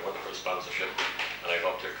TSB for your wonderful sponsorship, and I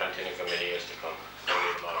hope to continue for many years to come.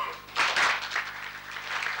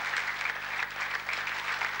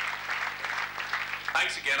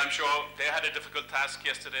 Thanks again. I'm sure they had a difficult task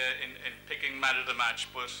yesterday in picking man of the match,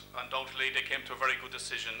 but undoubtedly they came to a very good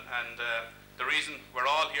decision. And the reason we're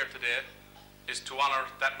all here today is to honour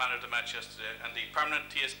that man of the match yesterday. And the permanent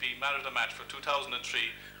TSB man of the match for 2003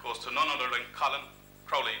 goes to none other than Colin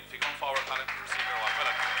Crowley. If you come forward, Colin, to receive your award. Well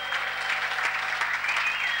done.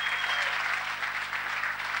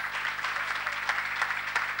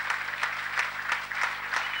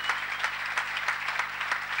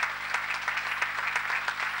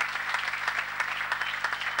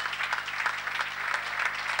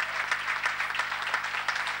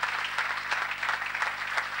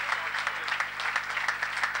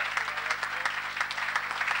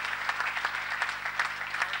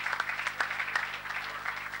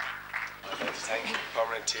 Thank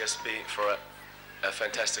Permanent TSB for a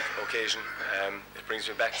fantastic occasion. It brings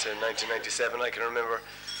me back to 1997. I can remember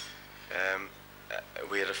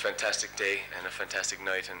we had a fantastic day and a fantastic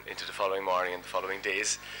night, and into the following morning and the following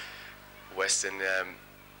days west in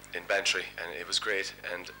Bantry, and it was great.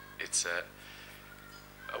 And it's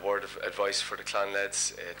a word of advice for the Clon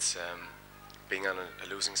lads. It's being on a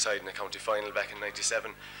losing side in the county final back in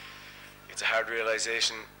 '97. It's a hard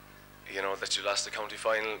realisation, you know, that you lost the county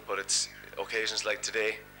final, but it's occasions like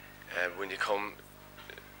today, when you come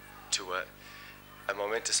to a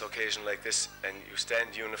momentous occasion like this and you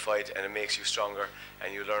stand unified, and it makes you stronger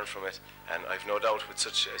and you learn from it. And I've no doubt, with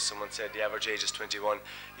such, as someone said, the average age is 21,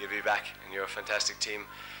 you'll be back and you're a fantastic team.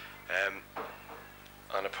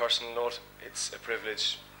 On a personal note, it's a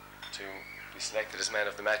privilege to be selected as man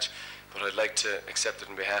of the match, but I'd like to accept it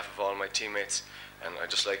on behalf of all my teammates, and I'd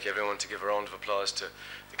just like everyone to give a round of applause to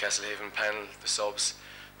the Castlehaven panel, the subs,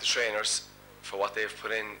 the trainers, for what they've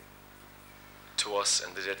put in to us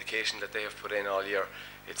and the dedication that they have put in all year.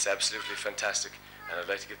 It's absolutely fantastic, and I'd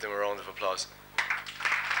like to give them a round of applause.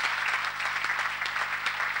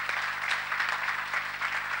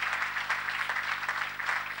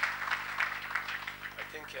 I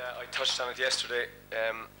think I touched on it yesterday.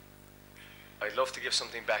 I'd love to give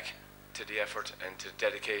something back to the effort and to the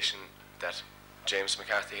dedication that James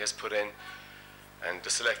McCarthy has put in, and the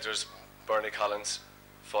selectors, Bernie Collins,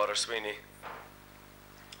 Father Sweeney,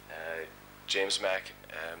 James Mack,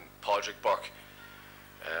 Paudie Palmer,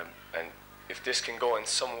 and if this can go in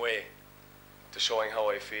some way to showing how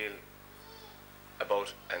I feel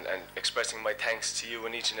about and expressing my thanks to you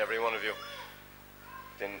and each and every one of you,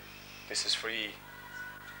 then this is for ye.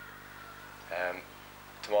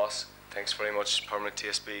 Tomas, thanks very much. Permanent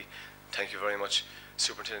TSB, thank you very much.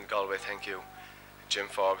 Superintendent Galway, thank you. Jim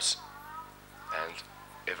Forbes, and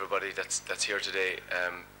everybody that's here today.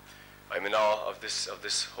 I'm in awe of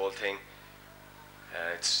this whole thing.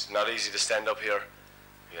 It's not easy to stand up here,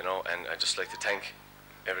 you know, and I'd just like to thank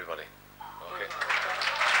everybody. Okay.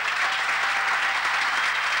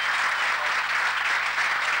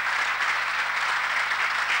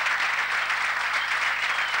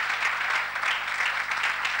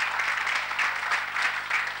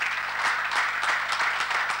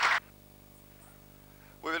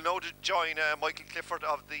 We will now join Michael Clifford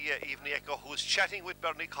of the Evening Echo, who's chatting with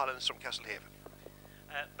Bernie Collins from Castlehaven.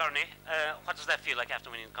 Bernie, what does that feel like after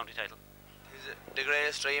winning the county title? It's the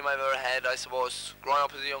greatest dream I've ever had, I suppose. Growing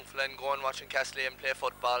up as a young fella and going watching Castlehaven play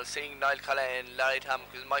football, seeing Niall Callahan, Larry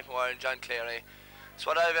Tompkins, Mike Moore and John Cleary. It's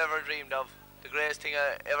what I've ever dreamed of. The greatest thing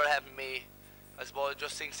ever happened to me. I suppose it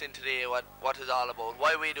just sinks in today what it's all about,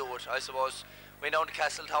 why we do it. I suppose we went down to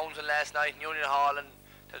Castletownshend last night in Union Hall and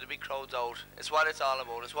had the big crowds out. It's what it's all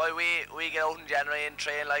about. It's why we get out in January and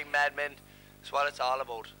train like madmen. It's what it's all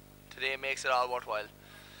about. today makes it all worthwhile.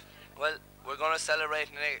 Well, we're going to celebrate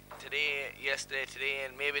today, yesterday, today,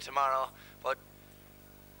 and maybe tomorrow. But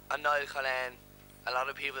on Niall Cullen, a lot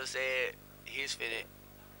of people say he's fit.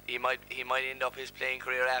 He might end up his playing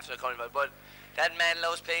career after the carnival. But that man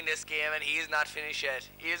loves playing this game, and he's not finished yet.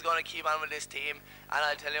 He's going to keep on with this team. And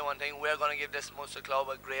I'll tell you one thing: we're going to give this Munster club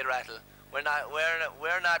a great rattle. We're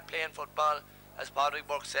not playing football, as Patrick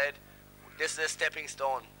Burke said. This is a stepping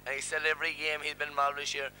stone, and he said every game he's been involved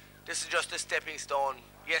this year. This is just a stepping stone.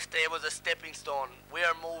 Yesterday was a stepping stone. We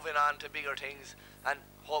are moving on to bigger things, and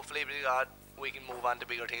hopefully, with God, we can move on to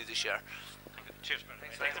bigger things this year. Cheers,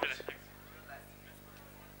 thanks a minute.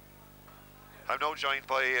 I'm now joined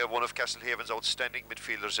by one of Castlehaven's outstanding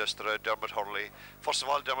midfielders yesterday, Dermot Hurley. First of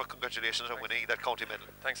all, Dermot, congratulations on winning that county medal.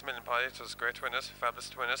 Thanks a million, Paudie. It was great to win it, fabulous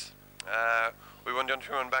to win it. We won the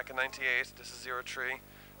under-21 back in '98. This is 0-3.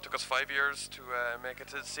 Took us 5 years to make it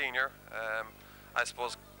to the senior. I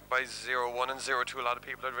suppose by 0-1 and 0-2, a lot of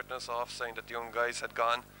people had written us off, saying that the young guys had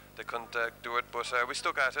gone. They couldn't do it, but we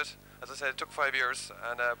stuck at it. As I said, it took 5 years,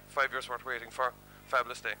 and 5 years worth waiting for.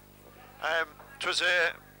 Fabulous day. It was,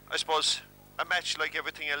 I suppose, a match like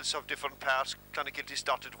everything else of different parts. Clonakilty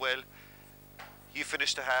started well. You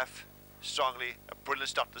finished the half strongly, a brilliant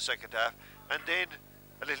start to the second half, and then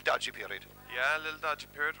a little dodgy period. Yeah, a little dodgy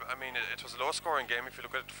period. I mean, it was a low-scoring game. If you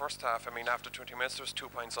look at the first half, I mean, after 20 minutes, there was 2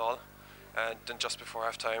 points all. And then just before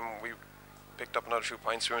half-time, we picked up another 2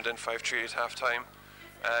 points. We went in 5-3 at half-time.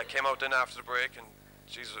 Came out then after the break, and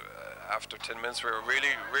geez, after 10 minutes, we were really,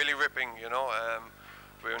 really ripping, you know.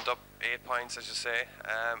 We went up 8 points, as you say.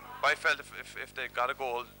 But I felt if they got a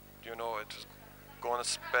goal, you know, it was going to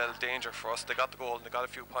spell danger for us. They got the goal, and they got a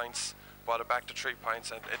few points, brought it back to 3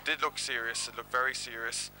 points, and it did look serious. It looked very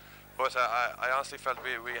serious. But I honestly felt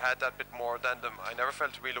we had that bit more than them. I never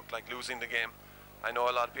felt we looked like losing the game. I know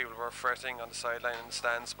a lot of people were fretting on the sideline in the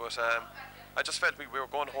stands, but I just felt we were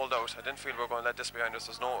going to hold out. I didn't feel we were going to let this behind us.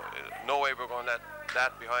 There's no way we were going to let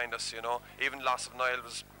that behind us, you know. Even loss of Niall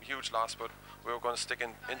was a huge loss, but we were going to stick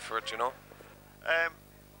in for it, you know.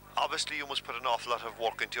 Obviously, you must put an awful lot of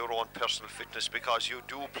work into your own personal fitness, because you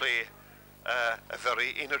do play a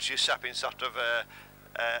very energy-sapping sort of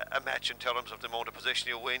a match in terms of the amount of possession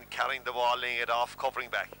you win, carrying the ball, laying it off, covering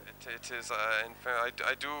back. It is. In fair, I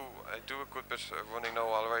do a good bit of running now,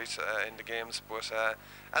 all right, in the games, but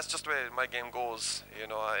that's just the way my game goes. You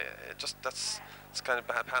know, it's kind of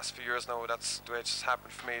past few years now. That's the way it just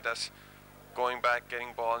happened for me. That going back,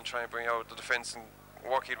 getting ball, and trying to bring out the defence and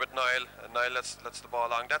working with Niall. And Niall lets the ball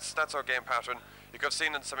along. That's our game pattern. You could have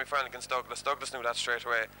seen in the semi-final against Douglas. Douglas knew that straight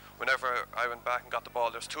away. Whenever I went back and got the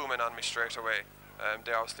ball, there's 2 men on me straight away.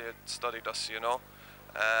 They obviously had studied us, you know.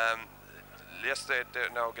 Yesterday,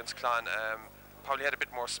 now against Clon, probably had a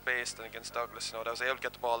bit more space than against Douglas. You know, I was able to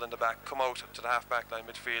get the ball in the back, come out to the half-back line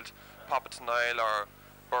midfield, pop it to Niall, or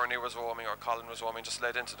Bernie was roaming, or Colin was roaming, just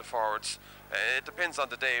led into the forwards. It depends on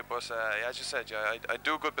the day, but as you said, yeah, I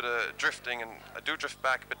do a good bit of drifting, and I do drift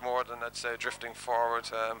back a bit more than I'd say drifting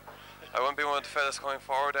forward. I won't be one of the fellas going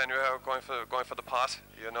forward anyway, or going for the pot,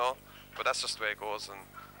 you know. But that's just the way it goes, and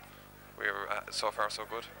we're so far so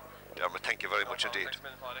good. Dermot, thank you very much indeed.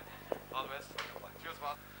 All the best. Cheers,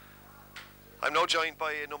 Bob. I'm now joined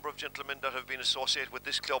by a number of gentlemen that have been associated with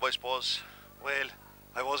this club, I suppose. Well,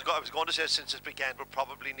 I was going to say since it began, but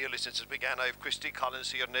probably nearly since it began. I have Christy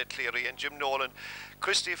Collins here, Ned Cleary and Jim Nolan.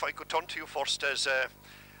 Christy, if I could turn to you first as,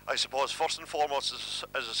 I suppose, first and foremost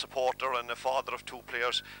as a supporter and a father of 2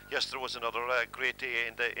 players. Yesterday was another great day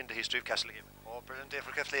in the history of Castlehaven. Oh, brilliant day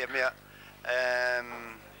for Castlehaven, yeah.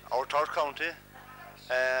 Our third county,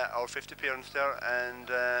 our 50th appearance there,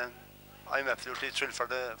 and I'm absolutely thrilled for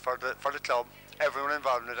the club, everyone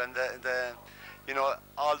involved in it, and the you know,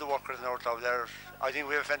 all the workers in our club there. I think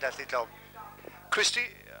we have a fantastic club. Christy,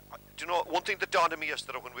 do you know, one thing that dawned on me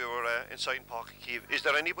yesterday when we were inside Park Keeve, is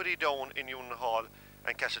there anybody down in Union Hall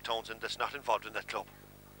and Castletownshend that's not involved in that club?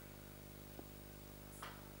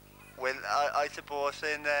 Well, I suppose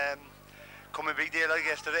in coming big day like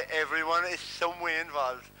yesterday, everyone is some way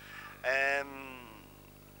involved.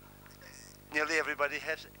 Nearly everybody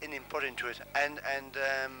has an input into it, and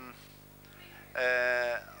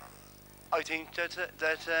I think that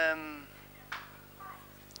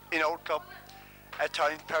in our club, at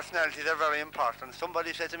times personalities are very important.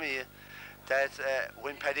 Somebody said to me that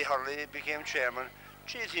when Paudie Hurley became chairman,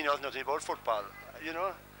 geez, he knows nothing about football, you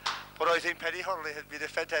know. But I think Paudie Hurley has been a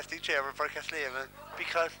fantastic chairman for Castlehaven,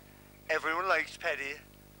 because everyone likes Paudie,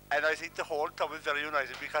 and I think the whole club is very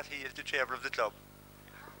united because he is the chairman of the club.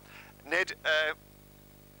 Ned,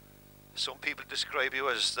 some people describe you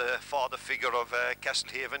as the father figure of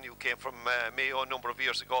Castlehaven. You came from Mayo a number of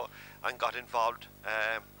years ago and got involved.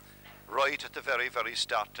 right at the very, very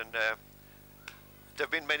start. And there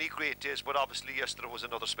have been many great days, but obviously yesterday was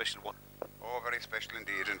another special one. Oh, very special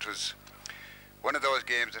indeed. And it was one of those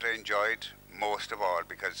games that I enjoyed most of all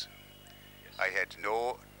because I had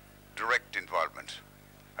no direct involvement.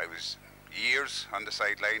 I was years on the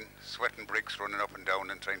sideline, sweating bricks, running up and down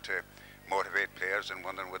and trying to motivate players and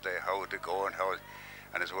wondering how would they go and how.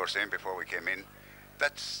 And as we were saying before we came in,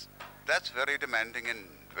 that's very demanding and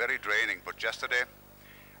very draining. But yesterday,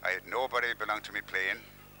 I had nobody belong to me playing,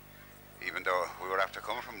 even though we were after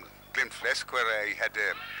coming from Glenflesk, where I had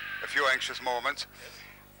a few anxious moments.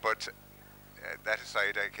 But that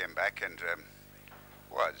aside, I came back and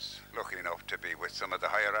was lucky enough to be with some of the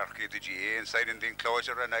hierarchy of the GA inside in the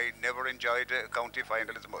enclosure, and I never enjoyed a county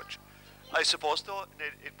final as much. I suppose, though,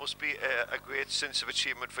 it must be a great sense of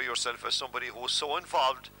achievement for yourself as somebody who was so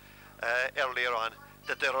involved earlier on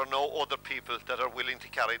that there are no other people that are willing to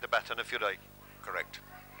carry the baton, if you like. Correct.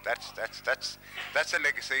 That's a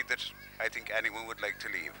legacy that I think anyone would like to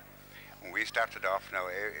leave. When we started off now,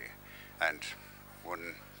 and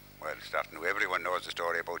everyone knows the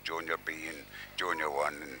story about Junior B and Junior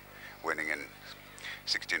 1 and winning in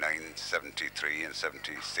 69, 73 and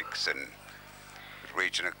 76 and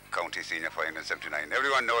reaching a county senior final in 79.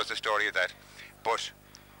 Everyone knows the story of that. But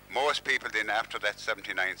most people then after that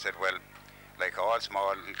 79 said, well, like all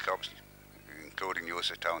small clubs, including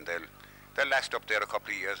Newcestown, they'll last up there a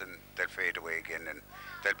couple of years and they'll fade away again and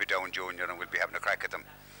they'll be down junior and we'll be having a crack at them.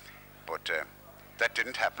 But that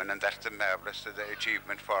didn't happen, and that's the marvellous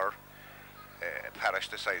achievement for a parish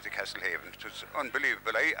the size of Castlehaven. It was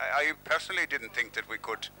unbelievable. I personally didn't think that we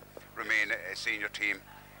could remain a senior team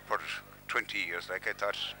for 20 years. Like, I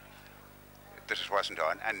thought that it wasn't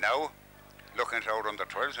on. And now, looking at our under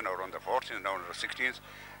 12s and our under 14s and our under 16s,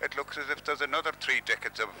 it looks as if there's another 3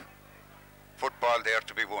 decades of football there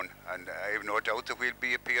to be won. And I have no doubt that we'll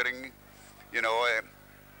be appearing,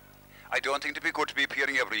 I don't think it'd be good to be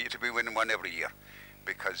appearing every year, to be winning one every year,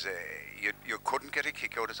 because you couldn't get a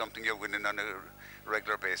kick out of something you're winning on a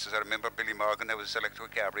regular basis. I remember Billy Morgan, I was selected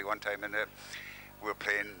with Cabri one time, and we were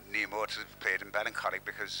playing Nemo, it was played in Ballincollig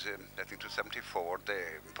because I think it was 74, the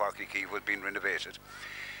Parky Key was being renovated.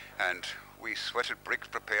 And we sweated bricks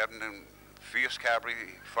preparing and fierce Cabri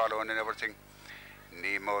following and everything.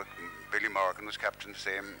 Nemo, Billy Morgan was captain the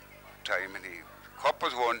same time, and cup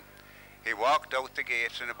was won. He walked out the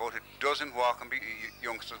gate and about a dozen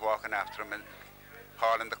youngsters walking after him and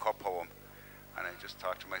hauling the cup home. And I just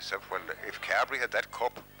thought to myself, well, if Cabri had that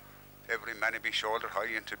cup, every man would be shoulder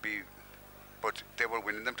high and to be, but they were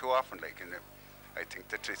winning them too often, like, and I think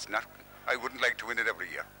that it's not, I wouldn't like to win it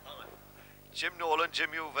every year. Jim Nolan,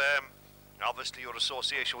 Jim, you've obviously your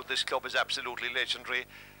association with this club is absolutely legendary,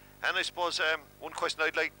 and I suppose one question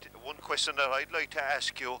that I'd like to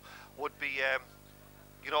ask you would be,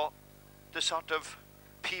 the sort of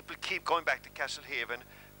people keep going back to Castlehaven,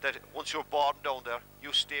 that once you're born down there,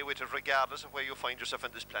 you stay with it regardless of where you find yourself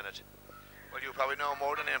on this planet. Well, you probably know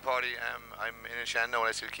more than me, Paudie. I'm in Shan now and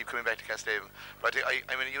I still keep coming back to Castlehaven. But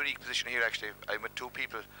I'm in a unique position here, actually. I'm with 2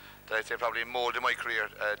 people that I'd say probably moulded my career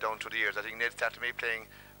down through the years. I think Ned started me playing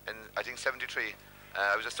in, I think, 73.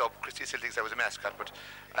 I was a sub. Christy Celtics, I was a mascot. But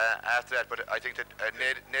after that, but I think that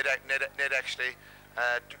Ned actually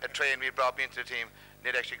trained me, brought me into the team.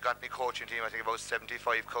 Ned actually got me coaching team, I think about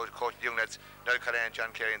 75 coach young lads, Niall Callan and John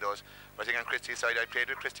Clary and those. But I think on Christy's side, I played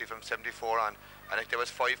with Christy from 74 on, and I think there was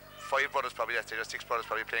five brothers probably that stage, or 6 brothers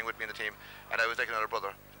probably playing with me in the team, and I was like another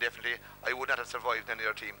brother. Definitely, I would not have survived any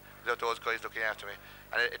other team without those guys looking after me.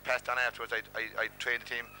 And it passed on afterwards. I trained the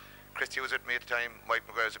team. Christy was with me at the time, Mike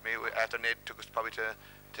McGuire was with me, after Ned took us probably to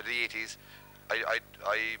the 80s. I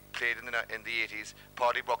played in the 80s.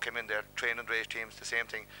 Paudie Buck came in there, trained underage teams, the same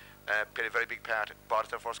thing. Played a very big part, brought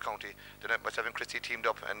us our first county. Then myself and Christy teamed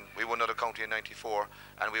up and we won another county in 94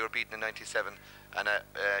 and we were beaten in 97. And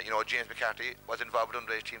James McCarthy was involved with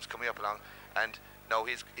underage teams coming up along, and now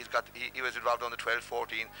he was involved on the 12,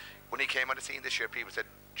 14. When he came on the scene this year, people said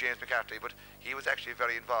James McCarthy, but he was actually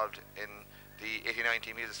very involved in the 89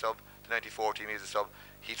 team. He's a sub. The 94 team, he's a sub.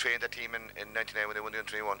 He trained that team in 99 when they won the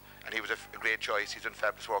under-21, and he was a great choice. He's done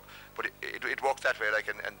fabulous work. But it works that way, like,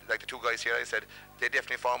 and like the 2 guys here, I said, they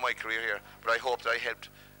definitely formed my career here, but I hope that I helped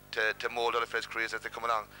to mould other fellas' careers as they come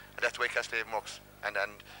along, and that's the way Castlehaven works. And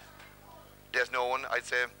there's no one, I'd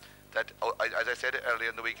say, that, as I said earlier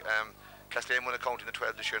in the week, Castlehaven won a county in the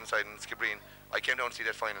 12 this year inside in Skibbereen. I came down to see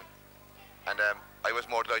that final, and I was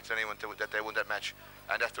more delighted than anyone that they won that match,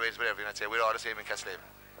 and that's the way it's with everything. I'd say we're all the same in Castlehaven.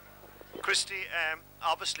 Christy,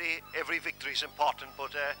 obviously every victory is important,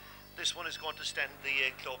 but this one is going to stand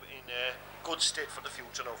the club in good state for the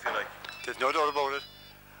future now, if you like. There's no doubt about it.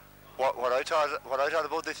 what I thought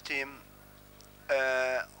about this team,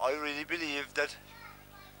 I really believe that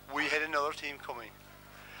we had another team coming,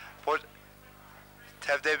 but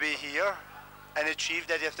have they be here and achieve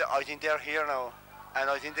that? I think they're here now, and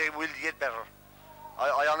I think they will get better.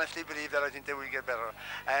 I honestly believe that. I think they will get better.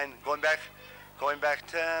 And going back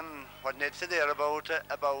to what Ned said there about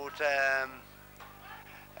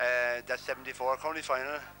that 74 county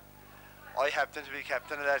final, I happen to be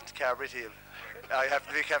captain of that Carberry team. I happen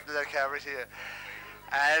to be captain of that Carberry team,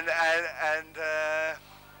 and you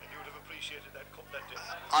would have appreciated that cup that day.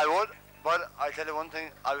 I would, but I tell you one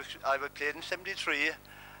thing. I played in '73,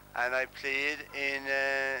 and I played in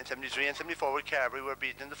 '73 and '74 with Carberry. We were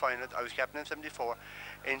beaten in the final. I was captain in '74.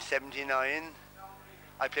 In '79,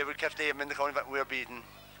 I played with Castlehaven in the county. We were beaten.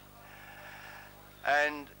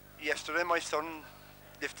 And yesterday, my son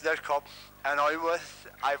lifted that cup, and I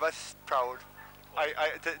was proud.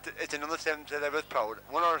 It's an understatement that I was proud.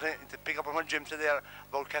 One other thing to pick up on what Jim said there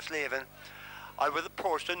about Castlehaven, I was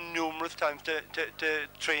approached numerous times to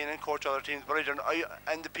train and coach other teams, but I don't.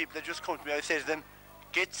 And the people that just come to me, I say to them,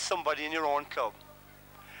 get somebody in your own club.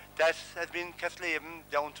 That has been Castlehaven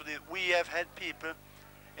down to the. We have had people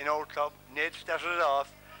in our club. Ned started it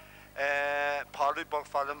off. Paudie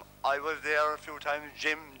Palmer, I was there a few times.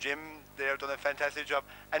 Jim, they have done a fantastic job,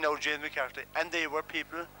 and now James McCarthy, and they were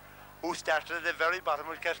people who started at the very bottom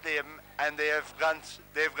of Castlehaven, and they have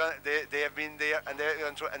been there, and they've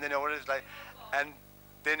gone through, and they know what it's like, and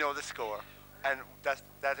they know the score, and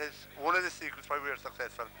that is one of the secrets why we are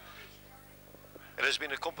successful. It has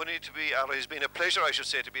been a company to be, or it has been a pleasure, I should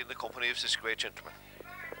say, to be in the company of this great gentleman.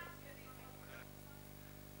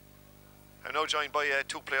 I'm now joined by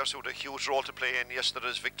two players who had a huge role to play in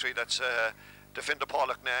yesterday's victory. That's defender Paul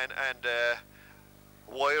O'Knan and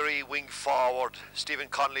wiry wing forward Stephen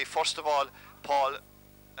Connolly. First of all, Paul,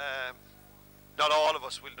 not all of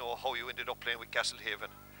us will know how you ended up playing with Castlehaven,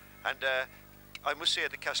 and I must say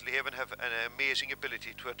that Castlehaven have an amazing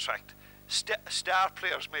ability to attract star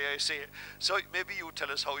players, may I say. So maybe you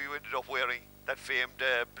tell us how you ended up wearing that famed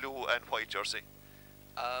blue and white jersey.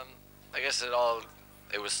 I guess it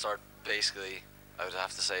was basically, I would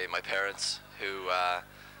have to say, my parents, who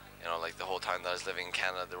you know, like the whole time that I was living in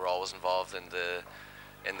Canada, they were always involved in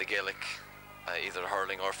the Gaelic, either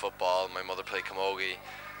hurling or football. My mother played camogie,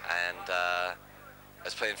 and I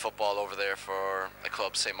was playing football over there for a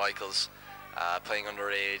club, St. Michael's, playing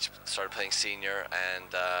underage, started playing senior,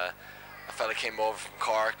 and a fella came over from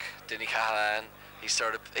Cork, Dinny Callahan.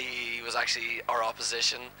 He was actually our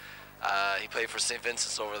opposition. He played for St.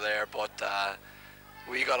 Vincent's over there, but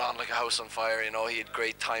we got on like a house on fire. You know, he had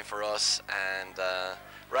great time for us, and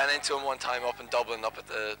ran into him one time up in Dublin, up at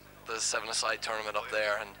the seven-a-side tournament up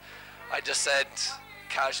there, and I just said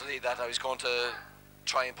casually that I was going to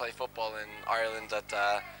try and play football in Ireland,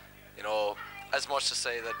 that you know, as much to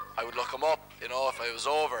say that I would look him up, you know, if I was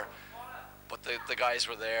over. But the guys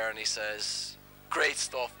were there, and he says, great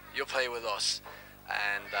stuff, you'll play with us.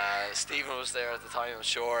 And Stephen was there at the time, I'm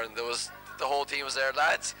sure, and the whole team was there.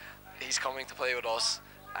 Lads, he's coming to play with us.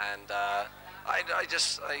 And I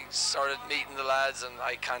started meeting the lads, and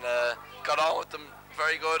I kind of got on with them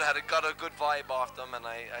very good, got a good vibe off them, and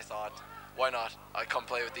I thought, why not? I come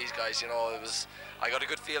play with these guys, you know. I got a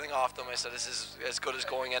good feeling off them. I said, this is as good as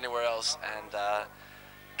going anywhere else, and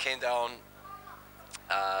came down,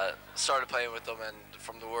 started playing with them, and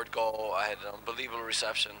from the word go, I had an unbelievable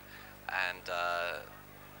reception, and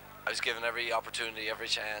I was given every opportunity, every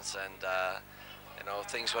chance, and you know,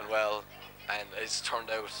 things went well, and it's turned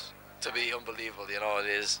out to be unbelievable. You know, it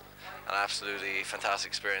is an absolutely fantastic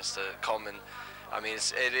experience to come, and I mean,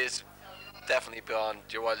 it is definitely beyond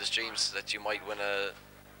your wildest dreams that you might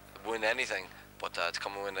win anything, but to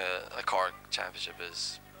come and win a Cork championship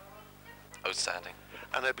is outstanding.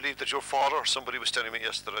 And I believe that your father, somebody was telling me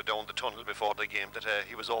yesterday down the tunnel before the game, that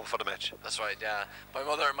he was over for the match. That's right, yeah. My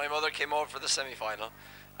mother came over for the semi-final.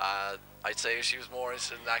 I'd say she was more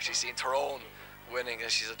interested in actually seeing Tyrone winning,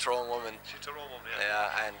 as she's a Tyrone woman. She's a Tyrone woman, yeah.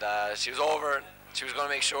 Yeah, and she was over. She was going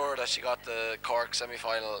to make sure that she got the Cork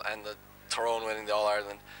semi-final and the Tyrone winning the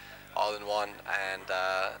All-Ireland all in one. And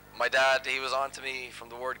my dad, he was on to me from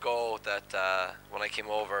the word go that when I came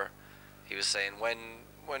over, he was saying, when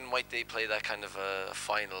might they play that kind of a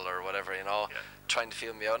final or whatever, you know, trying to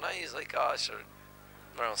feel me out. And he's like, oh, sure,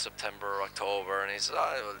 around September or October. And he said,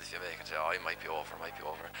 oh, well, if you make it, oh, it might be over.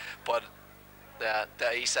 But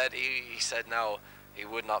he said now he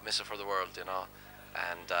would not miss it for the world, you know.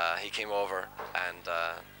 And he came over, and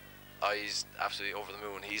he's absolutely over the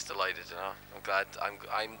moon. He's delighted, you know.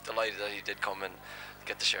 I'm delighted that he did come and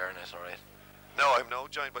get the share in it. All right. Now I'm now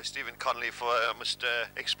joined by Stephen Connolly. I must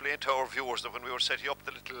explain to our viewers that when we were setting up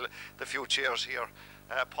the few chairs here,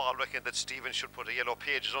 Paul reckoned that Stephen should put a yellow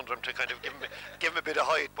pages under him to kind of give him a bit of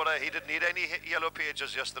height, but he didn't need any yellow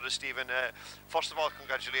pages yesterday, Stephen. First of all,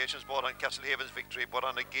 congratulations both on Castlehaven's victory, but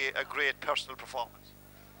on a great personal performance.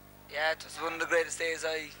 Yeah, it was one of the greatest days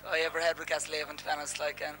I ever had with Castlehaven, to be honest.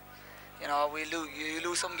 Like, and you know, you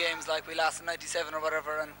lose some games, like we lost in '97 or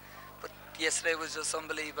whatever, but yesterday was just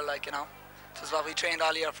unbelievable. Like, you know, it was what we trained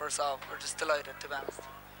all year for, so we're just delighted, to be honest.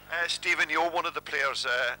 Stephen, you're one of the players,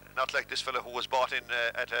 not like this fella who was bought in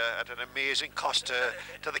at an amazing cost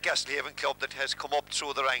to the Castlehaven club, that has come up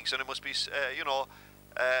through the ranks, and it must be, you know,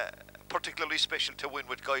 particularly special to win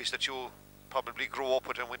with guys that you probably grew up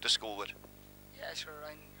with and went to school with. Yeah, sure.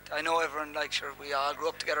 I know everyone. Like, sure, we all grew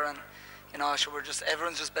up together, and you know, sure,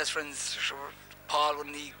 everyone's just best friends. Sure, Paul,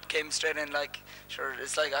 when he came straight in, like, sure,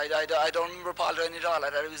 it's like I don't remember Paul doing it all. I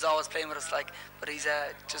thought he was always playing with us, like, but he's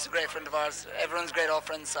just a great friend of ours. Everyone's great old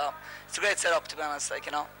friends, so it's a great setup, to be honest. Like,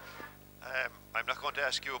 you know. I'm not going to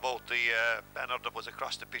ask you about the banner that was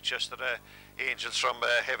across the pitch yesterday, Angels from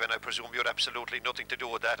Heaven. I presume you had absolutely nothing to do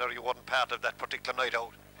with that, or you weren't part of that particular night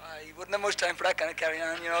out. You wouldn't have much time for that kind of carry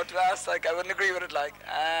on, you know, to be honest. Like, I wouldn't agree with it, like.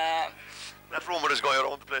 That rumour is going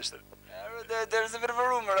around the place then. There's a bit of a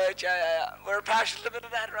rumour, right? Yeah. We're partial to a bit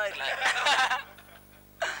of that, right?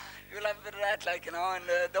 Like, you'll have a bit of that, like, you know, and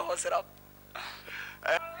the whole setup.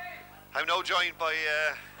 I'm now joined by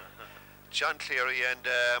John Cleary and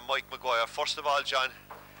Mike Maguire. First of all, John,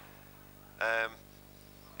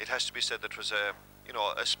 it has to be said that it was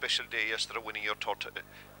a special day yesterday, winning your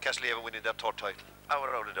Castlehaven winning their third title.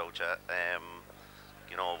 Without a doubt, yeah.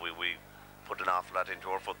 You know, we put an awful lot into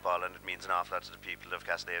our football, and it means an awful lot to the people of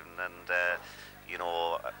Castlehaven, and you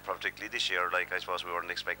know, particularly this year, like, I suppose we weren't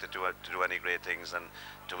expected to do any great things, and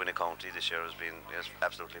to win a county this year has been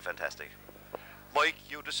absolutely fantastic. Mike,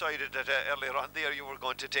 you decided that earlier on there you were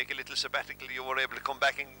going to take a little sabbatical. You were able to come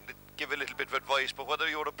back and give a little bit of advice, but whether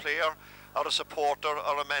you're a player or a supporter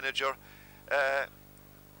or a manager,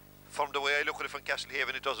 from the way I look at it from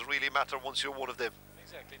Castlehaven, it doesn't really matter once you're one of them.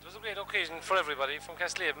 Exactly. It was a great occasion for everybody from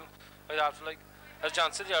Castlehaven. I thought, like, as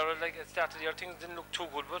John said, like, at the start of the year, things didn't look too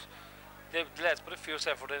good, but the lads put a fierce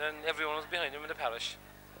effort in, and everyone was behind them in the parish.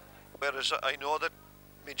 Whereas I know that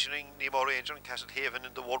mentioning Nemo Ranger and Castlehaven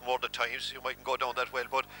in the one word at times, you mightn't go down that well,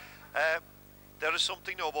 but there is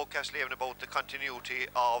something now about Castlehaven, about the continuity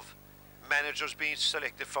of managers being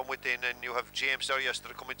selected from within, and you have James there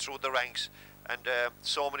yesterday coming through the ranks, and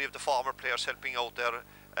so many of the former players helping out there.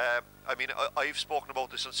 I mean, I've spoken about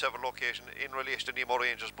this on several occasions in relation to Nemo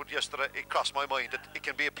Rangers, but yesterday it crossed my mind that it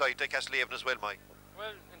can be applied to Castlehaven as well, Mike.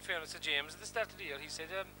 Well, in fairness to James, at the start of the year, he said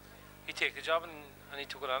he'd take the job, and he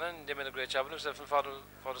took it on, and they made a great job of himself, and Father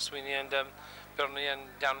Sweeney and Bernie and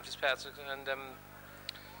Dan Fitzpatrick and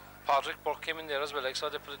Patrick Burke came in there as well. Like, so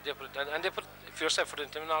they put fierce effort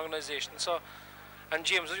into an organisation. So, and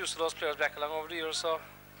James was used to those players back along over the years, so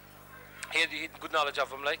he had good knowledge of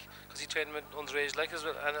them, like, because he trained them underage, like, as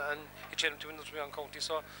well, and he trained them to win the Three-on County,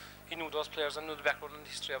 so he knew those players and knew the background and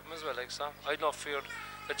history of them as well, like, so I'd not feared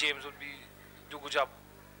that James would do a good job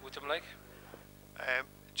with them, like.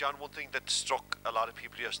 John, one thing that struck a lot of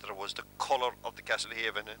people yesterday was the colour of the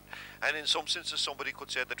Castlehaven, and in some senses somebody could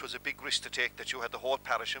say that it was a big risk to take, that you had the whole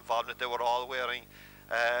parish involved, that they were all wearing,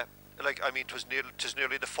 like, I mean, it was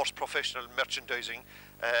nearly the first professional merchandising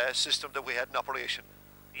system that we had in operation.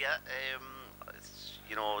 Yeah,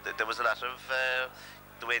 you know, there was a lot of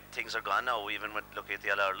the way things are gone now. Even with looking at the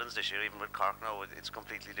All-Irelands this year, even with Cork now, it's a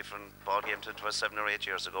completely different ball game than it was 7 or 8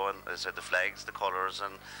 years ago. And as I said, the flags, the colours,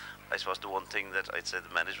 and I suppose the one thing that I'd say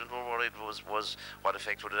the management were worried was what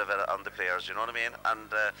effect would it have on the players. You know what I mean? And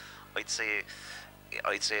I'd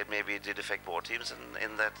say maybe it did affect both teams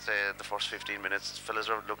in that the first 15 minutes fellas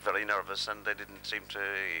looked very nervous, and they didn't seem to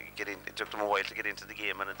get in. It took them a while to get into the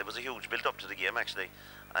game, and there was a huge build up to the game actually,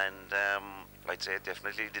 and I'd say it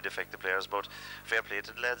definitely did affect the players, but fair play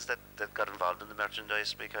to the lads that got involved in the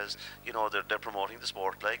merchandise, because you know they're promoting the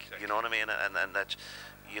sport, like, you know what I mean, and that,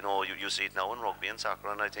 you know, you see it now in rugby and soccer,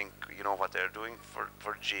 and I think, you know, what they're doing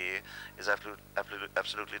for GA is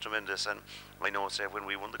absolutely tremendous. And I know, say, when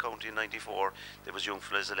we won the county in '94, there was young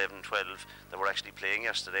fellas 11, 12 that were actually playing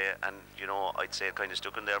yesterday, and you know, I'd say it kind of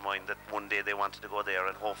stuck in their mind that one day they wanted to go there,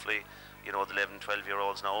 and hopefully, you know, the 11,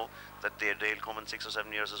 12-year-olds now, that they'll come in 6 or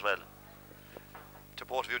 7 years as well. To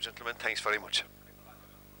both of you gentlemen, thanks very much.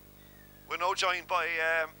 We're now joined by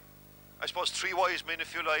I suppose 3 wise men,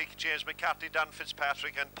 if you like, James McCarthy, Dan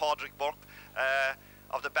Fitzpatrick and Paudie Palmer,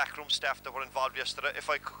 of the backroom staff that were involved yesterday. If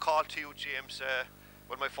I could call to you, James,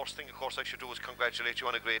 well, my first thing, of course, I should do is congratulate you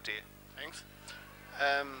on a great day. Thanks.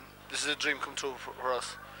 this is a dream come true for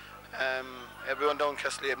us. Everyone down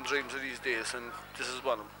Castlehaven dreams of these days, and this is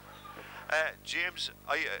one of them. James,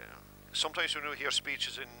 sometimes when you hear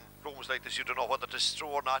speeches in rooms like this, you don't know whether this is true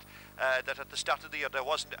or not, that at the start of the year there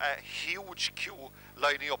wasn't a huge queue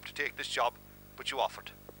lining up to take this job, but you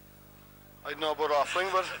offered. I don't know about offering,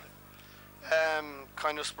 but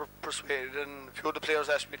kind of persuaded, and a few of the players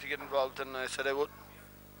asked me to get involved, and I said I would.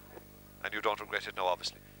 And you don't regret it now,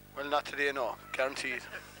 obviously? Well, not today, no, guaranteed.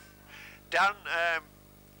 Dan,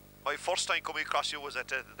 my first time coming across you was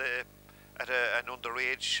at an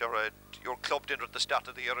underage or your club dinner at the start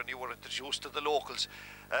of the year, and you were introduced to the locals.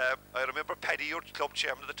 I remember Paddy, your club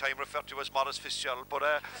chairman at the time, referred to you as Morris Fitzgerald. But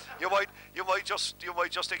you might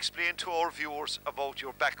just explain to our viewers about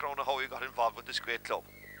your background and how you got involved with this great club.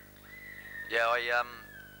 Yeah,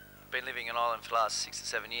 I've been living in Ireland for the last 6 or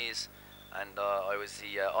 7 years, and I was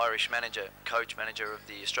the Irish coach manager of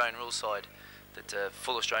the Australian rules side, that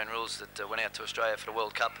full Australian rules that went out to Australia for the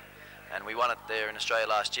World Cup, and we won it there in Australia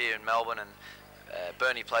last year in Melbourne. And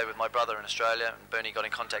Bernie played with my brother in Australia, and Bernie got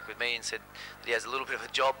in contact with me and said that he has a little bit of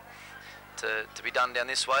a job to be done down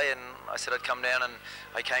this way, and I said I'd come down, and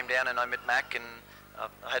I came down and I met Mac, and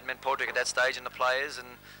I hadn't met Paudie at that stage and the players, and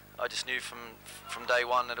I just knew from day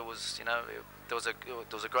one that it was, you know, there was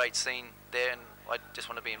a great scene there, and I just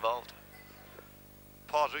want to be involved.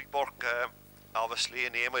 Paudie Burke, obviously a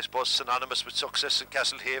name I suppose synonymous with success in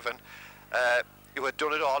Castlehaven. You had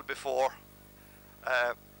done it all before.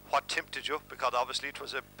 What tempted you? Because obviously it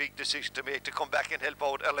was a big decision to make to come back and help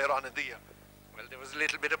out earlier on in the year. Well, there was a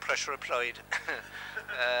little bit of pressure applied.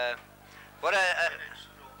 But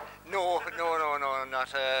no,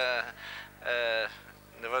 not.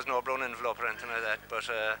 There was no brown envelope or anything like that. But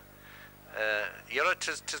you know,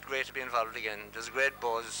 it's great to be involved again. There's a great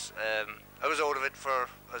buzz. I was out of it for,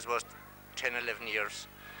 I suppose, 10, 11 years.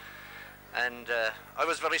 And I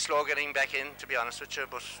was very slow getting back in, to be honest with you,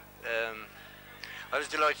 but I was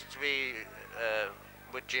delighted to be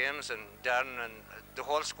with James and Darren and the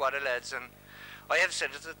whole squad of lads, and I have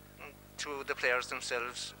said it to the players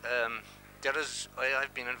themselves.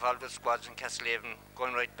 I've been involved with squads in Castlehaven,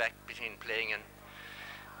 going right back between playing and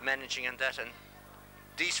managing and that, and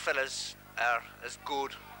these fellas are as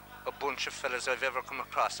good a bunch of fellas I've ever come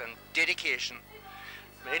across, and dedication.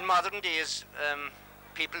 In modern days,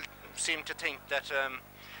 people seem to think that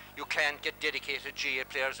you can't get dedicated GA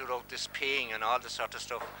players without this paying and all this sort of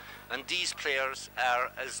stuff. And these players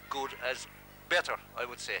are as good as, better, I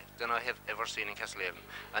would say, than I have ever seen in Castlehaven.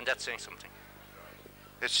 And that's saying something.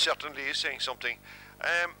 It certainly is saying something.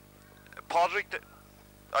 Paudie,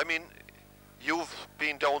 I mean, you've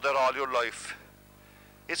been down there all your life.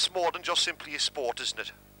 It's more than just simply a sport, isn't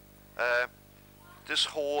it? This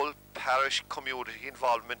whole parish community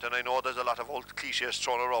involvement, and I know there's a lot of old cliches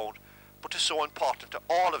thrown around, but it's so important to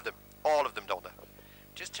all of them down there.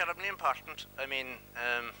 Just terribly important. I mean,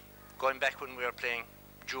 going back when we were playing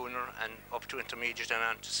junior and up to intermediate and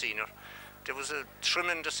on to senior, there was a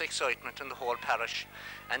tremendous excitement in the whole parish.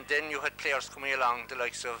 And then you had players coming along, the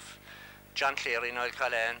likes of John Cleary, Niall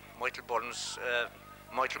Callan, Michael Burns,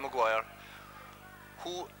 Michael Maguire,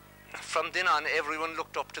 who from then on everyone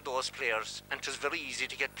looked up to those players, and it was very easy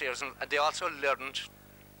to get players, and they also learned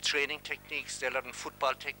training techniques, they learned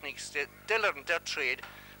football techniques, they learned their trade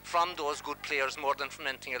from those good players more than from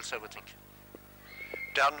anything else, I would think.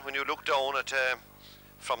 Dan, when you look down at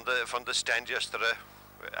from the stand yesterday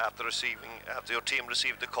after your team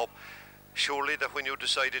received the cup, surely that when you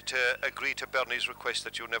decided to agree to Bernie's request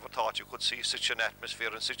that you never thought you could see such an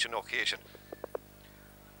atmosphere and such an occasion?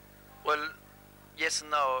 Well, yes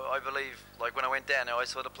and no. I believe, like when I went down there, I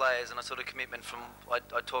saw the players and I saw the commitment from, I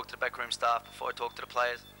talked to the backroom staff before I talked to the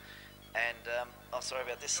players, and oh, sorry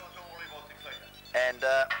about this. And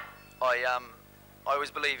I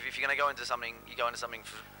always believe if you're going to go into something, you go into something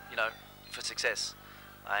for, you know, for success.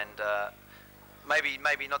 And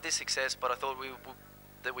maybe not this success, but I thought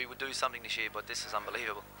that we would do something this year. But this is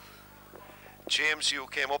unbelievable. James, you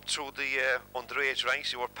came up through the underage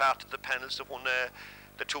ranks. You were part of the panels that won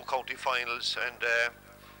the 2 county finals, and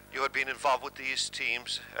you had been involved with these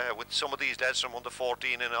teams, with some of these lads from under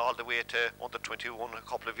 14 and all the way to under 21 a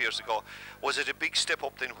couple of years ago. Was it a big step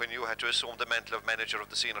up then when you had to assume the mantle of manager of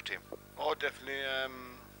the senior team? Oh, definitely a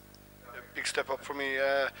big step up for me.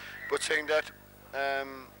 But saying that,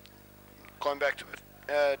 going back to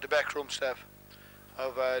it, the backroom staff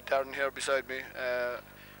of Darren here beside me,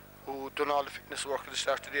 who done all the fitness work at the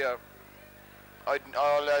start of the year. All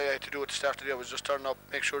I had to do at the start of the year was just turn up,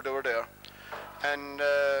 make sure they were there. And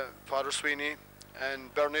Father Sweeney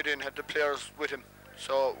and Bernie then had the players with him,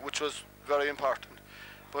 so which was very important.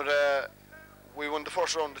 But we won the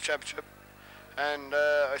first round of the championship, And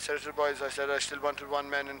I said to the boys, I said I still wanted one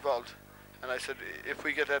man involved. And I said, if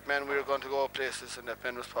we get that man, we were going to go places, and that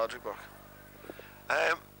man was Paudie Palmer.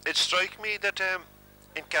 It strikes me that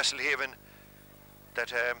in Castlehaven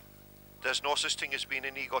that there's no such thing as being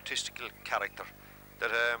an egotistical character.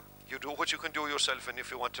 That you do what you can do yourself, and if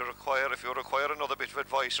you require another bit of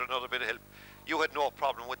advice or another bit of help, you had no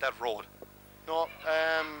problem with that role. No,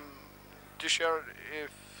 this year,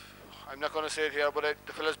 if I'm not going to say it here, but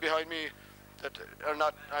the fellas behind me that are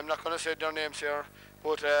not, I'm not going to say their names here,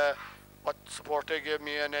 but what support they gave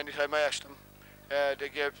me, and any time I asked them, they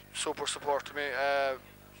gave super support to me.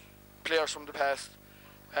 Players from the past,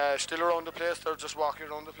 still around the place, they're just walking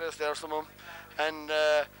around the place there, some of them, and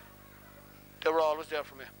they were always there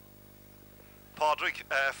for me. Paudie,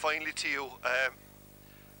 finally to you,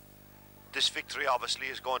 this victory obviously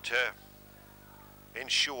is going to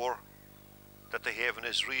ensure that the Haven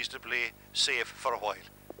is reasonably safe for a while.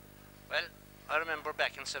 Well, I remember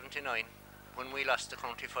back in '79 when we lost the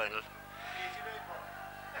county final.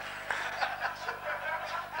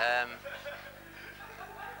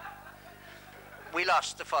 We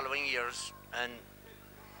lost the following years, and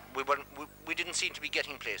we didn't seem to be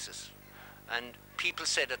getting places. And people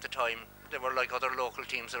said at the time they were like other local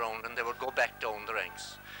teams around, and they would go back down the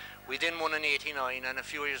ranks. We then won in '89, and a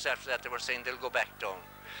few years after that they were saying they'll go back down.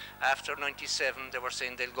 After '97 they were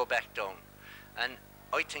saying they'll go back down. And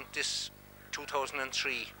I think this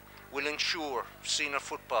 2003 will ensure senior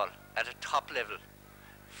football at a top level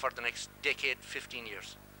for the next decade, 15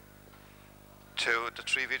 years. To the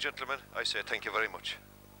three of you gentlemen, I say thank you very much.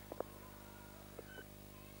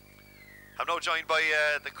 I'm now joined by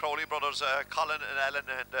the Crowley brothers, Colin and Alan,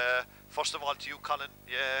 and first of all to you, Colin,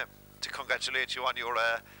 to congratulate you on your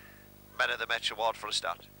Man of the Match award for a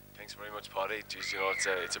start. Thanks very much, Paudie. Jeez, you know,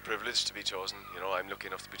 it's a privilege to be chosen. You know, I'm lucky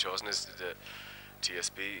enough to be chosen as the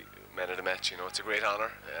TSB Man of the Match. You know, it's a great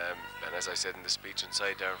honour, and as I said in the speech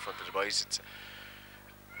inside there in front of the boys,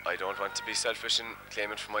 I don't want to be selfish and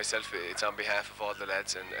claim it for myself. It's on behalf of all the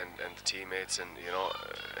lads and the teammates, and you know,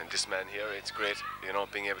 and this man here. It's great, you know,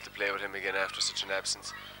 being able to play with him again after such an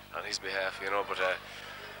absence on his behalf, you know. But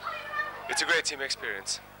it's a great team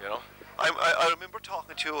experience, you know. I remember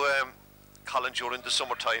talking to you, Colin, during the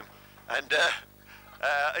summertime, and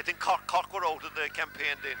I think Cork were out of the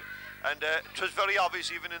campaign then, and it was very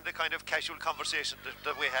obvious, even in the kind of casual conversation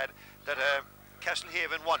that we had, that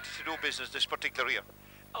Castlehaven wanted to do business this particular year.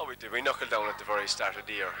 Oh, we did. We knuckled down at the very start of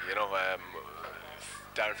the year, you know.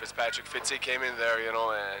 Darren Fitzpatrick Fitzy came in there, you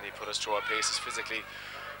know, and he put us through our paces physically.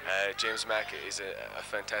 James Mack is a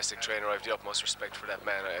fantastic trainer. I have the utmost respect for that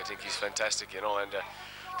man. I think he's fantastic, you know, and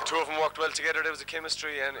the two of them worked well together. There was a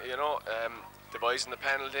chemistry, and you know, the boys in the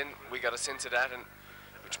panel then, we got a sense of that, and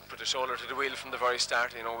we put the shoulder to the wheel from the very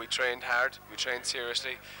start. You know, we trained hard, we trained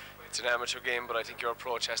seriously. It's an amateur game, but I think your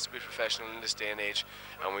approach has to be professional in this day and age,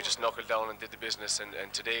 and we just knuckled down and did the business,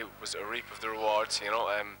 and today was a reap of the rewards, you know.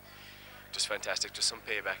 Just fantastic, just some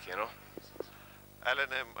payback, you know. Alan,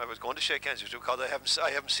 I was going to shake hands with you because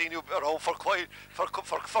I haven't seen you around for quite a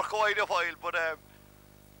while, but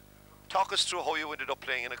talk us through how you ended up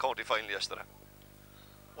playing in a county final yesterday.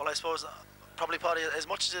 Well, I suppose probably as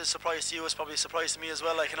much as it's a surprise to you, it's probably a surprise to me as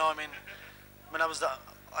well. Like, you know, I mean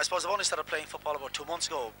I suppose I've only started playing football about 2 months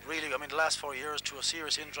ago. Really, I mean, the last 4 years through a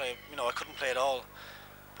serious injury, you know, I couldn't play at all.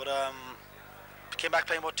 But came back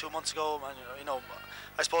playing about 2 months ago, and you know,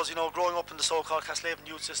 I suppose, you know, growing up in the so-called Castlehaven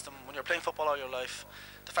youth system, when you're playing football all your life,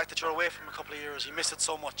 the fact that you're away from a couple of years, you miss it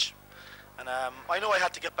so much. And I know I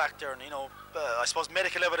had to get back there, and you know, I suppose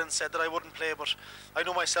medical evidence said that I wouldn't play, but I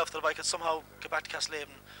know myself that if I could somehow get back to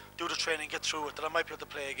Castlehaven, do the training, get through it, that I might be able to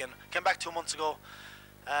play again. Came back 2 months ago.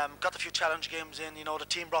 Got a few challenge games in, you know, the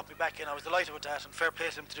team brought me back in. I was delighted with that, and fair play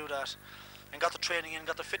to them to do that. And got the training in,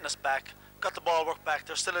 got the fitness back, got the ball work back.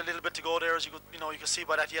 There's still a little bit to go there, as you could see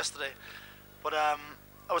by that yesterday. But I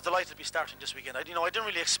was delighted to be starting this weekend. I didn't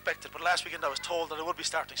really expect it, but last weekend I was told that I would be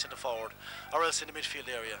starting centre forward, or else in the midfield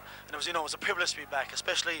area. And it was a privilege to be back,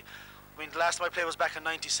 especially. I mean, the last time I played was back in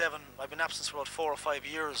 '97. I've been absent for about 4 or 5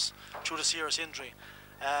 years through the serious injury.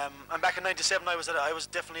 And back in '97, I was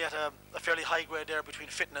definitely at a fairly high grade there between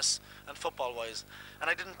fitness and football-wise, and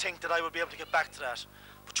I didn't think that I would be able to get back to that.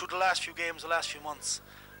 But through the last few games, the last few months,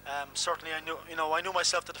 certainly I knew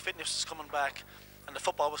myself that the fitness was coming back, and the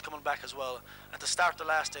football was coming back as well. And to start the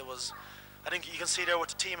last day was, I think you can see there with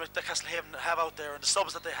the team that Castlehaven have out there and the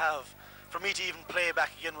subs that they have. For me to even play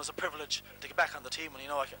back again was a privilege to get back on the team, and you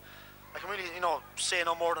know, I can really, you know, say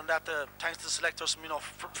no more than that. Thanks to the selectors, you know,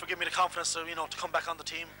 for giving me the confidence to, you know, to come back on the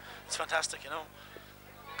team. It's fantastic, you know.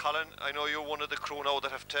 Colin, I know you're one of the crew now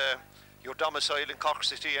that have to you're domiciled in Cork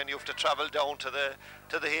City and you have to travel down to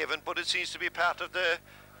the Haven, but it seems to be part of the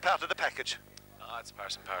package. It's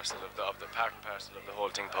part and parcel of the part and parcel of the whole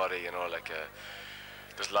thing, Paudie. You know, like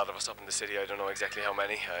there's a lot of us up in the city. I don't know exactly how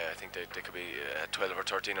many. I think they could be 12 or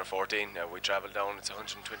 13 or 14. We travel down. It's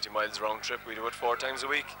 120 miles round trip. We do it 4 times a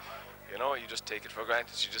week. You know, you just take it for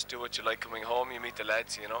granted. You just do what you like coming home. You meet the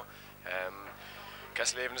lads. You know.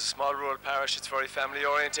 Castlehaven is a small rural parish. It's very family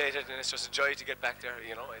orientated, and it's just a joy to get back there.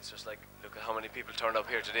 You know, it's just like, look at how many people turned up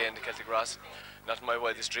here today in the Celtic Ross. Not in my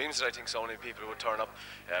wildest dreams that I think so many people would turn up.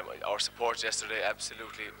 Our support yesterday,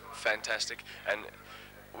 absolutely fantastic, and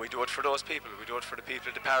we do it for those people. We do it for the people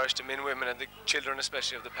of the parish, the men, women, and the children,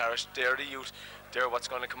 especially of the parish. They're the youth. They're what's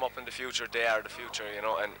going to come up in the future. They are the future, you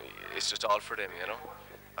know, and it's just all for them, you know.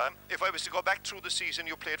 If I was to go back through the season,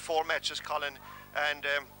 you played 4 matches, Colin, and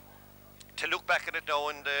to look back at it now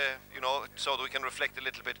and you know, so that we can reflect a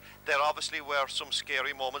little bit, there obviously were some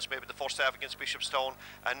scary moments, maybe the first half against Bishopstown,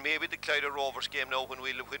 and maybe the Clyde Rovers game now when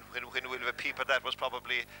we'll have a peep at that was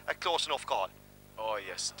probably a close enough call. Oh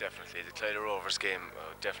yes, definitely. The Clyde Rovers game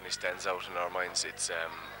definitely stands out in our minds. It's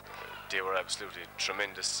they were absolutely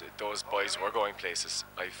tremendous. Those boys were going places.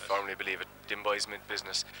 I firmly believe it. Them boys meant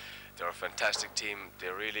business. They're a fantastic team. They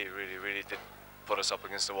really did put us up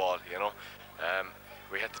against the wall, you know.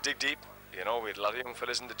 We had to dig deep. You know, we had a lot of young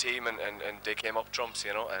fellas in the team, and they came up trumps,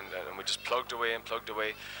 you know, and we just plugged away and plugged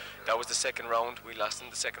away. That was the second round. We lost in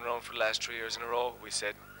the second round for the last 3 years in a row. We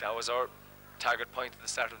said that was our target point at the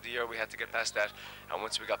start of the year. We had to get past that, and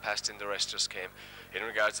once we got past it, the rest just came. In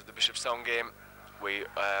regards to the Bishopstown game, we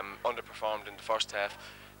underperformed in the first half.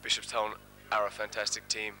 Bishopstown are a fantastic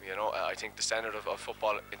team, you know. I think the standard of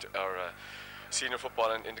football, senior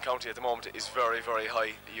football in the county at the moment is very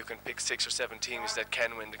high. You can pick 6 or 7 teams that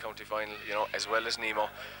can win the county final, you know, as well as Nemo.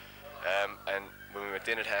 And when we went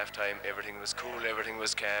in at half time, everything was cool, everything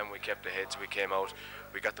was calm. We kept the heads, we came out,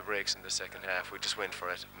 we got the breaks in the second half. We just went for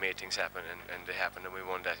it, made things happen, and they happened, and we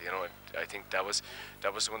won that. You know, I think that was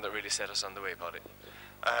the one that really set us on the way, Paudie.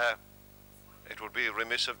 It would be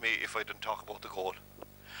remiss of me if I didn't talk about the goal.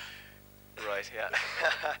 Right, yeah.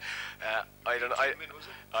 I don't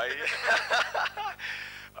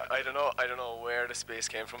know where the space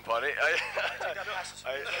came from, Paudie.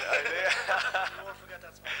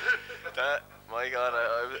 My God,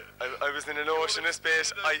 I was in an ocean of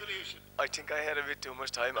space. I think I had a bit too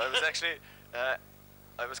much time. I was actually,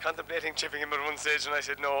 I was contemplating chipping him at one stage, and I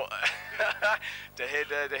said no. The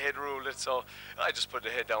head ruled it, so I just put the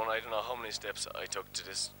head down. I don't know how many steps I took to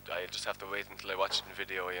this. I just have to wait until I watch it in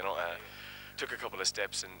video, you know. Took a couple of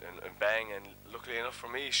steps and bang, and luckily enough for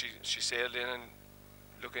me, she sailed in, and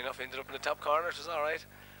luckily enough ended up in the top corner. It was all right.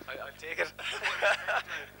 I'll take it.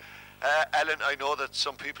 Alan, I know that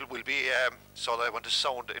some people will be, so I want to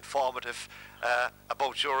sound informative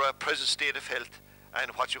about your present state of health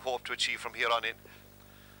and what you hope to achieve from here on in.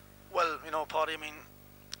 Well, you know, Paudie, I mean,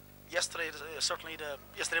 yesterday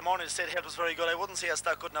morning the state of health was very good. I wouldn't say it's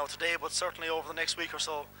that good now today, but certainly over the next week or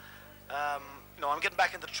so, you know, I'm getting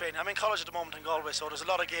back into the training. I'm in college at the moment in Galway, so there's a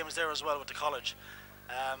lot of games there as well with the college.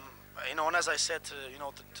 You know, and as I said to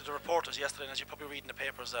the reporters yesterday, and as you probably read in the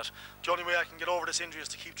papers, that the only way I can get over this injury is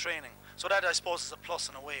to keep training. So that, I suppose, is a plus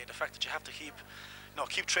in a way. The fact that you have to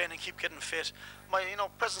keep training, keep getting fit. My,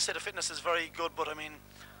 present state of fitness is very good, but I mean,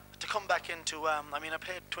 to come back into, I mean, I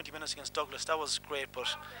played 20 minutes against Douglas. That was great,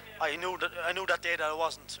 but I knew that day that I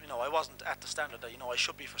wasn't at the standard that I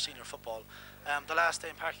should be for senior football. The last day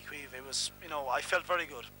in Páirc Uí Chaoimh, it was, I felt very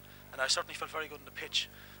good, and I certainly felt very good on the pitch.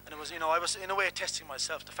 And it was, I was in a way testing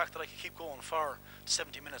myself. The fact that I could keep going for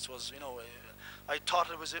 70 minutes was, I thought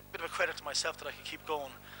it was a bit of a credit to myself that I could keep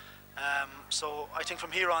going. So I think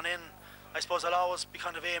from here on in, I suppose I'll always be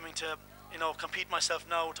kind of aiming to, compete myself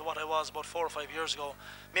now to what I was about 4 or 5 years ago.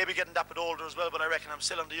 Maybe getting that bit older as well, but I reckon I'm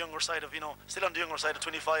still on the younger side of, still on the younger side of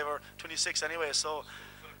 25 or 26 anyway. So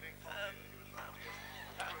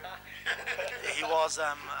he was.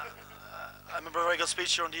 I remember a very good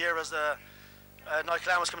speech during the year as Niall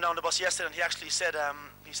Clan was coming down the bus yesterday, and he actually said, that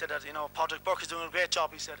Paudie Burke is doing a great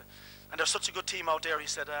job. He said, and there's such a good team out there. He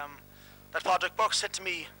said that Paudie Burke said to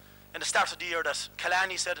me in the start of the year that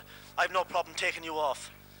Kalani said, "I've no problem taking you off,"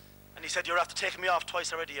 and he said, "You're after taking me off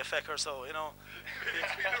twice already, you fecker." So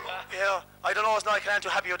yeah, I don't know if Niall Clan too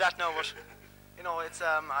happy with that now, but it's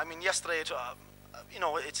I mean, yesterday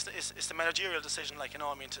it's the managerial decision, like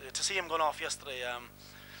I mean, to see him going off yesterday,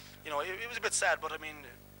 it was a bit sad, but I mean,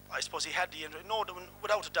 I suppose he had the injury. No,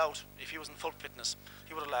 without a doubt, if he was in full fitness,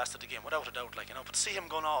 he would have lasted the game, without a doubt. But to see him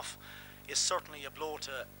going off is certainly a blow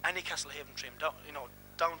to any Castlehaven team,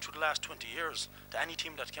 down through the last 20 years, to any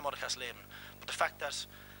team that came out of Castlehaven. But the fact that,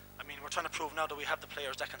 I mean, we're trying to prove now that we have the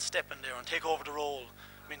players that can step in there and take over the role.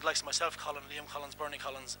 I mean, the likes of myself, Colin, Liam Collins, Bernie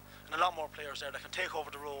Collins, and a lot more players there that can take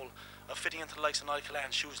over the role of fitting into the likes of Niall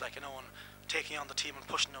Callahan's shoes, like, you know, and taking on the team and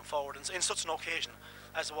pushing them forward in such an occasion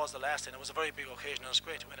as it was the last time. It was a very big occasion, and it's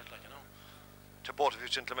great to win it, like, you know. To both of you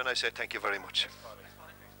gentlemen, I say thank you very much.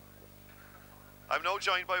 I'm now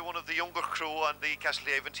joined by one of the younger crew on the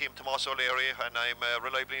Castlehaven team, Tomás O'Leary, and I'm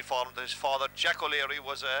reliably informed that his father, Jack O'Leary,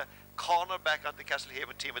 was a cornerback on the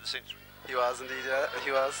Castlehaven team of the century. He was indeed, yeah,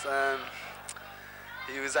 he was.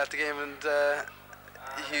 He was at the game, and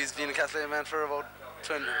he's been a Castlehaven man for about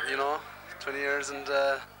 20 years, and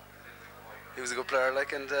he was a good player,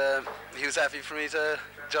 like, and he was happy for me to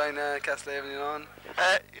join Castlehaven, you know. And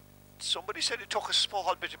somebody said it took a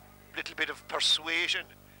little bit of persuasion,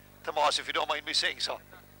 Tomás, if you don't mind me saying so.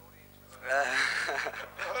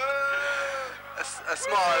 A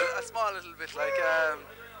small little bit, like,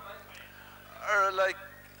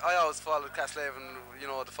 I always followed Castlehaven, you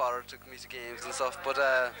know, the father took me to games and stuff, but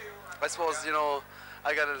I suppose, you know,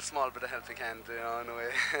 I got a small bit of helping hand, you know, in a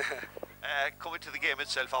way. Coming to the game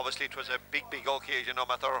itself, obviously it was a big occasion, no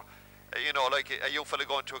matter, you know, like a young fella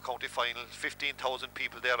going to a county final, 15,000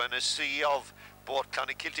 people there, and a sea of both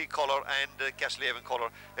Clonakilty colour and Castlehaven colour.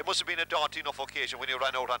 It must have been a daunting enough occasion when you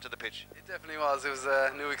ran out onto the pitch. It definitely was. It was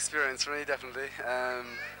a new experience for me, definitely.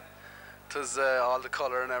 It was all the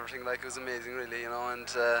colour and everything, like, it was amazing, really, you know, and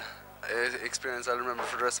experience I'll remember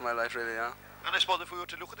for the rest of my life, really, yeah. And I suppose if we were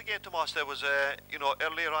to look at the game, Tomás, there was, you know,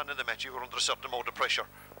 earlier on in the match you were under a certain amount of pressure.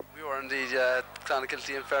 We were indeed, yeah.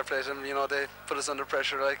 Clonakilty and fair play to them, you know, they put us under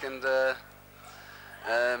pressure, like, and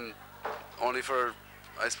only for,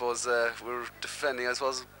 I suppose, we were defending, I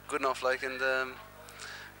suppose, good enough, like, and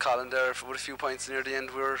Colin there with a few points near the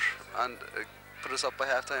end, we were and put us up by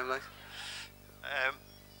half time, like.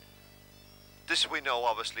 This we know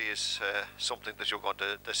obviously is something that you're going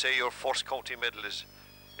to say your first county medal is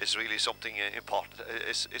really something important,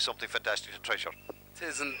 is something fantastic to treasure. It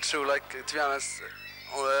isn't true, like, to be honest,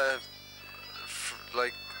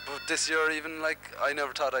 like, but this year even, like, I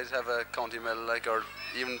never thought I'd have a county medal, like, or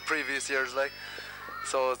even previous years, like,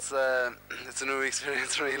 so it's a new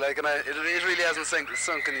experience for me, like, and it really hasn't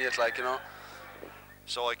sunk in yet, like, you know.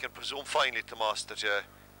 So I can presume finally, Tomás, that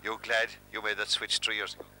you're glad you made that switch 3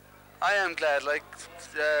 years ago. I am glad, like,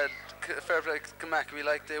 fair play to Maccabi,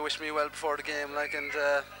 like, they wish me well before the game, like, and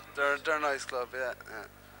they're a nice club, yeah.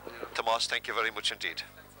 Tomás, thank you very much indeed.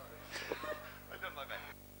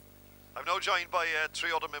 I'm now joined by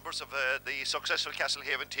 3 other members of the successful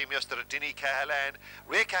Castlehaven team yesterday, Dinny Cahalan,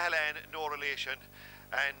 Ray Cahalan, no relation,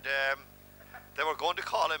 and they were going to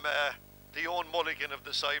call him the own mulligan of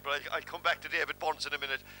the side, but I'll come back to David Burns in a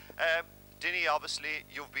minute. Dinny, obviously,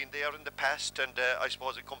 you've been there in the past, and I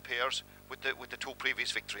suppose it compares with the 2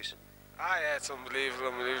 previous victories. Yeah, it's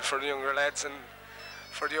unbelievable for the younger lads and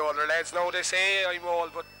for the older lads. Now they say I'm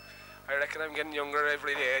old, but I reckon I'm getting younger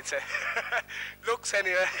every day, I'd say. Looks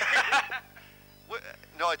anyway.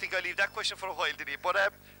 No, I think I'll leave that question for a while, Dinny, but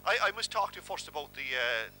I must talk to you first about the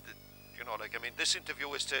you know, like, I mean, this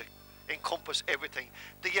interview is to encompass everything.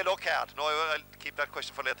 The yellow card, no, I'll keep that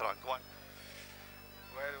question for later on, go on.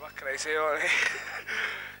 Well, what can I say?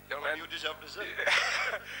 Young man, you deserve this.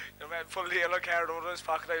 Young man pulled the yellow card out of his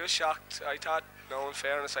pocket. I was shocked. I thought, no, in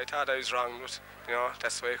fairness, I thought I was wrong, but, you know,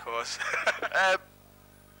 that's the way it goes.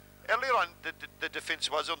 Earlier on, the defence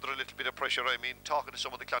was under a little bit of pressure. I mean, talking to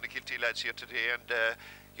some of the Clonakilty lads here today, and,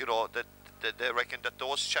 you know, that they reckon that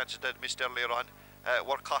those chances they missed earlier on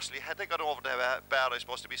were costly. Had they got over the bar, I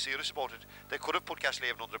suppose, to be serious about it, they could have put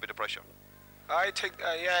Castlehaven under a bit of pressure. I think,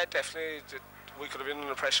 yeah, definitely. We could have been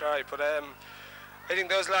under pressure, right, but I think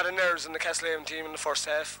there was a lot of nerves in the Castlehaven team in the first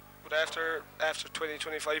half, but after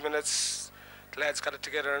 20-25 minutes the lads got it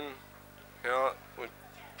together, and, you know, we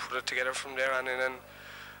put it together from there on in, and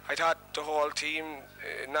I thought the whole team,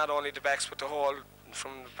 not only the backs but the whole,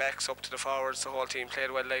 from the backs up to the forwards, the whole team played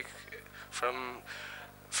well, like, from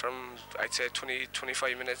I'd say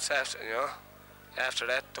 20-25 minutes after, you know, after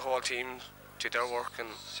that the whole team did their work and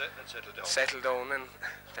settled down, and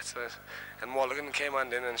that's it. And Mulligan came on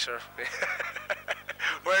then, and sure.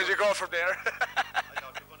 Where did you go from there?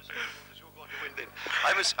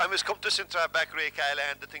 I must come to centre back Ray Kyle,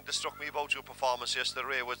 and the thing that struck me about your performance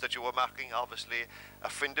yesterday was that you were marking, obviously, a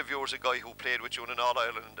friend of yours, a guy who played with you in an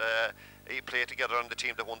All-Ireland. He played together on the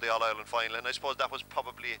team that won the All-Ireland final, and I suppose that was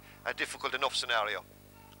probably a difficult enough scenario.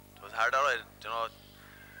 It was hard, alright, you know,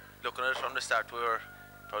 looking at it from the start, we were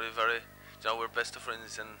probably very, you know, we're best of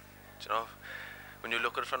friends, and, you know, when you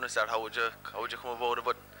look at it from the start, how would you come about it?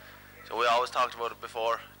 But, you know, we always talked about it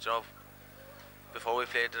before, you know, before we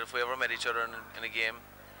played, that if we ever met each other in a game,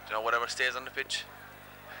 you know, whatever stays on the pitch,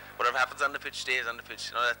 whatever happens on the pitch stays on the pitch.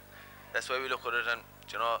 You know, that's why we look at it, and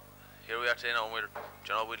you know, here we are today now, and we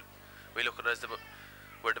look at it as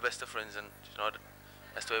we're the best of friends, and you know,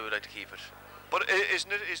 that's the way we like to keep it. But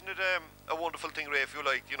isn't it a wonderful thing, Ray, if you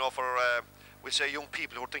like, you know, for we say young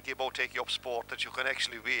people who are thinking about taking up sport, that you can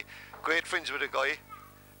actually be great friends with a guy,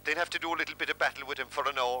 then have to do a little bit of battle with him for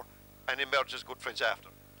an hour, and emerge as good friends after.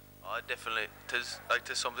 Oh, definitely. Tis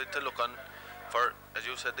something to look on for, as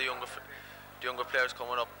you said, the younger players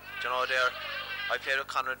coming up. You know, I played with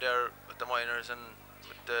Conor there with the minors and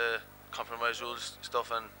with the compromise rules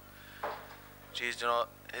stuff, and geez, you know,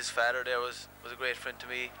 his father there was a great friend to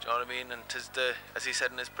me. Do you know what I mean? And tis as he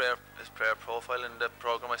said in his prayer profile in the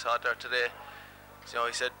program I saw there today. You know,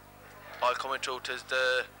 he said, all coming through, tis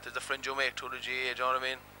the friend you make through the GA. Do you know what I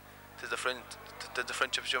mean? Tis the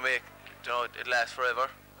friendships you make. You know, it lasts forever.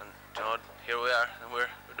 And you know, here we are, and we're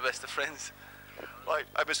the best of friends. Right,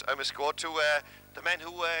 I must go to the man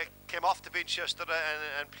who came off the bench yesterday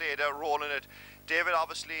and played a role in it. David,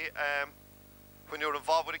 obviously, when you're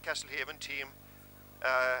involved with the Castlehaven team,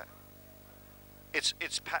 it's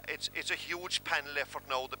a huge panel effort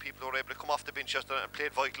now. The people who are able to come off the bench yesterday and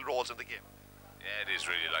played vital roles in the game. Yeah, it is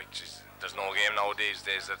really, like, just, there's no game nowadays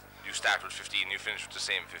that you start with 15 and you finish with the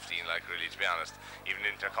same 15, like, really, to be honest. Even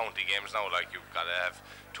inter-county games now, like, you've got to have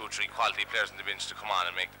 2 or 3 quality players on the bench to come on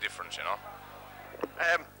and make the difference, you know.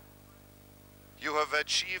 You have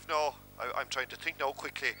achieved now, I'm trying to think now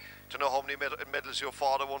quickly to know how many medals your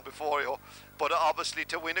father won before you, but obviously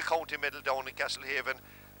to win a county medal down in Castlehaven,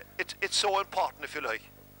 it's so important, if you like.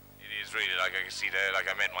 It is really, like, I can see like,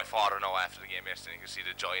 I met my father now after the game yesterday, you can see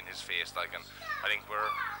the joy in his face, like, and I think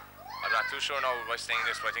I'm not too sure now by saying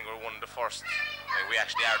this, but I think we're one of the first, like, we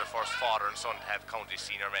actually are the first father and son to have county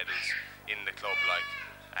senior medals in the club, like,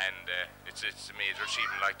 and it's a major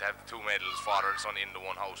achievement, like, to have the 2 medals, father and son, in the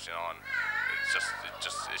one house, you know, and it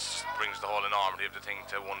just brings the whole enormity of the thing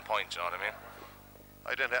to one point, you know what I mean?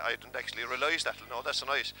 I didn't actually realise that. No, that's a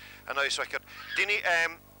nice record. Dinny,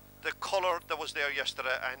 the colour that was there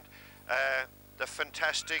yesterday and the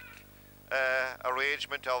fantastic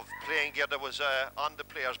arrangement of playing gear that was on the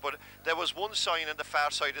players, but there was one sign on the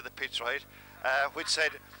far side of the pitch, right, which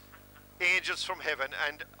said "Angels from Heaven,"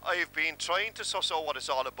 and I've been trying to suss out what it's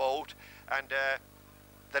all about, and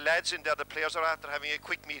the lads in there, the players are after having a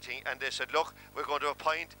quick meeting, and they said, look, we're going to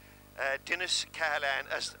appoint Dennis Callahan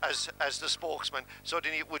as the spokesman. So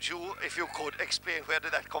Denny, would you, if you could, explain where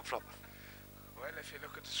did that come from? Well, if you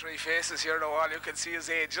look at the 3 faces here now, all you can see is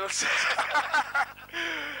angels.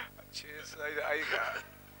 Jeez,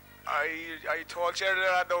 I told you earlier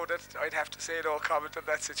I know that I'd have to say no comment on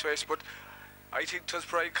that situation, but I think it was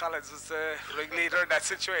Brian Collins was the ringleader in that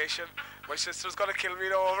situation. My sister's going to kill me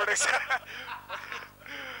now over this.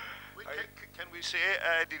 Can we say,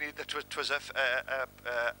 Dinny, that it was a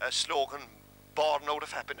slogan born out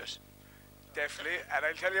of happiness? Definitely, and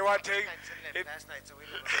I'll tell you one thing.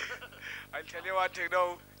 I'll tell you one thing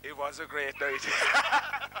now. It was a great night.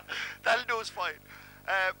 That'll do us fine.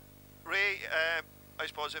 Ray, I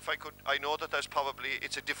suppose if I could, I know that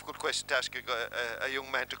it's a difficult question to ask a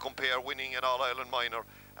young man to compare winning an All-Ireland minor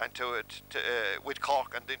and with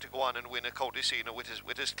Cork, and then to go on and win a county senior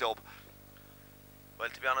with his club. Well,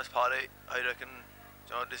 to be honest, Paudie, I reckon,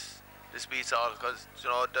 you know, this beats all, because you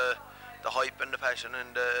know the hype and the passion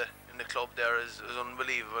in the club there is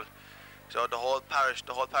unbelievable. So the whole parish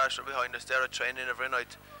are behind us. They're training every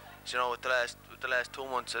night. You know, with the last 2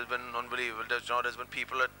 months has been unbelievable. There's been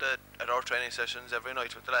people at our training sessions every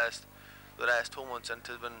night with the last 2 months, and it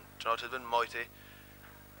has been mighty.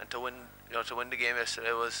 And to win the game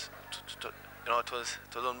yesterday was, it was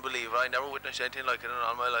unbelievable. I never witnessed anything like it in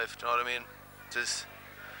all my life. Do you know what I mean? It is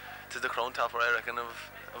the crown topper, I reckon, of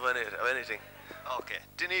anything. Okay,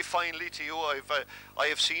 Dinny, finally to you. I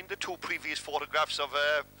have seen the 2 previous photographs of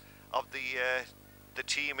the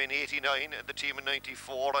team in '89 and the team in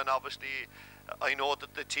 '94, and obviously I know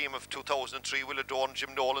that the team of 2003 will adorn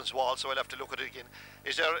Jim Nolan's wall, so I'll have to look at it again.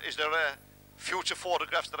 Is there future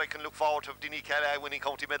photographs that I can look forward to of Dinny Callahan winning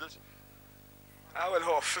county medals? Well,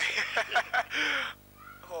 hopefully.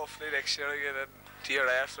 Hopefully next year again, and the year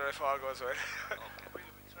after if all goes well. Okay. We'll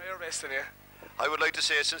try our best in here. I would like to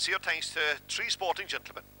say sincere thanks to 3 sporting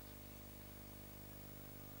gentlemen.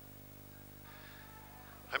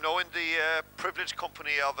 I'm now in the privileged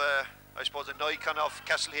company of, I suppose, an icon of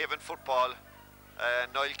Castlehaven football,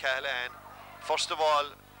 Niall Callahan. First of all,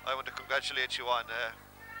 I want to congratulate you on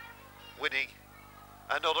winning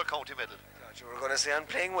another county medal. I thought you were going to say I'm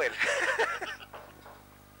playing well.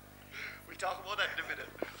 We'll talk about that in a minute.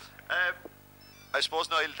 I suppose,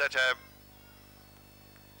 Niall, that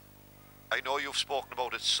I know you've spoken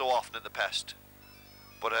about it so often in the past,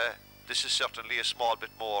 but this is certainly a small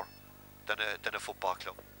bit more than a football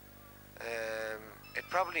club. It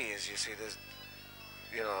probably is. You see, there's,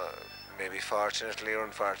 you know, maybe fortunately or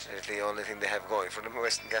unfortunately, the only thing they have going for them in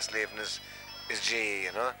Western Castlehaven is GA,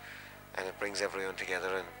 you know, and it brings everyone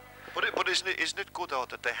together. And but isn't it good though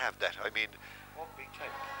that they have that? I mean, big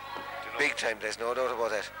time. You know? Big time. There's no doubt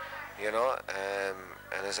about that. You know,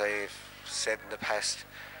 and as I've said in the past,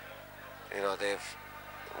 you know, they've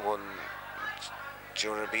won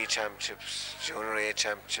Junior B championships, Junior A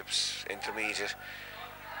championships, intermediate,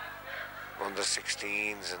 under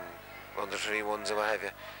 16s and under 21s and what have you.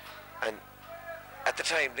 And at the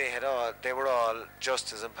time they were all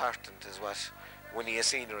just as important as what winning a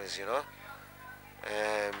senior is, you know.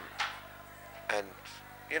 And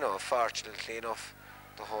you know, fortunately enough,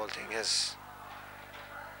 the whole thing has,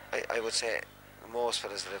 I would say, most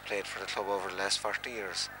fellas that have played for the club over the last 40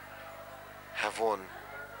 years have won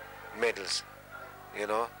medals, you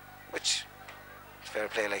know, which fair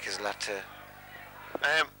play, like, is a lot to.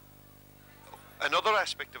 Another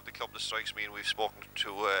aspect of the club that strikes me, and we've spoken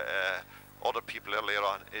to other people earlier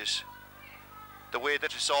on, is the way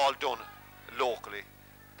that it's all done locally.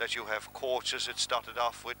 That you have coaches. It started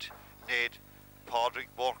off with Ned, Paudie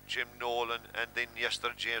Palmer, Jim Nolan, and then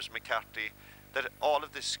yesterday James McCarthy. That all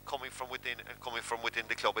of this coming from within and coming from within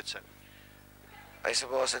the club itself. I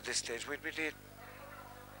suppose at this stage we'd be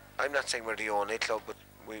I'm not saying we're the only club, but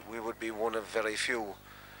we would be one of very few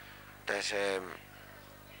that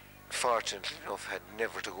fortunately enough had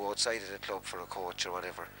never to go outside of the club for a coach or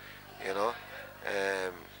whatever, you know.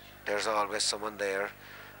 There's always someone there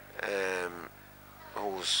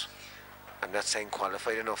who's, I'm not saying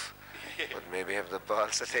qualified enough, but maybe have the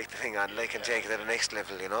balls to take the thing on, like, and take it to the next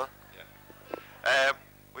level, you know.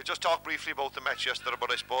 We just talked briefly about the match yesterday,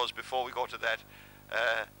 but I suppose before we go to that,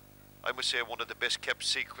 I must say one of the best kept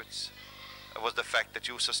secrets was the fact that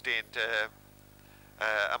you sustained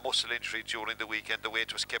a muscle injury during the weekend, the way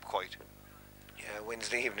it was kept quiet. Yeah,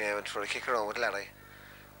 Wednesday evening I went for a kick around with Larry,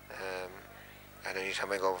 and any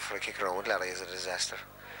time I go for a kick around with Larry is a disaster,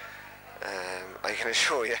 I can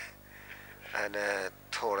assure you. And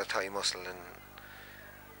tore a thigh muscle, and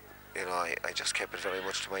you know, I just kept it very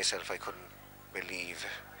much to myself. I couldn't believe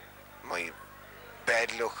my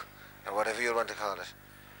bad luck, or whatever you want to call it.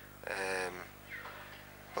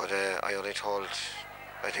 But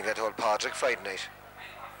I think I told Padraig Friday night,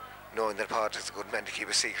 knowing that Padraig's a good man to keep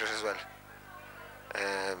a secret as well,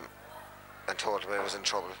 and told him I was in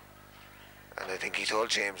trouble. And I think he told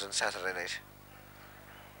James on Saturday night,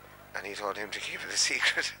 and he told him to keep it a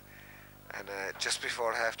secret. And just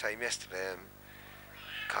before half-time yesterday,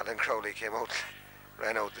 Colin Crowley came out,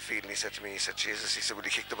 ran out the field, and he said to me, he said, Jesus, he said, will you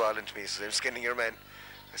kick the ball into me? He said, I'm skinning your man.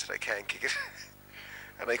 I said, I can't kick it.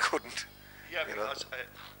 And I couldn't. Yeah, because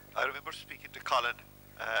I remember speaking to Colin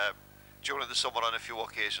during the summer on a few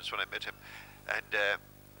occasions when I met him, and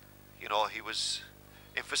you know, he was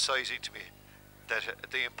emphasising to me that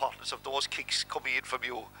the importance of those kicks coming in from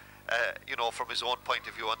you, you know, from his own point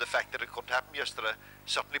of view, and the fact that it couldn't happen yesterday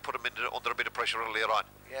certainly put him under a bit of pressure earlier on.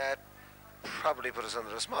 Yeah, probably put us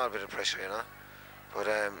under a small bit of pressure, you know. But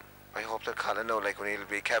I hope that Colin now, like, when he'll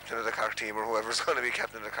be captain of the Cork team, or whoever's going to be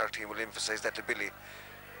captain of the Cork team, will emphasise that to Billy.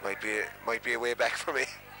 Might be a way back for me.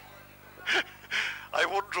 I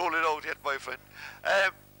wouldn't rule it out yet, my friend.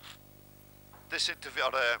 This interview,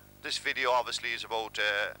 this video, obviously is about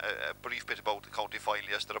a brief bit about the county final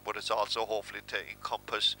yesterday, but it's also hopefully to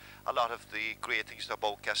encompass a lot of the great things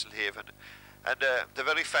about Castlehaven, and the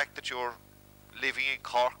very fact that you're living in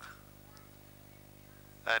Cork.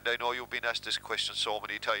 And I know you've been asked this question so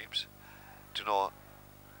many times, to know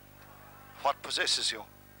what possesses you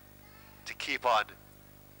to keep on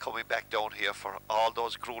coming back down here for all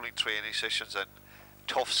those grueling training sessions and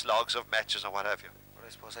tough slogs of matches and what have you. Well, I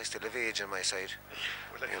suppose I still have age on my side,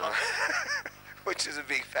 you know, which is a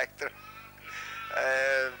big factor.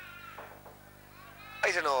 I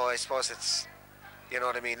don't know, I suppose it's, you know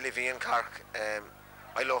what I mean, living in Cork.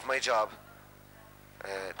 I love my job.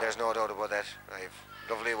 There's no doubt about that. I've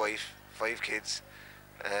lovely wife, 5 kids,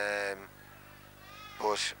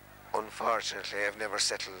 but unfortunately I've never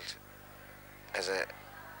settled as a,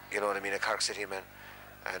 you know what I mean, a Cork City man,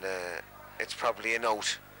 and it's probably an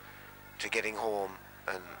out to getting home,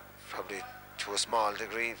 and probably to a small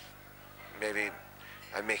degree maybe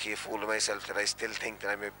I'm making a fool of myself that I still think that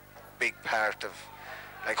I'm a big part of,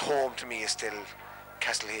 like, home to me is still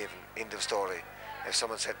Castlehaven, end of story. If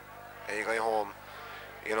someone said, are you going home,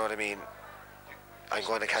 you know what I mean, I'm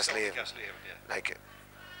going to Castlehaven, yeah. Like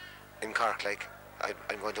in Cork, like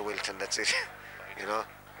I'm going to Wilton, that's it. You know.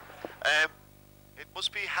 It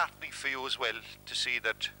must be heartening for you as well to see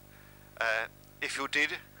that if you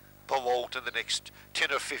did bow out in the next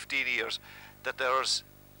 10 or 15 years, that there's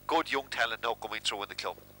good young talent now coming through in the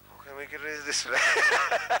club? How can we get rid of this?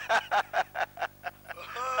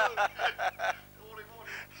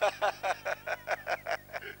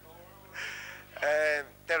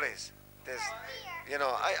 There's, you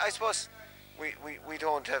know, I suppose we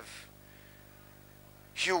don't have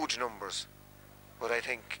huge numbers, but I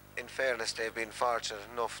think in fairness they've been fortunate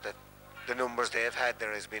enough that the numbers they've had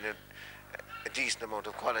there has been a decent amount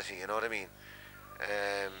of quality, you know what I mean?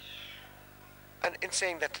 And in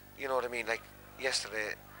saying that, you know what I mean, like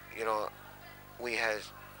yesterday, you know, we had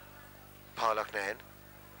Paul O'Knan,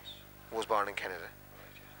 who was born in Canada.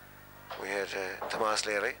 We had Tomás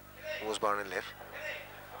Leary, who was born in Lip.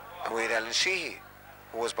 And we had Alan Sheehy,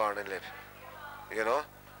 who was born in Lip. You know?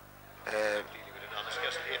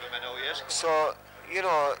 So, you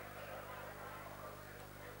know,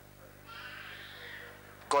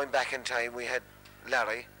 going back in time, we had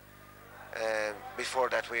Larry. Before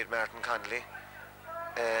that, we had Martin Connolly.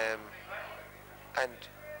 And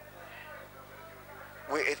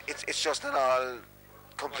it's just not all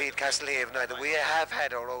complete Castlehaven either. We have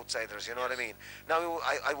had our outsiders, you know what I mean? Now,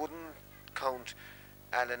 I wouldn't count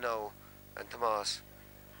Alan now and Tomas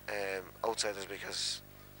outsiders because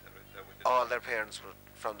all their parents were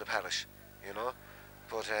from the parish, you know?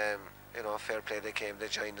 But, you know, fair play, they came, they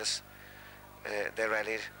joined us, they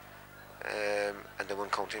rallied, and they won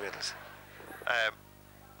county medals.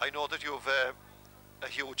 I know that you have a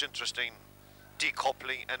huge interest in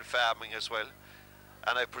decoupling and farming as well,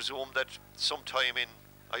 and I presume that sometime in,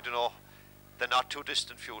 I don't know, the not too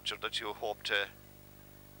distant future that you hope to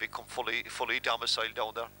become fully domiciled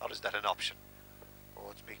down there, or is that an option? Oh,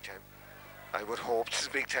 it's big time. I would hope it's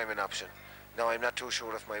big time an option. Now, I'm not too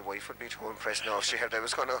sure if my wife would be too impressed now if she heard I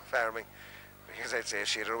was going to farming, because I'd say if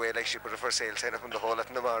she had her way, like, she'd put a for sale sign up in the hall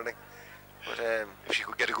in the morning. But if she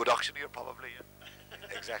could get a good auction here, probably. Yeah.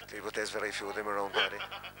 Exactly, but there's very few of them around, Paudie.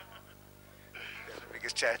 The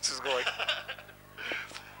biggest chances going.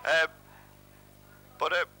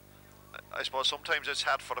 But I suppose sometimes it's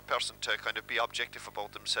hard for a person to kind of be objective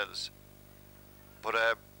about themselves. But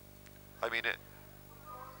I mean,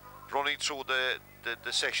 running through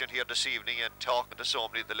the session here this evening and talking to so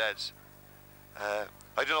many of the lads, I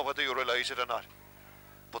don't know whether you realise it or not,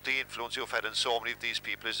 but the influence you've had on so many of these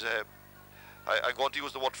people is, I'm going to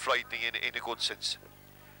use the word frightening in a good sense.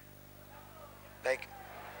 Like,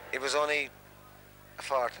 it was only a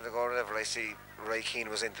fortnight ago or whatever, I see Ray Keane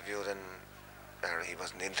was interviewed, and or he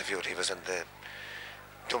wasn't interviewed, he was on the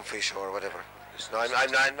Dunphy show or whatever. No,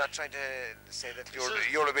 I'm not trying to say that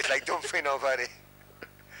you're a bit like Dunphy now, Paudie,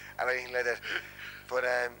 or anything like that. But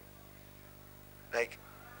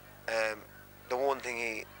the one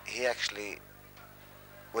thing he actually,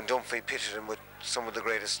 when Dunphy pitted him with some of the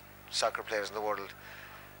greatest soccer players in the world,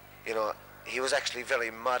 you know, he was actually very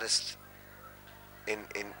modest in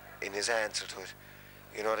his answer to it.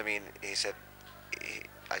 You know what I mean? He said,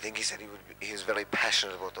 I think he said he was very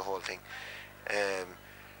passionate about the whole thing,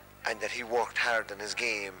 and that he worked hard on his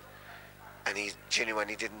game, and he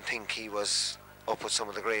genuinely didn't think he was up with some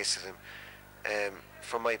of the greats of him.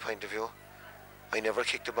 From my point of view, I never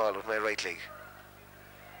kicked the ball with my right leg.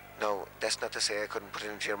 Now, that's not to say I couldn't put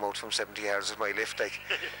it into your mouth from 70 yards with my left leg,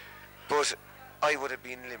 but I would have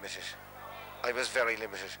been limited. I was very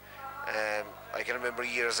limited. I can remember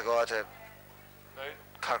years ago at a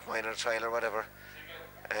Cork minor trial or whatever,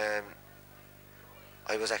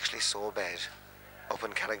 I was actually so bad up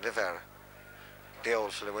in Clonakilty. The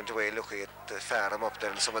old fella went away looking at the farm up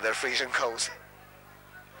there and some of their Frisian cows.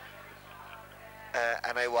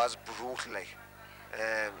 And I was brutal, like.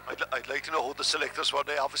 I'd like to know who the selectors were.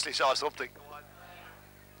 They obviously saw something.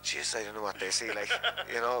 Jeez, I don't know what they see, like,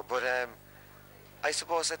 you know, but I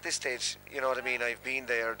suppose at this stage, you know what I mean, I've been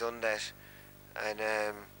there, done that, and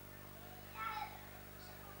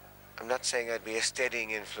I'm not saying I'd be a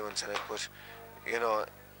steadying influence on it, but, you know,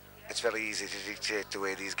 it's very easy to dictate the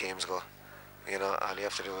way these games go. You know, all you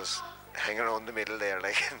have to do is hang around the middle there,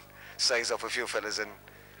 like, and size up a few fellas, and,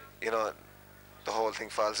 you know, the whole thing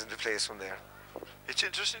falls into place from there. It's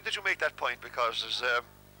interesting that you make that point, because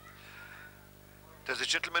there's a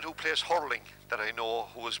gentleman who plays hurling that I know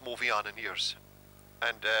who is moving on in years,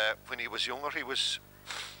 and when he was younger he was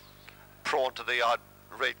prone to the odd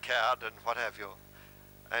red card and what have you,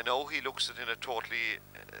 and now he looks at it in a totally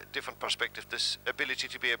different perspective, this ability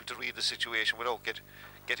to be able to read the situation without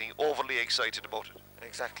getting overly excited about it.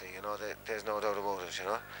 Exactly, you know, there's no doubt about it, you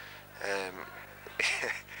know.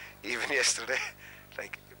 Even yesterday,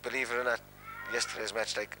 like, believe it or not, yesterday's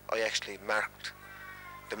match, like, I actually marked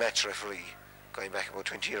the match referee going back about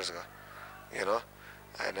 20 years ago, you know,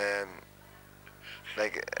 and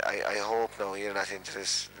like, I hope now you're not into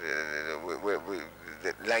this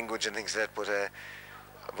the language and things like that, but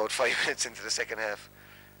about 5 minutes into the second half,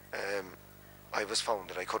 I was found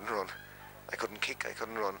that I couldn't run. I couldn't kick, I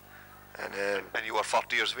couldn't run. And you were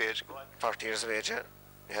 40 years of age? 40 years of age, yeah.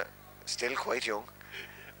 Yeah, still quite young.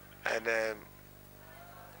 And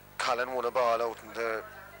Colin won a ball out in the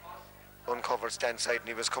uncovered stand side, and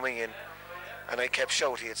he was coming in, and I kept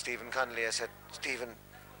shouting at Stephen Connolly. I said, Stephen,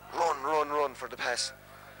 run, run, run for the pass.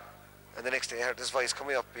 And the next day I heard his voice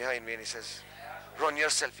coming up behind me, and he says, run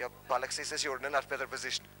yourself, you bollocks. He says, you're in a lot better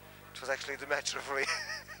position. It was actually the match referee.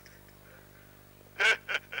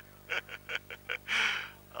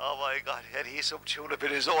 Oh my God, and he's some tune-up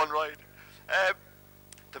in his own right.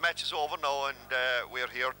 The match is over now, and we're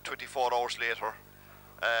here 24 hours later.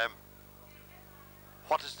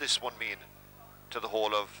 What does this one mean to the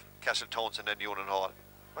whole of Castletownsend and Union Hall?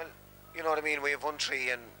 Well, you know what I mean, we have won 3,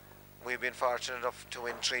 and we've been fortunate enough to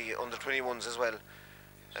win 3 under 21s as well.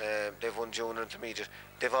 They've won junior intermediate.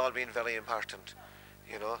 They've all been very important,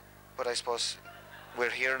 you know. But I suppose we're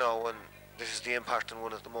here now, and this is the important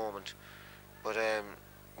one at the moment. But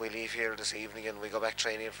we leave here this evening and we go back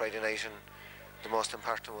training on Friday night, and the most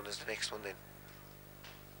important one is the next one then.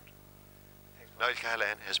 Niall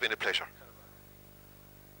Callahan, has been a pleasure.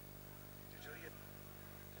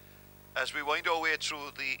 As we wind our way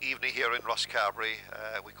through the evening here in Rosscarbery,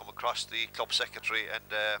 we come across the club secretary, and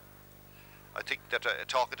I think that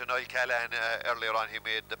talking to Niall Callahan earlier on, he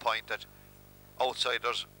made the point that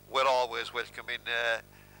outsiders were always welcome in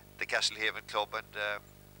the Castlehaven club, and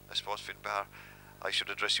I suppose, Finbar, I should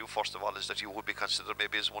address you first of all, is that you would be considered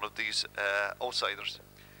maybe as one of these outsiders.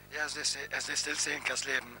 Yeah, as they still say in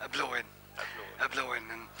Castlehaven, a blow-in. A blow-in,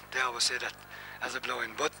 and they always say that as a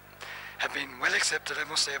blow-in, but have been well accepted, I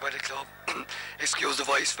must say, by the club. Excuse the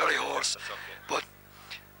voice, very hoarse, but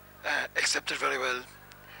accepted very well.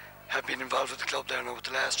 Have been involved with the club there now for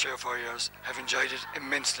the last 3 or 4 years. Have enjoyed it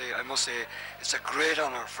immensely, I must say. It's a great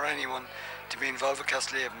honour for anyone to be involved with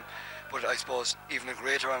Castlehaven, but I suppose even a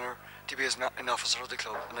greater honour to be an officer of the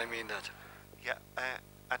club, and I mean that. Yeah,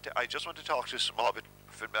 and I just want to talk to you a small bit,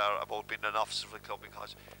 Finbar, about being an officer of the club,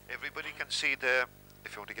 because everybody can see the,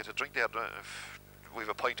 if you want to get a drink there, we have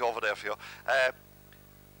a pint over there for you.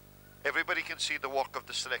 Everybody can see the work of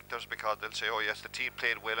the selectors, because they'll say, oh yes, the team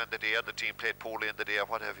played well in the day, or the team played poorly in the day, or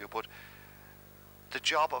what have you, but the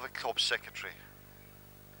job of a club secretary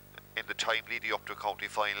in the time leading up to a county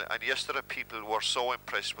final, and yesterday people were so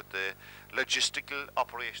impressed with the logistical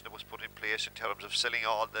operation that was put in place in terms of selling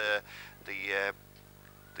all the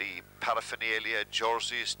paraphernalia,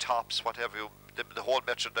 jerseys, tops, whatever, the whole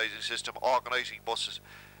merchandising system, organising buses.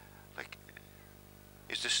 Like,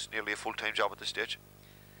 is this nearly a full-time job at this stage?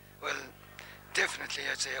 Well, definitely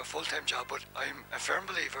I'd say a full-time job, but I'm a firm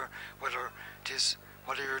believer whether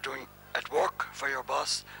you're doing at work for your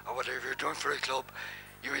boss or whatever you're doing for a club,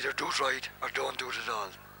 you either do it right or don't do it at all,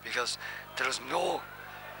 because there is no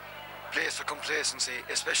place for complacency,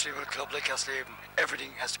 especially with a club like Castlehaven.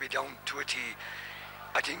 Everything has to be down to a T.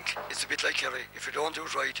 I think it's a bit like Kerry. If you don't do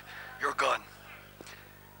it right, you're gone.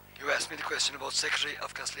 You asked me the question about secretary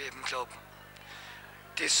of Castlehaven Club.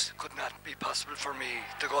 This could not be possible for me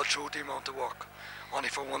to go through the amount of work, only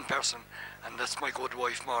for one person, and that's my good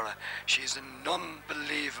wife, Maura. She's an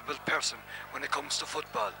unbelievable person when it comes to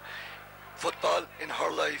football. Football in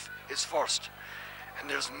her life is first, and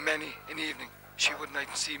there's many in the evening. She wouldn't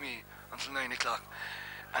even see me until 9 o'clock,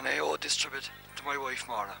 and I owe this tribute to my wife,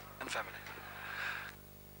 Maura, and family.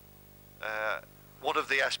 One of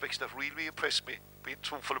the aspects that really impressed me, being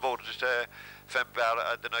truthful about it,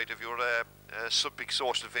 Finbar, at the night of your big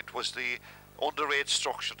social event, was the underage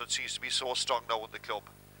structure that seems to be so strong now in the club.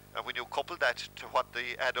 And when you couple that to what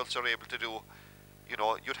the adults are able to do, you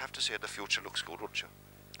know, you'd have to say the future looks good, wouldn't you?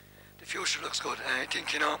 The future looks good, and I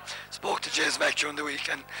think, you know, spoke to James Mack during the week,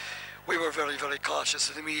 and we were very, very cautious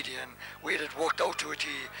of the media, and we had it worked out to a T.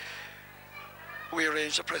 We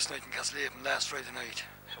arranged a press night in Castlehaven last Friday night,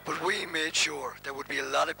 but we made sure there would be a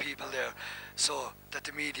lot of people there so that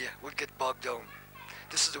the media would get bogged down.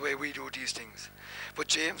 This is the way we do these things. But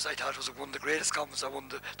James, I thought, was one of the greatest comments, one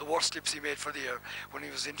of the worst slips he made for the year, when he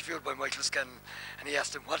was interviewed by Michael Scanlon, and he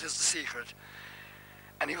asked him, what is the secret?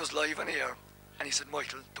 And he was live on air, and he said,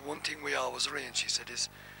 Michael, the one thing we always arrange, he said, is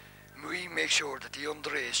we make sure that the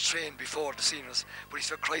underage train before the seniors, but he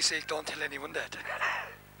said, for Christ's sake, don't tell anyone that.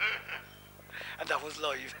 And that was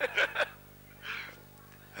live.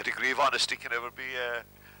 A degree of honesty can never be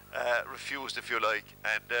refused, if you like.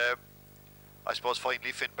 And I suppose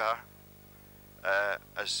finally, Finbar,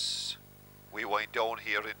 as we wind down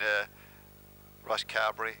here in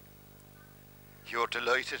Rosscarbery, you're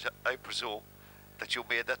delighted, I presume, that you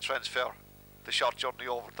made that transfer, the short journey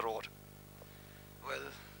over the road? Well,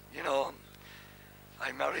 you know,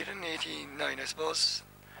 I married in '89, I suppose,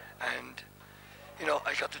 and you know,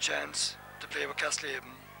 I got the chance to play with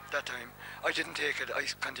Castlehaven that time. I didn't take it. I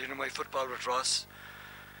continued my football with Ross,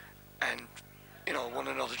 and you know, won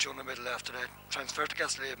another junior medal after that. Transferred to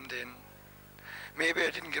Castlehaven then. Maybe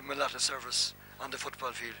I didn't give him a lot of service on the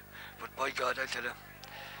football field, but by God, I tell you,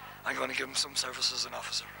 I'm going to give him some service as an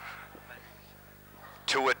officer.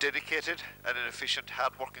 To a dedicated and an efficient,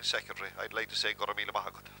 hard-working secretary, I'd like to say Goramila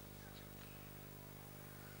Mahagut.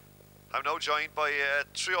 I'm now joined by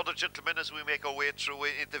three other gentlemen as we make our way through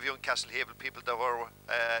interviewing Castlehaven people that were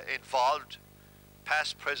involved,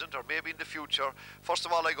 past, present, or maybe in the future. First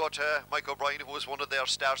of all, I got Mike O'Brien, who was one of their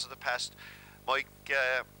stars of the past. Mike,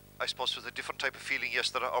 I suppose, was a different type of feeling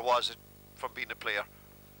yesterday, or was it from being a player?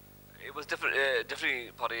 It was different,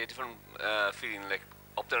 definitely, Paudie, a different feeling. Like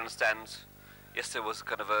up there in the stands, yesterday was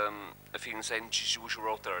kind of a feeling saying, "Geez, you wish you were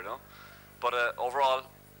out there," you know. But overall,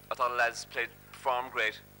 I thought the lads performed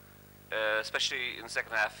great. Especially in the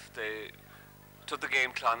second half, they took the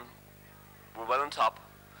game. Clon were well on top,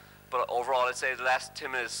 but overall, I'd say the last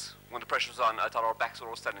 10 minutes, when the pressure was on, I thought our backs were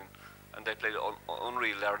outstanding, and they played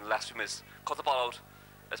unreal there in the last few minutes. Cut the ball out,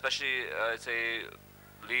 especially I'd say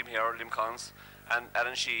Liam Collins, and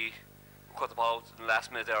Alan Shee cut the ball out in the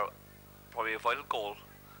last minute there, probably a vital goal,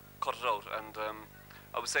 cut it out, and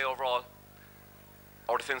I would say overall,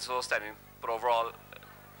 our defence was outstanding, but overall,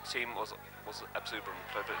 the team was absolutely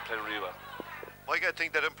brilliant, played really well. Mike, I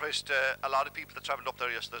think that impressed a lot of people that travelled up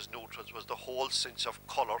there yesterday as neutrals was the whole sense of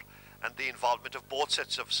colour and the involvement of both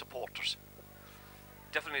sets of supporters.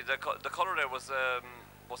 Definitely, the colour there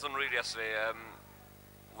was unreal yesterday.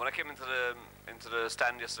 When I came into the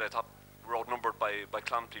stand yesterday, I thought we were outnumbered by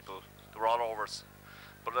Clon people. They were all over us.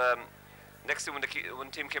 But next thing, when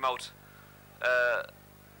the team came out,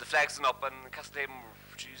 the flags went up, and Castlehaven,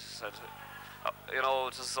 Jesus, you know,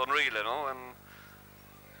 it's just unreal, you know. And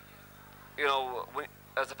you know,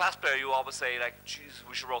 as a past player, you always say like, "Jeez,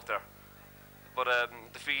 we should row out there." But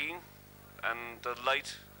the feeling and the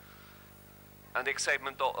light and the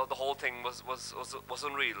excitement of the whole thing was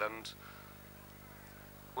unreal. And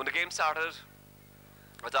when the game started,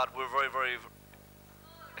 I thought we were very, very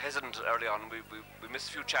hesitant early on. We missed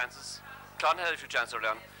a few chances. Clon had a few chances early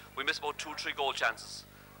on. We missed about 2-3 goal chances,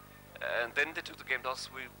 and then they took the game to us.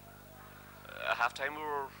 At half time we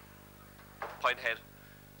were a point ahead.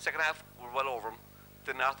 Second half we were well over them.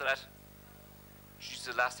 Then after that, geez,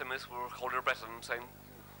 the last 10 minutes we were holding our breath and saying,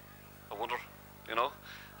 I wonder, you know.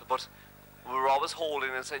 But we were always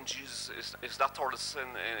holding and saying, Jesus, it's not Thurles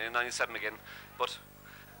in 97 again. But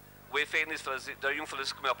we have faith in these fellas. They're young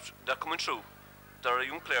fellas coming up. They're coming through. They're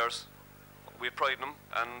young players. We have pride in them,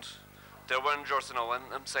 and they're wearing jersey now. And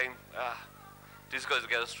I'm saying, these guys will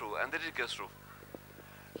get us through, and they did get us through.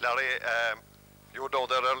 Larry, you were down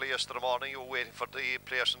there early yesterday morning. You were waiting for the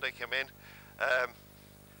players and they came in.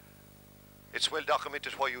 It's well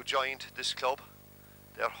documented why you joined this club.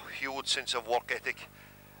 Their huge sense of work ethic,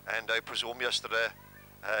 and I presume yesterday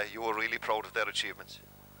you were really proud of their achievements.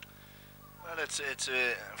 Well, it's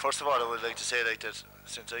first of all, I would like to say like that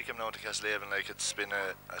since I came down to Castlehaven, like it's been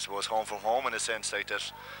I suppose home from home in a sense, like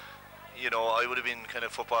that. You know, I would have been kind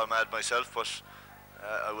of football mad myself, but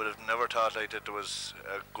I would have never thought like that there was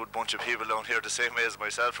a good bunch of people down here the same way as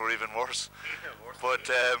myself, or even worse. But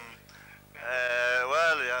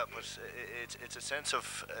well, yeah, but it's a sense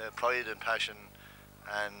of pride and passion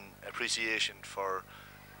and appreciation for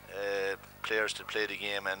players to play the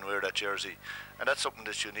game and wear that jersey, and that's something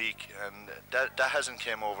that's unique, and that hasn't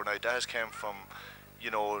came overnight. That has came from,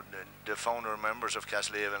 you know, the founder members of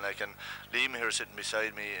Castlehaven, like, and Liam here sitting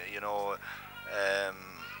beside me, you know,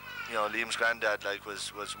 Liam's granddad, like,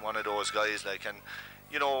 was one of those guys, like, and,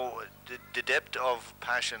 you know, the depth of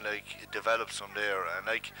passion, like, it develops from there, and,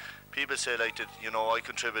 like, people say, like, that, you know, I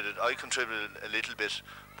contributed a little bit,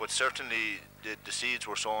 but certainly the seeds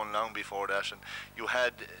were sown long before that, and you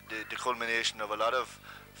had the culmination of a lot of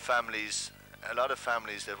families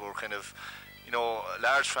that were kind of, you know,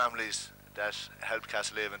 large families that helped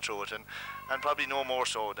Castlehaven through it, and probably no more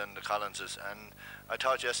so than the Collinses. And I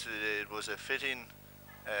thought yesterday it was a fitting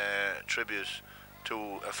tribute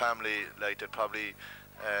to a family like that. Probably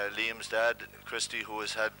Liam's dad, Christy, who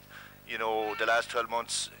has had, you know, the last 12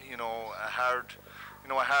 months, you know, a hard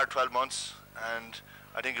 12 months, and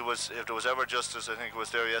I think it was, if there was ever justice, I think it was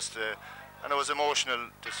there yesterday, and it was emotional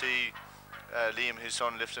to see Liam, his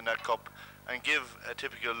son, lifting that cup and give a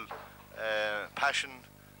typical passion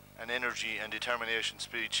and energy and determination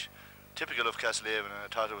speech typical of Castlehaven, and I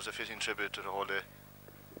thought it was a fitting tribute to the whole day.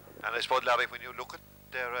 And I suppose, Larry, when you look at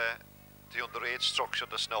their the underage structure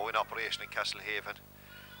that's now in operation in Castlehaven,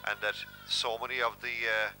 and that so many of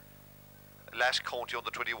the last county under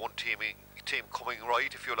 21 team coming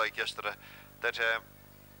right, if you like, yesterday, that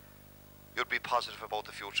you'd be positive about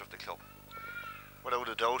the future of the club. Without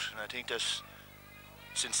a doubt, and I think that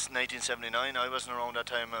since 1979, I wasn't around that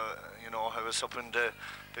time, you know, I was up in the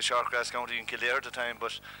Shortgrass County in Kildare at the time,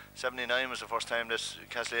 but 79 was the first time that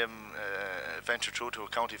Castlehaven ventured through to a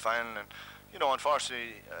county final, and, you know,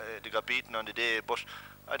 unfortunately they got beaten on the day, but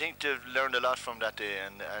I think they've learned a lot from that day,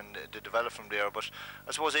 and they developed from there. But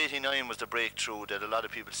I suppose 89 was the breakthrough that a lot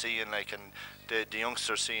of people see, and like, and the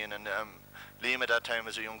youngsters seeing, and Liam at that time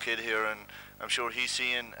was a young kid here, and I'm sure he's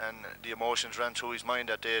seeing, and the emotions ran through his mind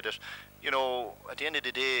that day, that, you know, at the end of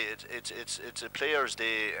the day, it's a player's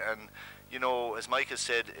day, and, you know, as Mike has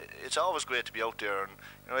said, it's always great to be out there, and,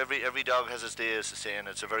 you know, every dog has his day, as a saying.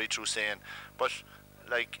 It's a very true saying. But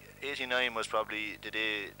like 89 was probably the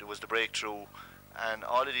day there was the breakthrough, and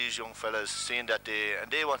all of these young fellas seeing that day,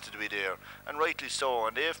 and they wanted to be there, and rightly so,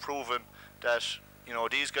 and they've proven that, you know,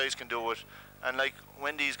 these guys can do it. And like,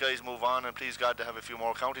 when these guys move on, and please God, they have a few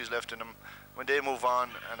more counties left in them, when they move on,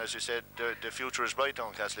 and as you said, the future is bright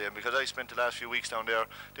down Castlehaven, because I spent the last few weeks down there,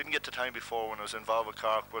 didn't get the time before when I was involved with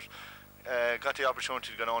Cork, but got the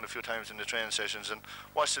opportunity to go down a few times in the training sessions and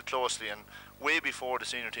watched it closely, and way before the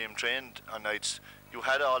senior team trained on nights, you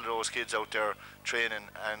had all those kids out there training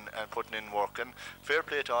and putting in work, and fair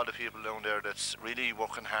play to all the people down there that's really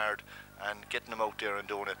working hard and getting them out there and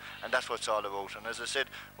doing it, and that's what it's all about. And as I said,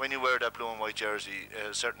 when you wear that blue and white jersey,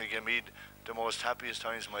 certainly gave me the most happiest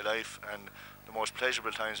times of my life and the most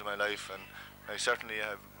pleasurable times of my life, and I certainly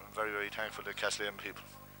am very, very thankful to Castlehaven people.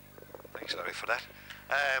 Thanks, Larry, for that.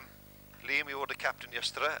 Liam, you were the captain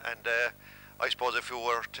yesterday, and I suppose if you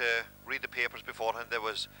were to read the papers beforehand, there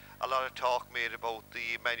was a lot of talk made about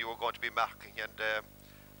the man you were going to be marking, and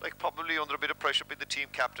like, probably under a bit of pressure being the team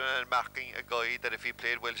captain and marking a guy that if he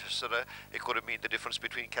played well yesterday, it could have meant the difference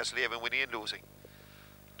between Castlehaven winning and losing.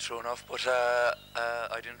 True enough, but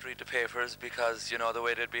I didn't read the papers because, you know, the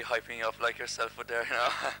way they'd be hyping you up like yourself would there, you know,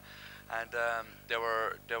 and they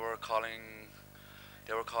were calling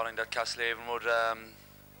that Castlehaven would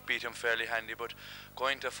beat him fairly handy, but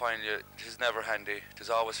going to final, it is never handy. There's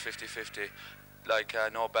always 50-50. Like,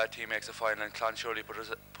 no bad team makes a final, and Clonakilty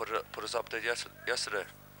put us up there yesterday.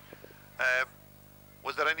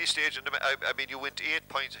 Was there any stage in the I mean, you went 8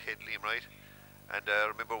 points ahead, Liam, right? And I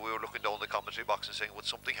remember we were looking down the commentary box and saying, would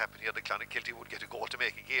something happen here that Clonakilty would get a goal to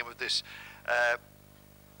make a game of this?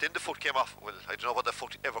 Then the foot came off. Well, I don't know whether the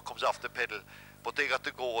foot ever comes off the pedal, but they got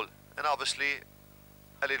the goal, and obviously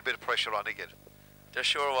a little bit of pressure on again. There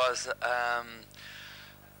sure was.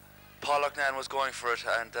 Paul Loughnane was going for it,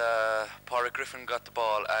 and Paudie Griffin got the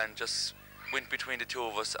ball and just went between the two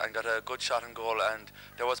of us and got a good shot and goal, and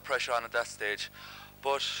there was pressure on at that stage.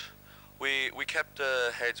 But we kept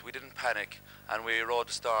the heads, we didn't panic, and we rode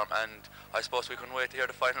the storm, and I suppose we couldn't wait to hear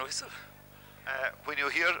the final whistle. When you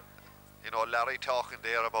hear, you know, Larry talking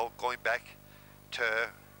there about going back to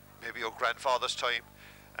maybe your grandfather's time,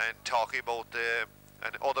 and talking about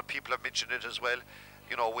and other people have mentioned it as well,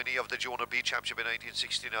 you know, winning of the Junior B Championship in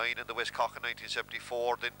 1969 and the West Cork in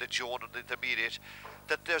 1974, then the Junior and the Intermediate,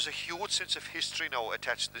 that there's a huge sense of history now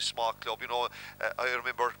attached to this small club. You know, I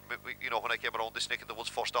remember, you know, when I came around this neck of the woods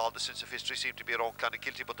first, all the sense of history seemed to be around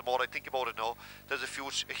Clonakilty, but the more I think about it now, there's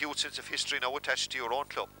a huge sense of history now attached to your own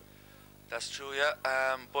club. That's true,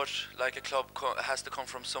 yeah. But like, a club has to come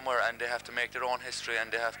from somewhere, and they have to make their own history,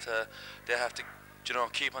 and they have to, you know,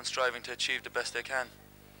 keep on striving to achieve the best they can.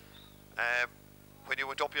 When you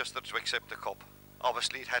went up yesterday to accept the cup,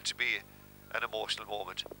 obviously it had to be an emotional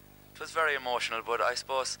moment. It was very emotional, but I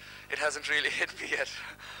suppose it hasn't really hit me yet.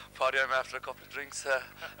 Paudie, I'm after a couple of drinks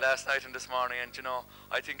last night and this morning, and, you know,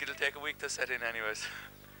 I think it'll take a week to set in anyways.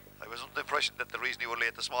 I was under the impression that the reason you were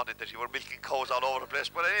late this morning, that you were milking cows all over the place,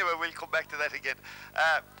 but anyway, we'll come back to that again.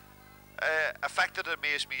 A fact that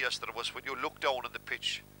amazed me yesterday was when you looked down on the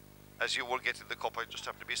pitch as you were getting the cup. I just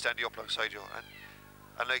happened to be standing up alongside you,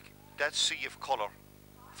 and like, that sea of colour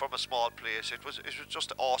from a small place, it was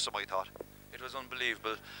just awesome, I thought. It was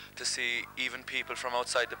unbelievable to see even people from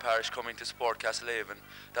outside the parish coming to support Castlehaven.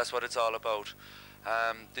 That's what it's all about.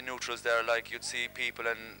 The neutrals there, like, you'd see people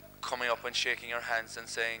and coming up and shaking your hands and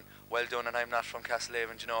saying, well done, and I'm not from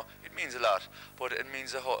Castlehaven, you know. It means a lot, but it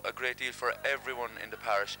means a great deal for everyone in the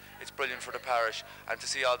parish. It's brilliant for the parish, and to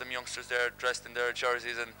see all them youngsters there dressed in their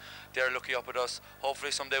jerseys, and they're looking up at us.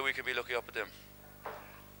 Hopefully someday we can be looking up at them.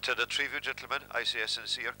 To the three of you gentlemen, I say a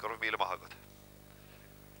sincere Gurmila Mahagat.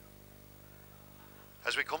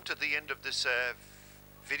 As we come to the end of this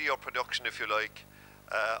video production, if you like,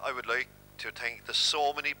 I would like to thank the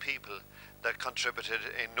so many people that contributed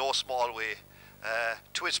in no small way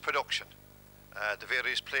to its production. The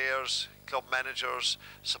various players, club managers,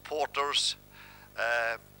 supporters,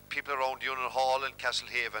 people around Union Hall and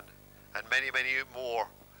Castlehaven, and many, many more,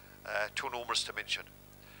 too numerous to mention.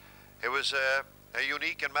 It was a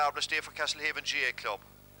unique and marvellous day for Castlehaven GA Club.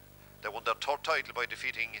 They won their third title by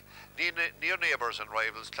defeating near neighbours and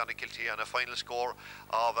rivals Clonakilty on a final score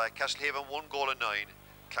of Castlehaven 1 goal and 9,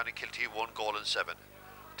 Clonakilty 1 goal and 7.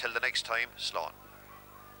 Till the next time, Slán.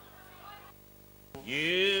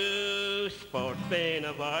 You sportsmen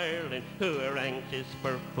of Ireland who are anxious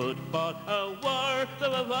for football, a word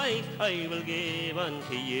of advice I will give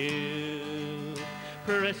unto you.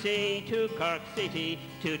 Proceed to Cork City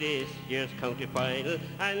to this year's county final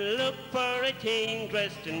and look for a team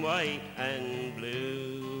dressed in white and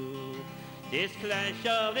blue. This clash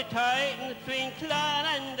of the Titans between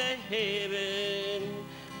Clonakilty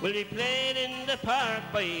will be played in the park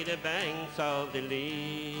by the banks of the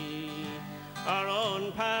Lee. Our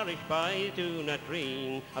own parish boys do not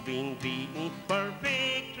dream of being beaten, for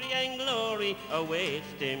victory and glory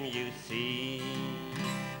awaits them, you see.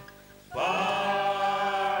 For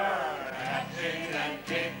catching and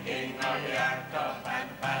kicking, or the art of and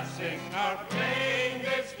passing, or playing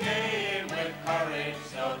this game with courage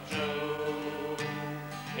so true.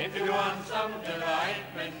 If you want some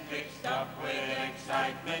delightment mixed up with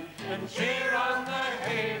excitement, then cheer on the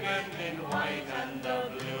Haven in white and the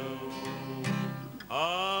blue.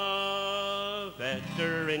 Oh,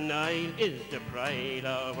 Veteran Isle is the pride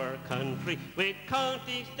of our country, with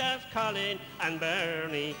county stars Colin and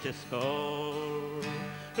Bernie to score.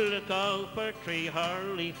 Look out for Tree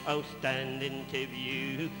Hurley, outstanding to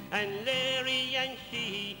view, and Larry and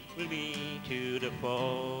she will be to the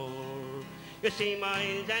fore. You see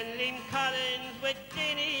Miles and Lim Collins with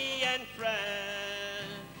Dinny and Fred,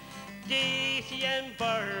 DC and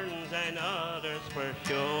Burns and others for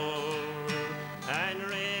sure. And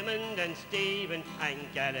Raymond and Stephen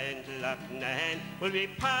and Gallant Loughnane will be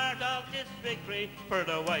part of this victory for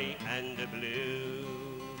the white and the blue.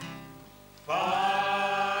 For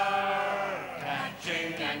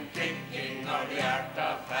catching and kicking, or the art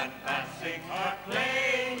of and passing, or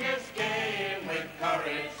playing this game with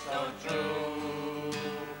courage so true.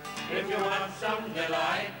 If you want some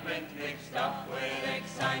delightment mixed up with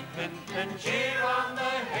excitement, then cheer on the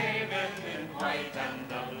Haven in white and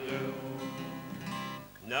the blue.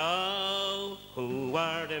 Now, who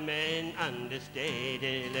are the men on the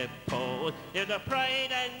state post? They're the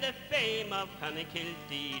pride and the fame of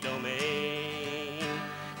Clonakilty domain.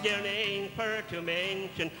 Their names for to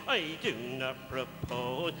mention I do not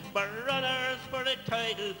propose, but runners for the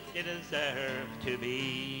title they deserve to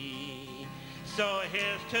be. So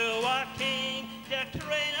here's to our team, their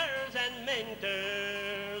trainers and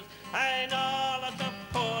mentors, and all our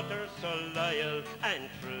supporters so loyal and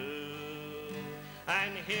true.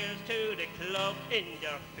 And here's to the club in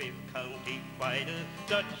their 5th county final,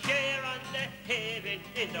 that cheer on the Haven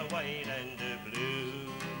in the white and the blue.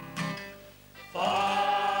 For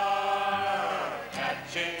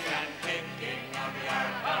catching and kicking, or the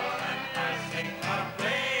art of and passing, or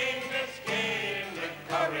playing this game with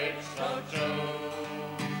courage so true.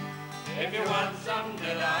 If you want some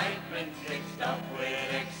delightment mixed up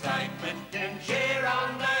with excitement, then cheer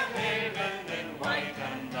on the Haven in white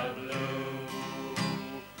and the blue.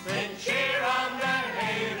 Then cheer on the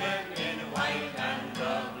Haven in white and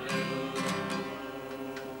the blue.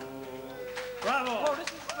 Bravo!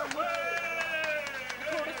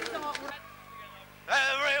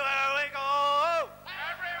 Everywhere we go,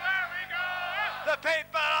 the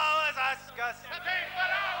people always ask us,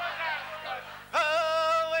 who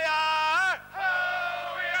we are,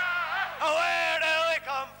 and where do we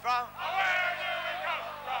come from,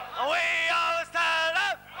 and we always tell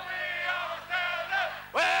them,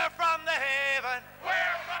 we're from the Haven,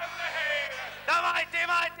 the mighty,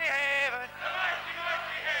 mighty Haven,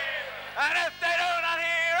 and if they do not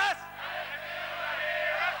hear us,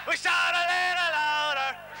 we shout it